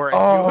the door.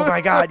 Oh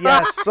my God!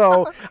 Yes.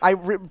 So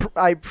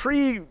I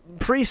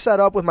pre-set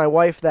up with my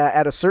wife that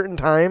at a certain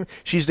time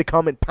she's to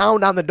come and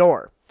pound on the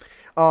door.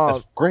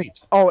 That's great.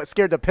 Oh, it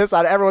scared the piss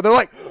out of everyone. They're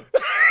like,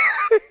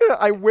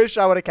 I wish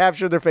I would have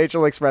captured their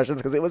facial expressions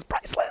because it was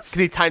priceless. Because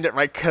he timed it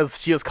right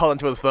because she was calling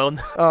to his phone.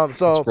 So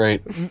That's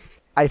great.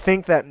 I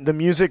think that the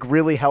music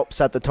really helps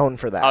set the tone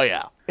for that. Oh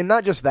yeah. And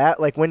not just that,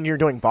 like when you're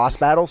doing boss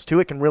battles too,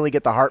 it can really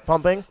get the heart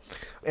pumping.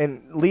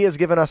 And Lee has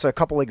given us a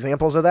couple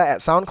examples of that. At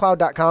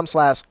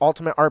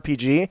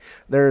soundcloud.com/ultimaterpg,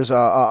 there's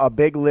a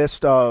big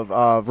list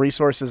of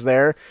resources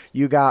there.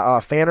 You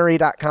got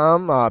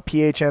Phanary.com,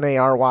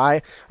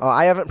 Phanary.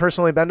 I haven't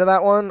personally been to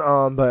that one,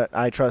 but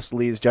I trust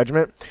Lee's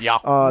judgment.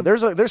 Yeah.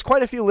 There's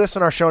quite a few lists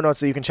in our show notes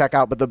that you can check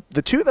out, but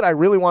the two that I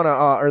really want to,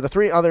 or the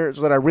three others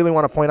that I really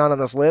want to point out on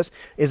this list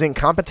is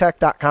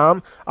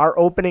Incompetech.com. Our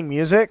opening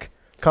music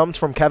comes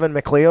from Kevin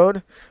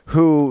McLeod,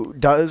 who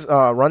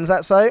runs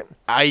that site.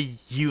 I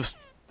used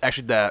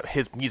actually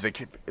his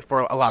music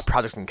for a lot of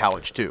projects in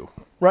college too.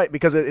 Right,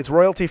 because it's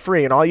royalty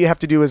free, and all you have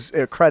to do is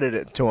credit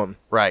it to him.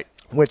 Right.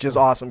 Which is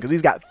awesome because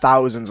he's got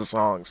thousands of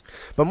songs.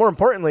 But more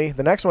importantly,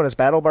 the next one is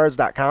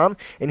BattleBards.com,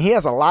 and he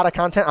has a lot of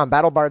content on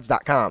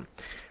BattleBards.com.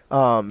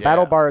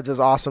 BattleBards is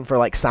awesome for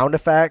like sound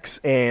effects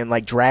and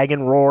like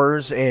dragon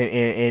roars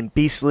and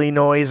beastly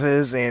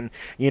noises, and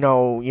you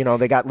know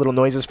they got little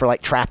noises for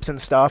like traps and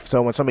stuff.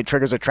 So when somebody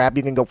triggers a trap,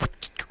 you can go,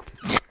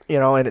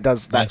 and it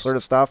does that sort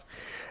of stuff.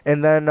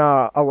 And then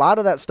a lot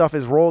of that stuff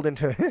is rolled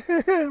into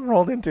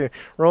Roll20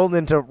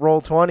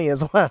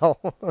 as well.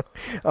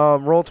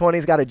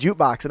 Roll20's got a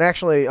jukebox, and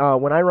actually,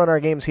 when I run our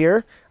games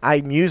here,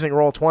 I'm using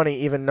Roll20,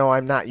 even though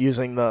I'm not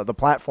using the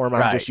platform.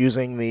 I'm just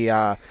using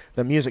the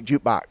music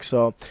jukebox.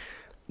 So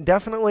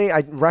definitely,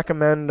 I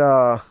recommend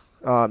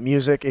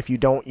music if you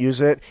don't use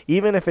it,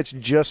 even if it's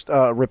just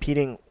a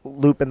repeating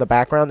loop in the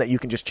background that you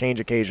can just change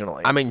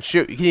occasionally. I mean,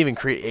 shoot, you can even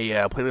create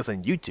a playlist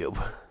on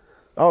YouTube.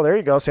 Oh, there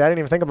you go. See, I didn't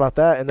even think about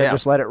that. And then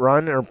just let it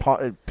run or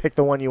pick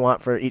the one you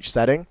want for each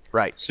setting.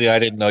 Right. See, I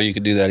didn't know you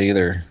could do that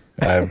either.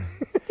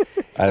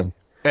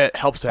 It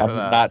helps to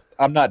have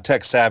I'm not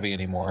tech savvy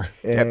anymore.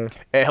 Yeah.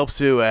 It helps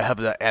to have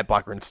the ad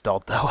blocker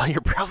installed though on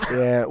your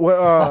browser. Yeah.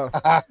 Well,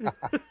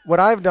 what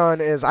I've done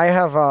is I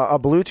have a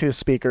Bluetooth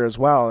speaker as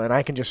well, and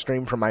I can just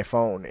stream from my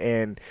phone.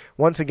 And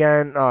once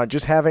again,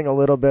 just having a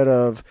little bit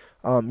of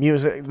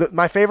music.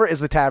 My favorite is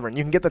the tavern.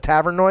 You can get the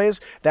tavern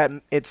noise. That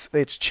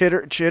it's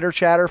chitter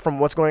chatter from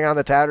what's going on in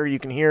the tavern. You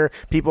can hear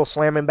people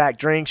slamming back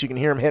drinks. You can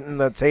hear them hitting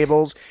the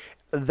tables.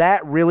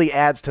 That really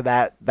adds to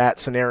that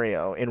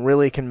scenario and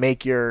really can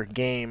make your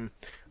game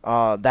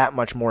that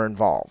much more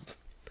involved.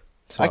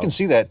 So. I can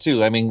see that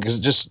too. I mean, because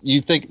just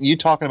you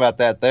talking about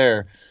that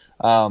there,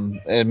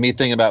 And me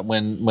thinking about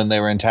when they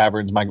were in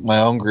taverns,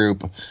 my own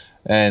group,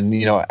 and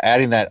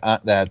adding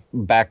that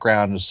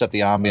background to set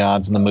the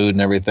ambiance and the mood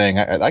and everything.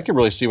 I could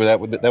really see where that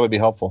would be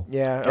helpful.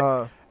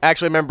 Yeah. I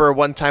actually remember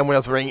one time when I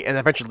was running an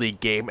Adventure League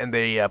game, and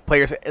the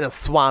players in a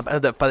swamp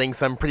ended up fighting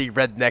some pretty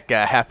redneck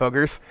half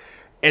ogres.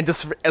 And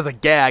just as a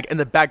gag, in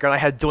the background, I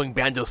had dueling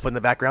banjos put in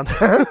the background.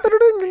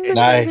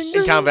 Nice.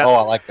 In combat. Oh,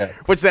 I like that.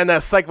 Which then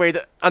segued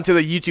onto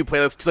the YouTube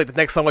playlist, just like the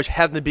next song, which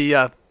happened to be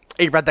a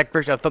redneck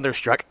version of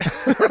Thunderstruck.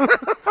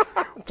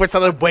 Which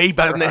sounded way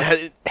better than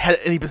it had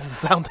any business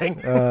sounding.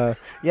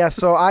 Yeah,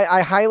 so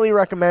I highly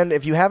recommend,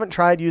 if you haven't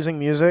tried using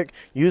music,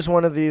 use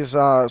one of these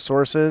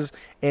sources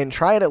and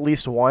try it at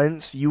least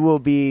once. You will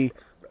be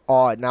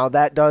awed. Now,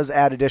 that does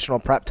add additional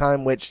prep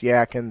time, which,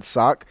 can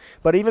suck.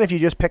 But even if you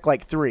just pick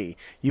like 3,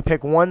 you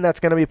pick one that's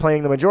going to be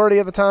playing the majority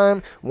of the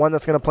time, one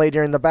that's going to play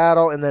during the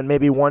battle, and then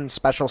maybe one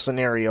special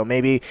scenario.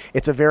 Maybe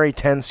it's a very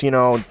tense,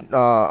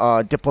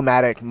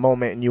 diplomatic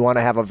moment, and you want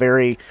to have a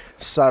very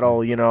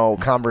subtle,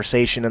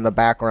 conversation in the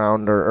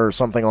background or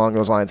something along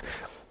those lines.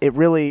 It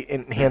really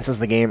enhances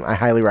the game. I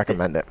highly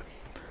recommend it.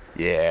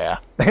 Yeah.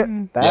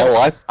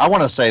 Well, I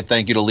want to say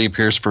thank you to Lee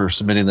Pierce for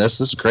submitting this.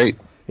 This is great.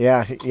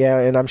 Yeah,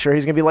 and I'm sure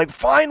he's going to be like,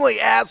 finally,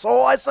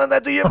 asshole, I sent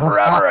that to you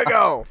forever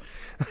ago.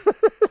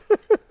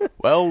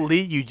 Well,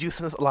 Lee, you do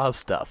send us a lot of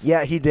stuff.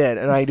 Yeah, he did,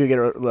 and I do get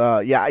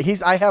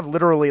I have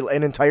literally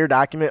an entire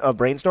document of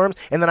brainstorms,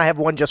 and then I have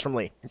one just from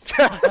Lee.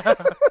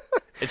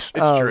 It's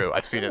true.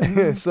 I've seen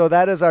it. So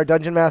that is our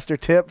Dungeon Master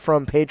tip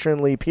from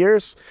patron Lee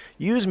Pierce.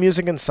 Use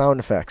music and sound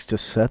effects to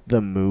set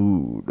the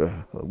mood.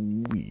 Oh,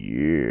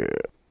 yeah.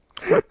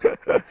 He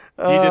did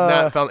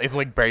not sound anything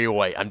like Barry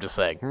White, I'm just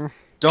saying.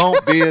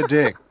 Don't be a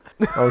dick.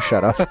 Oh,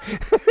 shut up.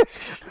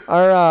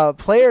 Our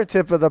player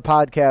tip of the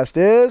podcast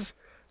is...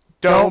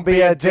 Don't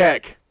be a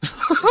dick.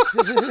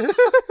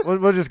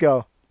 We'll just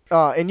go.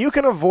 And you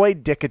can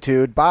avoid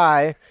dickitude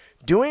by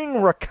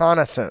doing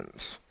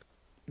reconnaissance.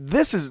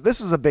 This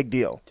is a big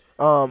deal.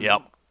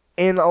 Yep.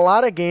 In a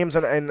lot of games,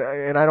 and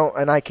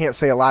I can't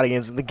say a lot of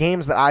games. The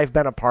games that I've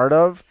been a part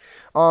of,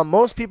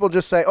 most people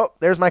just say, "Oh,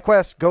 there's my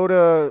quest. Go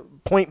to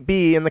point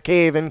B in the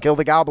cave and kill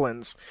the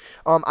goblins."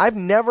 I've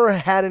never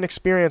had an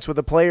experience where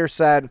the player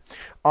said,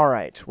 "All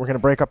right, we're going to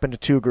break up into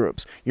 2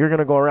 groups. You're going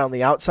to go around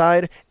the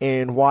outside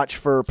and watch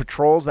for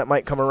patrols that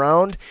might come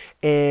around,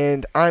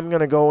 and I'm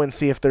going to go and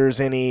see if there's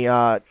any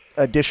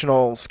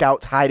additional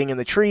scouts hiding in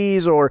the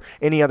trees or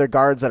any other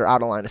guards that are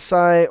out of line of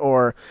sight."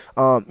 Or,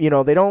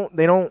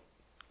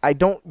 I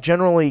don't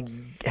generally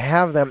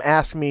have them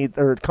ask me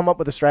or come up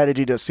with a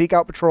strategy to seek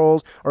out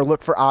patrols or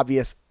look for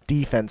obvious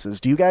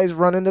defenses. Do you guys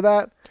run into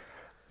that?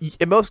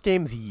 In most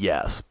games,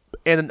 yes.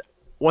 And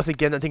once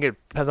again, I think it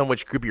depends on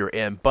which group you're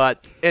in.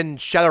 But in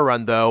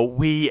Shadowrun, though,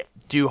 we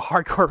do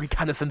hardcore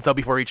reconnaissance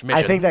before each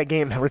mission. I think that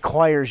game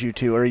requires you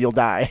to, or you'll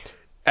die.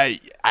 I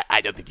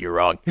don't think you're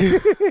wrong.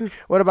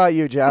 What about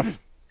you, Jeff?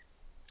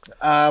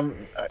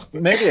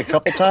 Maybe a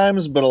couple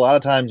times, but a lot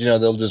of times,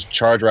 they'll just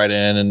charge right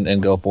in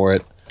and go for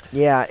it.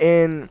 Yeah,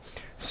 and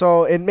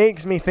so it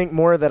makes me think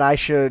more that I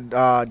should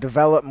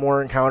develop more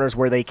encounters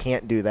where they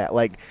can't do that.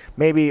 Like,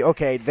 maybe,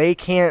 okay, they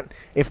can't,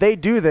 if they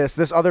do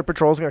this other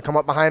patrol's going to come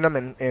up behind them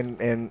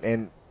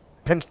and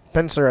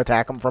pincer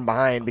attack them from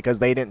behind because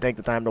they didn't take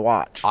the time to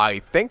watch. I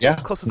think the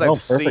closest I've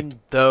seen,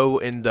 though,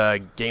 in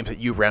the games that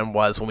you ran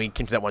was when we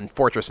came to that one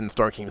fortress in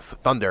Storm King's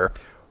Thunder.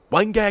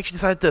 One guy actually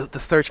decided to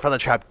search for the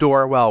trap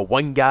door, while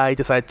one guy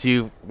decided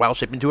to wild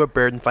shape into a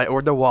bird and fly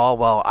over the wall,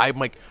 while I'm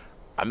like,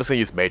 I'm just going to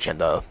use Mage Hand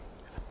to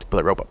put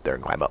a rope up there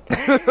and climb up.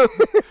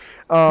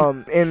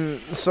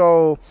 And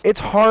so it's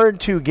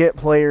hard to get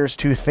players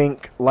to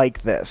think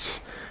like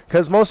this,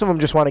 because most of them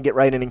just want to get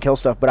right in and kill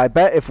stuff. But I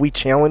bet if we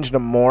challenged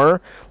them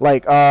more,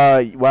 like,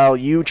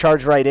 you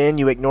charged right in,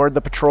 you ignored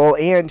the patrol,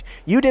 and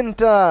you didn't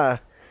try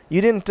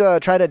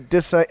to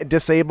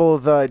disable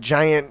the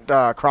giant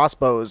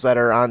crossbows that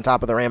are on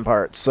top of the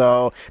ramparts.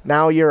 So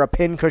now you're a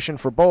pincushion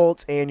for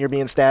bolts, and you're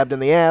being stabbed in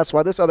the ass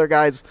while this other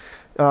guy's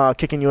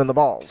kicking you in the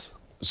balls.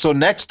 So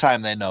next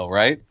time they know,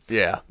 right?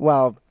 Yeah.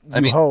 Well,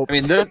 hope. I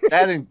mean,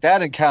 that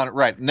encounter,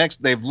 right?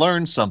 Next, they've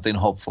learned something,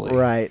 hopefully.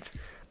 Right.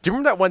 Do you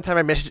remember that one time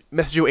I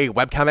messaged you a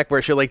webcomic where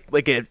it showed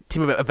like a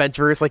team of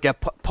adventurers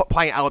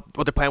planning out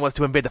what their plan was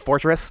to invade the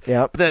fortress?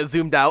 Yep. But then it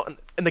zoomed out,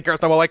 and the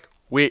guards were like,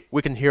 we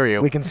can hear you.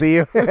 We can see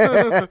you.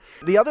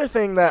 The other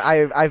thing that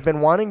I've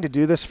been wanting to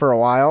do this for a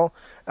while,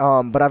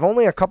 but I've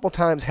only a couple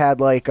times had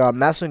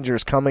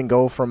messengers come and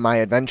go from my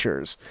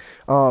adventures.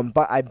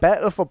 But I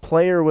bet if a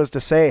player was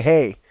to say,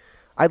 "Hey,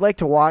 I'd like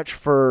to watch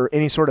for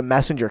any sort of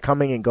messenger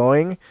coming and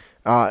going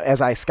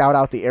as I scout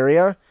out the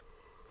area,"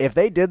 if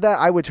they did that,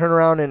 I would turn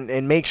around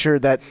and make sure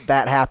that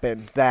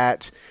happened,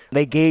 that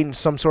they gained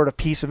some sort of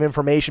piece of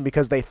information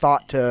because they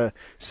thought to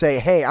say,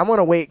 "Hey, I'm going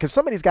to wait," because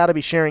somebody's got to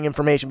be sharing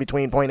information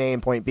between point A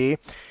and point B.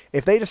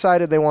 If they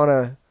decided I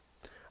want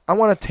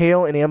to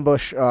tail and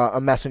ambush a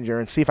messenger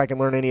and see if I can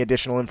learn any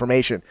additional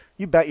information,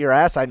 you bet your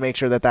ass I'd make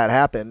sure that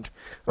happened.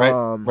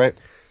 Right.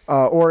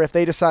 or if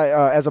they decide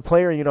as a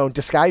player,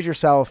 disguise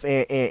yourself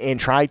and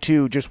try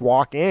to just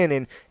walk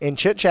in and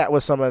chit chat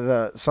with some of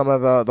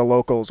the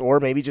locals, or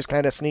maybe just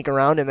kind of sneak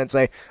around and then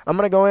say, I'm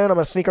gonna go in, I'm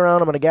gonna sneak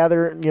around, I'm gonna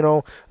gather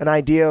an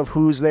idea of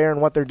who's there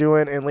and what they're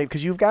doing and leave,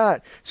 because you've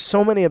got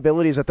so many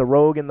abilities that the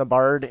rogue and the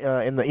bard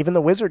and even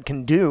the wizard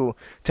can do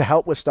to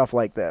help with stuff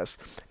like this.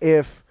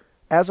 If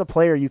as a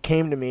player you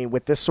came to me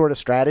with this sort of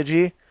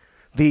strategy,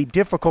 the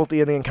difficulty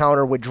of the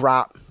encounter would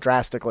drop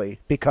drastically,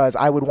 because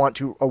I would want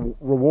to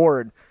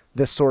reward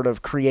this sort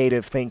of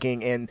creative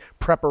thinking and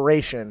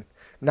preparation,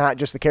 not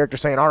just the character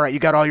saying, all right, you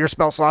got all your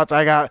spell slots,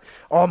 I got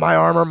all my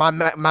armor,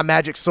 my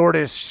magic sword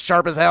is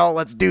sharp as hell,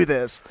 let's do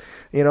this.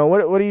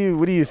 What do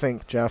you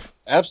think, Jeff?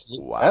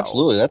 Absolutely. Wow.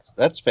 Absolutely.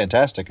 That's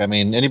fantastic. I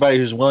mean, anybody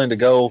who's willing to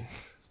go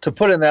to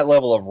put in that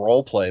level of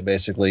role play,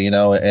 basically,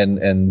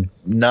 and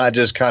not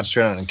just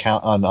concentrate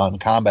on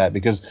combat,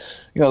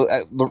 because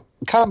the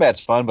combat's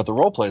fun, but the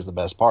role play is the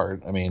best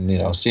part. I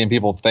mean, seeing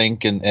people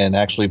think and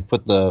actually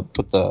put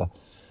the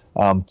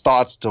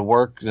thoughts to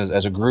work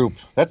as a group.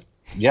 That's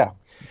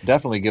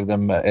definitely give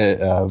them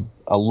a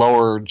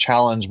lower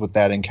challenge with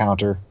that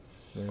encounter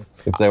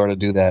if they were to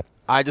do that.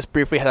 I just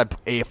briefly had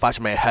a flash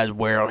in my head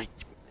where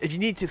if you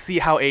need to see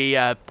how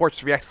a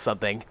fortress reacts to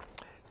something,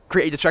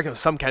 create a distraction of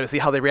some kind to see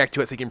how they react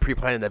to it so you can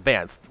pre-plan in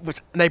advance.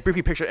 And I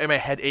briefly pictured in my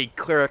head a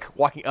cleric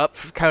walking up,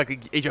 kind of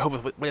like a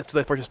Jehovah's Witness to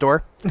the fortress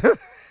door.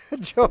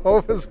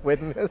 Jehovah's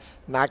Witness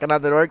knocking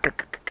on the door.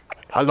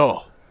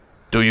 Hello,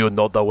 do you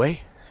know the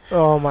way?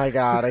 Oh my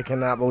God, I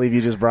cannot believe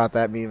you just brought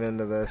that meme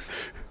into this.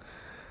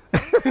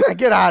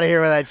 Get out of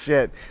here with that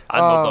shit. I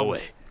know the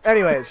way.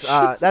 Anyways,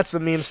 that's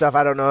some meme stuff.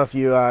 I don't know if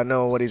you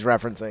know what he's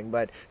referencing,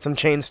 but some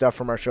chain stuff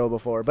from our show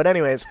before. But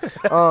anyways,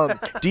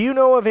 do you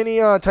know of any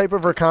type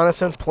of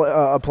reconnaissance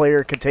a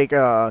player could take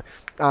the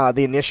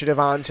initiative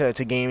on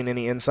to gain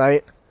any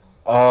insight?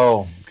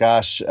 Oh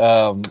gosh,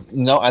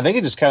 no. I think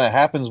it just kind of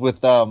happens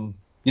with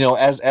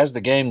as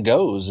the game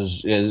goes,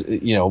 is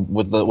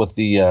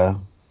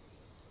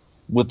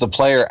with the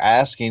player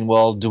asking,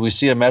 well, do we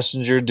see a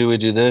messenger? Do we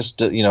do this?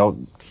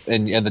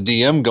 And the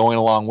DM going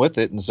along with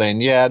it and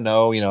saying, yeah,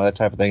 no, that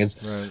type of thing.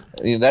 It's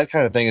right. That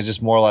kind of thing is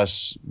just more or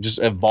less just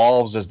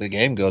evolves as the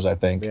game goes, I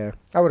think. Yeah,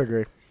 I would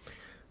agree.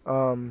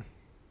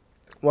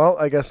 Well,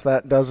 I guess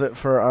that does it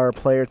for our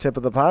player tip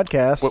of the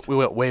podcast. We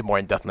went way more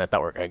in depth than I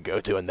thought we were going to go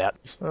to in that.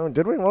 Oh,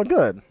 did we? Well,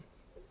 good.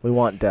 We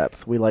want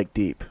depth. We like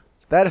deep.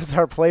 That is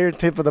our player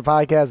tip of the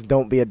podcast.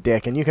 Don't be a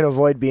dick. And you can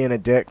avoid being a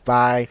dick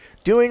by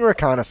doing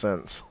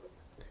reconnaissance.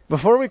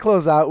 Before we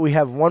close out, we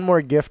have one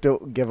more gift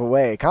to give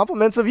away.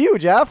 Compliments of you,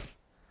 Jeff.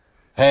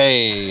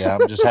 Hey,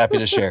 I'm just happy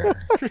to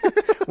share.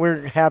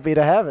 We're happy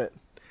to have it.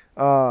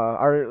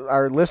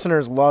 Our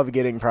listeners love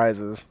getting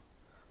prizes.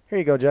 Here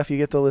you go, Jeff. You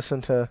get to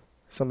listen to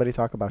somebody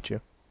talk about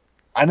you.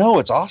 I know.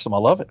 It's awesome. I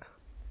love it.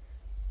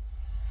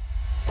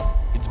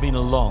 It's been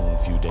a long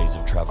few days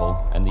of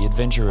travel, and the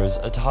adventurers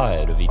are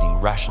tired of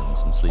eating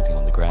rations and sleeping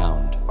on the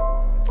ground.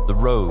 The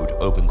road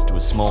opens to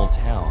a small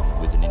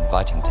town with an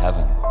inviting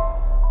tavern.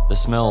 The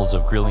smells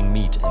of grilling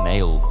meat and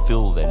ale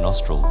fill their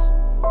nostrils,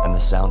 and the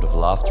sound of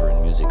laughter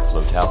and music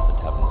float out the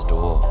tavern's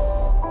door.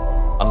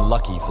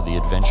 Unlucky for the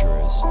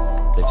adventurers,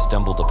 they've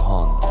stumbled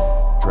upon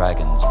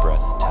Dragon's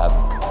Breath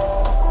Tavern.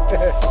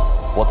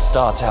 What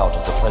starts out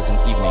as a pleasant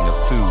evening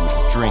of food,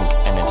 drink,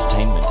 and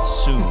entertainment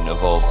soon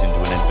evolves into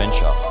an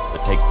adventure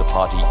that takes the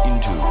party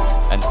into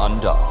and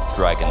under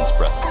Dragon's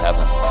Breath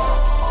Tavern.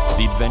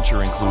 The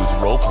adventure includes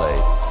roleplay,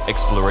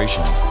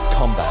 exploration,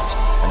 combat,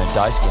 and a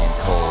dice game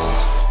called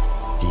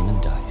Demon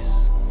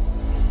Dice.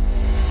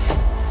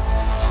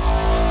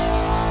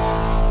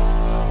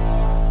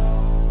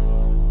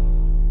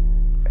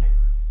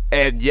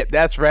 And yep,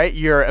 that's right.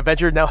 Your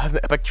adventure now has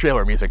an epic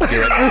trailer music to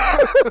do it.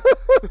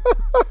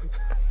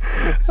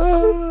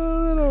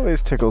 Oh, that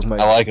always tickles my.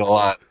 I like it a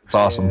lot. It's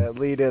awesome. Yeah,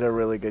 Lee did a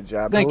really good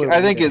job. I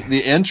think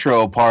the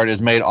intro part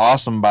is made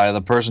awesome by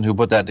the person who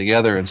put that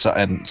together and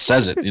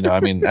says it.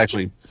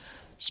 Actually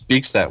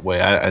speaks that way.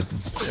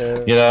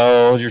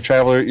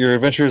 Your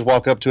adventurers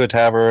walk up to a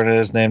tavern and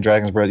it's named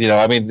Dragon's Breath. He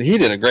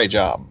did a great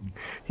job.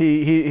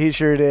 He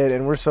sure did,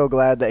 and we're so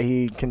glad that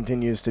he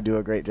continues to do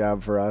a great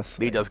job for us.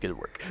 He does good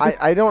work.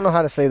 I don't know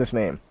how to say this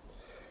name.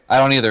 I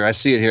don't either. I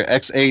see it here.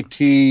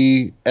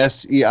 XATSEIH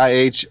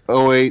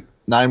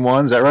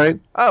 0891. Is that right?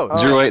 Oh,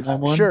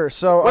 0891. Sure.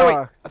 So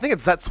wait. I think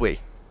it's Zetsui.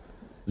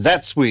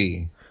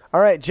 Zetsui. All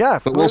right,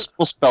 Jeff. But we'll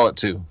spell it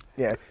too.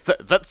 Yeah.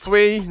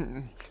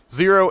 Zetsui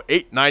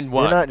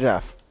 0891. You're not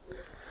Jeff.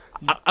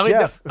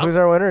 Jeff, who's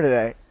our winner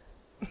today?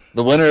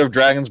 The winner of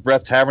Dragon's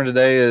Breath Tavern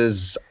today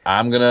is,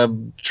 I'm going to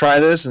try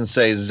this and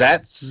say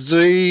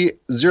Zetsui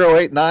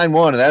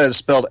 0891, and that is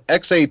spelled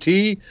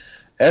XATSEIH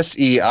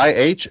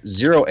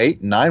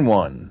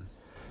 0891.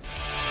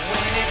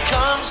 When it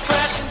comes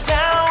crashing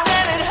down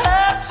and it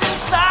hurts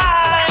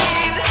inside,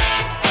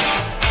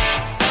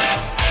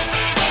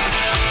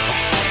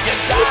 you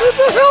gotta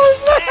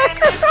understand.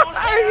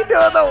 Are you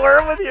doing the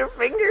worm with your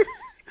finger?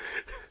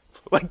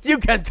 Like, you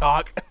can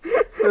talk.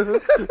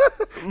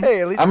 Hey,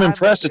 at least I'm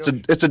impressed.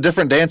 It's a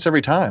different dance every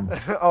time.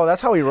 Oh,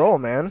 that's how we roll,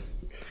 man.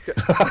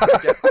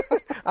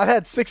 I've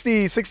had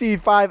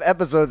 65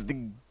 episodes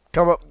to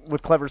come up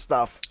with clever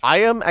stuff. I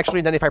am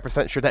actually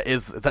 95% sure that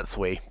is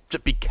Zetsui,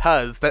 just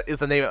because that is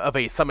the name of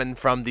a summon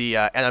from the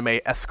anime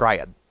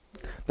Escryad.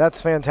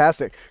 That's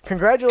fantastic.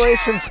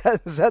 Congratulations,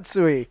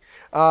 Zetsui.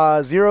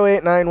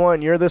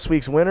 0891, you're this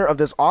week's winner of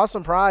this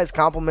awesome prize,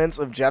 compliments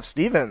of Jeff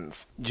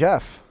Stevens.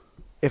 Jeff,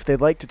 if they'd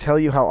like to tell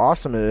you how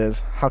awesome it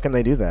is, how can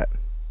they do that?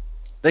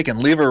 They can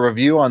leave a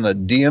review on the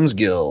DMs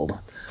Guild.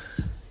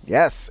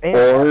 Yes. And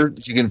Or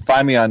you can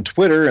find me on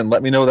Twitter and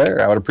let me know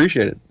there. I would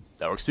appreciate it.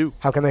 That works too.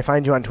 how can they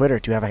find you on Twitter?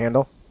 Do you have a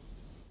handle?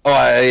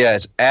 Oh, yeah,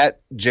 it's at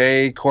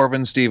J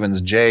Corvin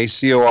Stevens,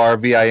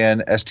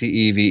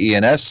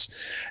 JCorvinStevens.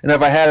 And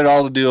if I had it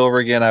all to do over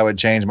again, I would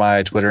change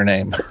my Twitter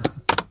name.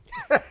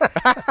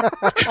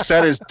 'Cause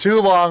that is too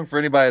long for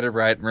anybody to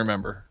write and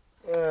remember.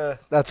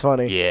 That's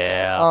funny.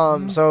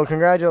 Yeah. So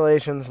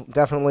congratulations.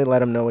 Definitely let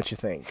them know what you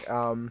think.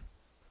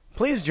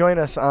 Please join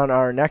us on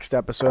our next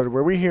episode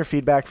where we hear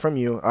feedback from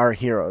you, our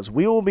heroes.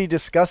 We will be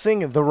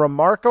discussing The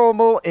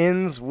Remarkable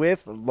Ends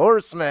with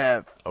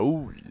Loresmith.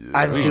 Oh, yeah.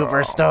 I'm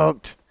super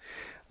stoked.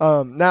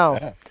 Now,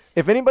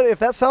 if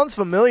that sounds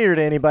familiar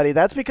to anybody,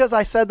 that's because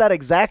I said that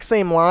exact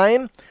same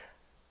line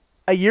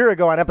a year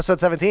ago on episode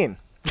 17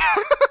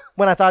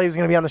 when I thought he was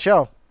going to be on the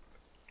show.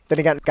 Then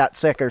he got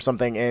sick or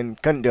something and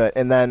couldn't do it.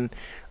 And then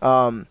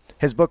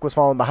his book was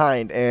falling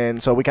behind,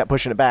 and so we kept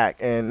pushing it back,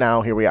 and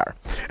now here we are.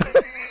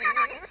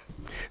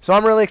 So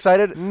I'm really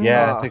excited.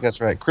 Yeah, I think that's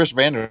right. Chris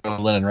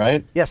Vanderlinden,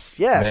 right? Yes.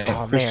 Man,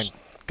 Oh, Chris-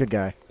 man. Good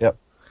guy. Yep.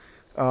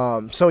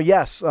 So,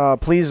 yes,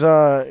 please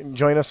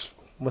join us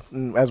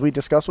as we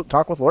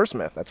talk with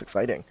Loresmith. That's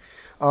exciting.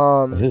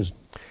 It is.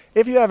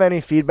 If you have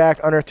any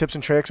feedback on our tips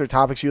and tricks or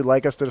topics you'd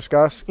like us to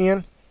discuss,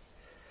 Ian,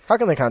 how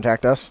can they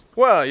contact us?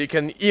 Well, you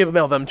can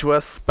email them to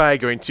us by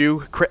going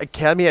to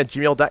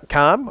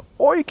critacademy@gmail.com,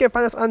 or you can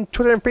find us on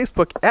Twitter and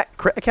Facebook at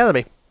Crit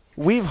Academy.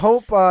 We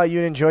hope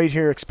you enjoyed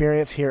your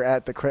experience here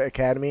at the Crit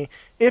Academy.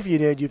 If you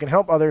did, you can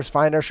help others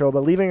find our show by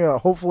leaving a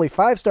hopefully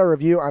 5-star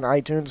review on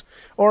iTunes,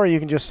 or you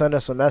can just send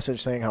us a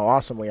message saying how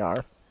awesome we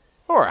are.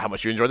 Or how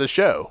much you enjoyed the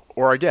show,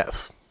 or our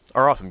guests,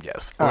 our awesome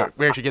guests.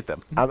 Where should you get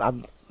them?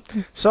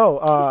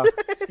 So,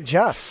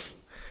 Jeff,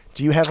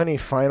 do you have any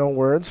final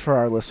words for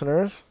our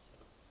listeners?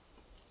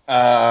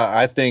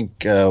 I think.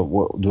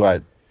 What do I?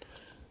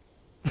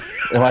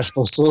 Am I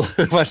supposed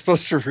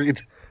to read?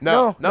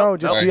 No.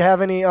 Just do you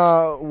have any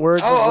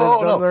words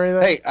of wisdom or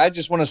anything? Hey, I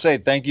just want to say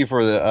thank you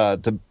for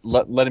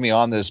letting me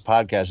on this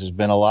podcast. It's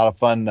been a lot of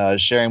fun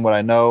sharing what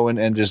I know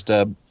and just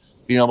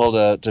being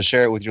able to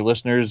share it with your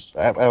listeners.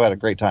 I've had a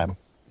great time.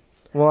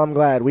 Well, I'm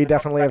glad. We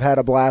definitely have had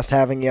a blast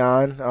having you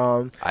on.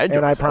 I enjoyed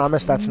and I myself.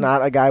 promise that's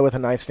not a guy with a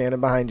knife standing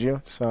behind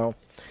you. So,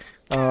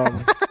 he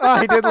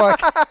did look.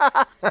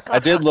 I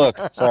did look.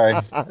 Sorry.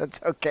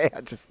 That's okay.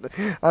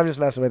 I'm just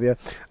messing with you.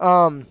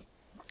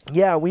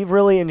 Yeah, we've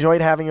really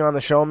enjoyed having you on the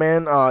show,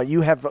 man.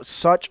 You have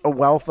such a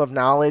wealth of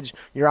knowledge.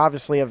 You're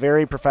obviously a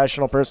very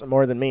professional person,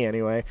 more than me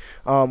anyway,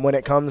 when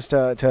it comes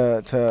to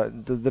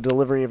the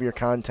delivery of your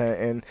content.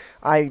 And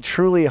I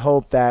truly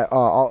hope that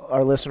all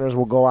our listeners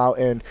will go out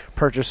and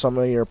purchase some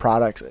of your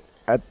products.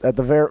 At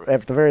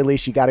the very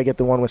least, you got to get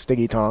the one with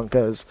Stiggy Tong,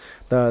 because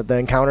the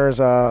encounters,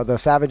 the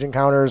Savage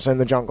Encounters in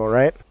the Jungle,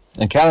 right?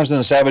 Encounters in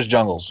the Savage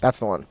Jungles. That's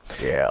the one.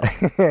 Yeah.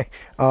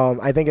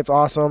 I think it's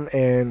awesome,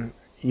 and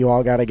you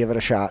all got to give it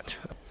a shot.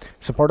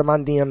 Support them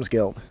on DMs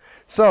Guild.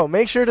 So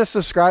make sure to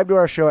subscribe to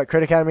our show at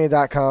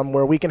critacademy.com,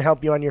 where we can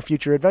help you on your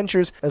future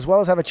adventures, as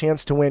well as have a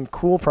chance to win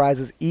cool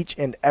prizes each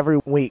and every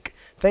week,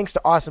 thanks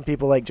to awesome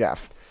people like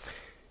Jeff.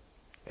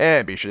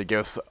 And be sure to give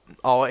us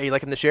all a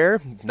like and the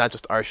share, not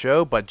just our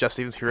show, but Jeff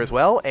Stevens here as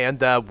well.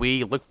 And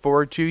we look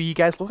forward to you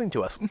guys listening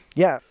to us.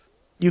 Yeah.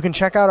 You can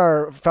check out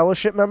our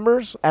fellowship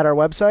members at our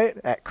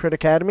website at Crit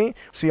Academy.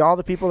 See all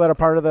the people that are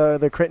part of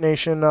the Crit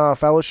Nation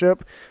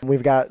fellowship.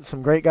 We've got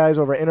some great guys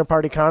over at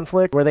Interparty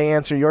Conflict where they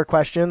answer your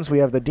questions. We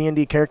have the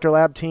D&D Character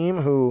Lab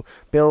team who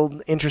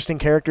build interesting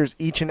characters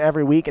each and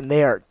every week, and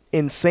they are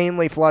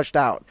insanely flushed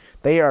out.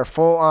 They are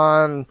full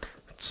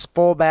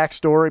full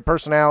backstory,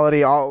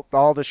 personality,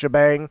 all the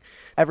shebang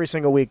every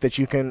single week that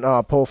you can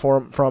pull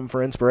from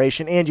for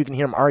inspiration, and you can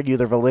hear them argue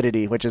their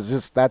validity, which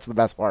is that's the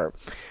best part.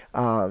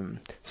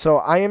 So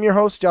I am your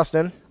host,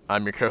 Justin.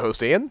 I'm your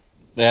co-host, Ian.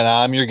 And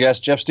I'm your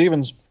guest, Jeff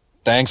Stevens.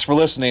 Thanks for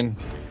listening.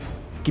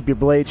 Keep your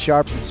blade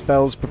sharp and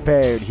spells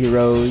prepared,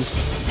 heroes.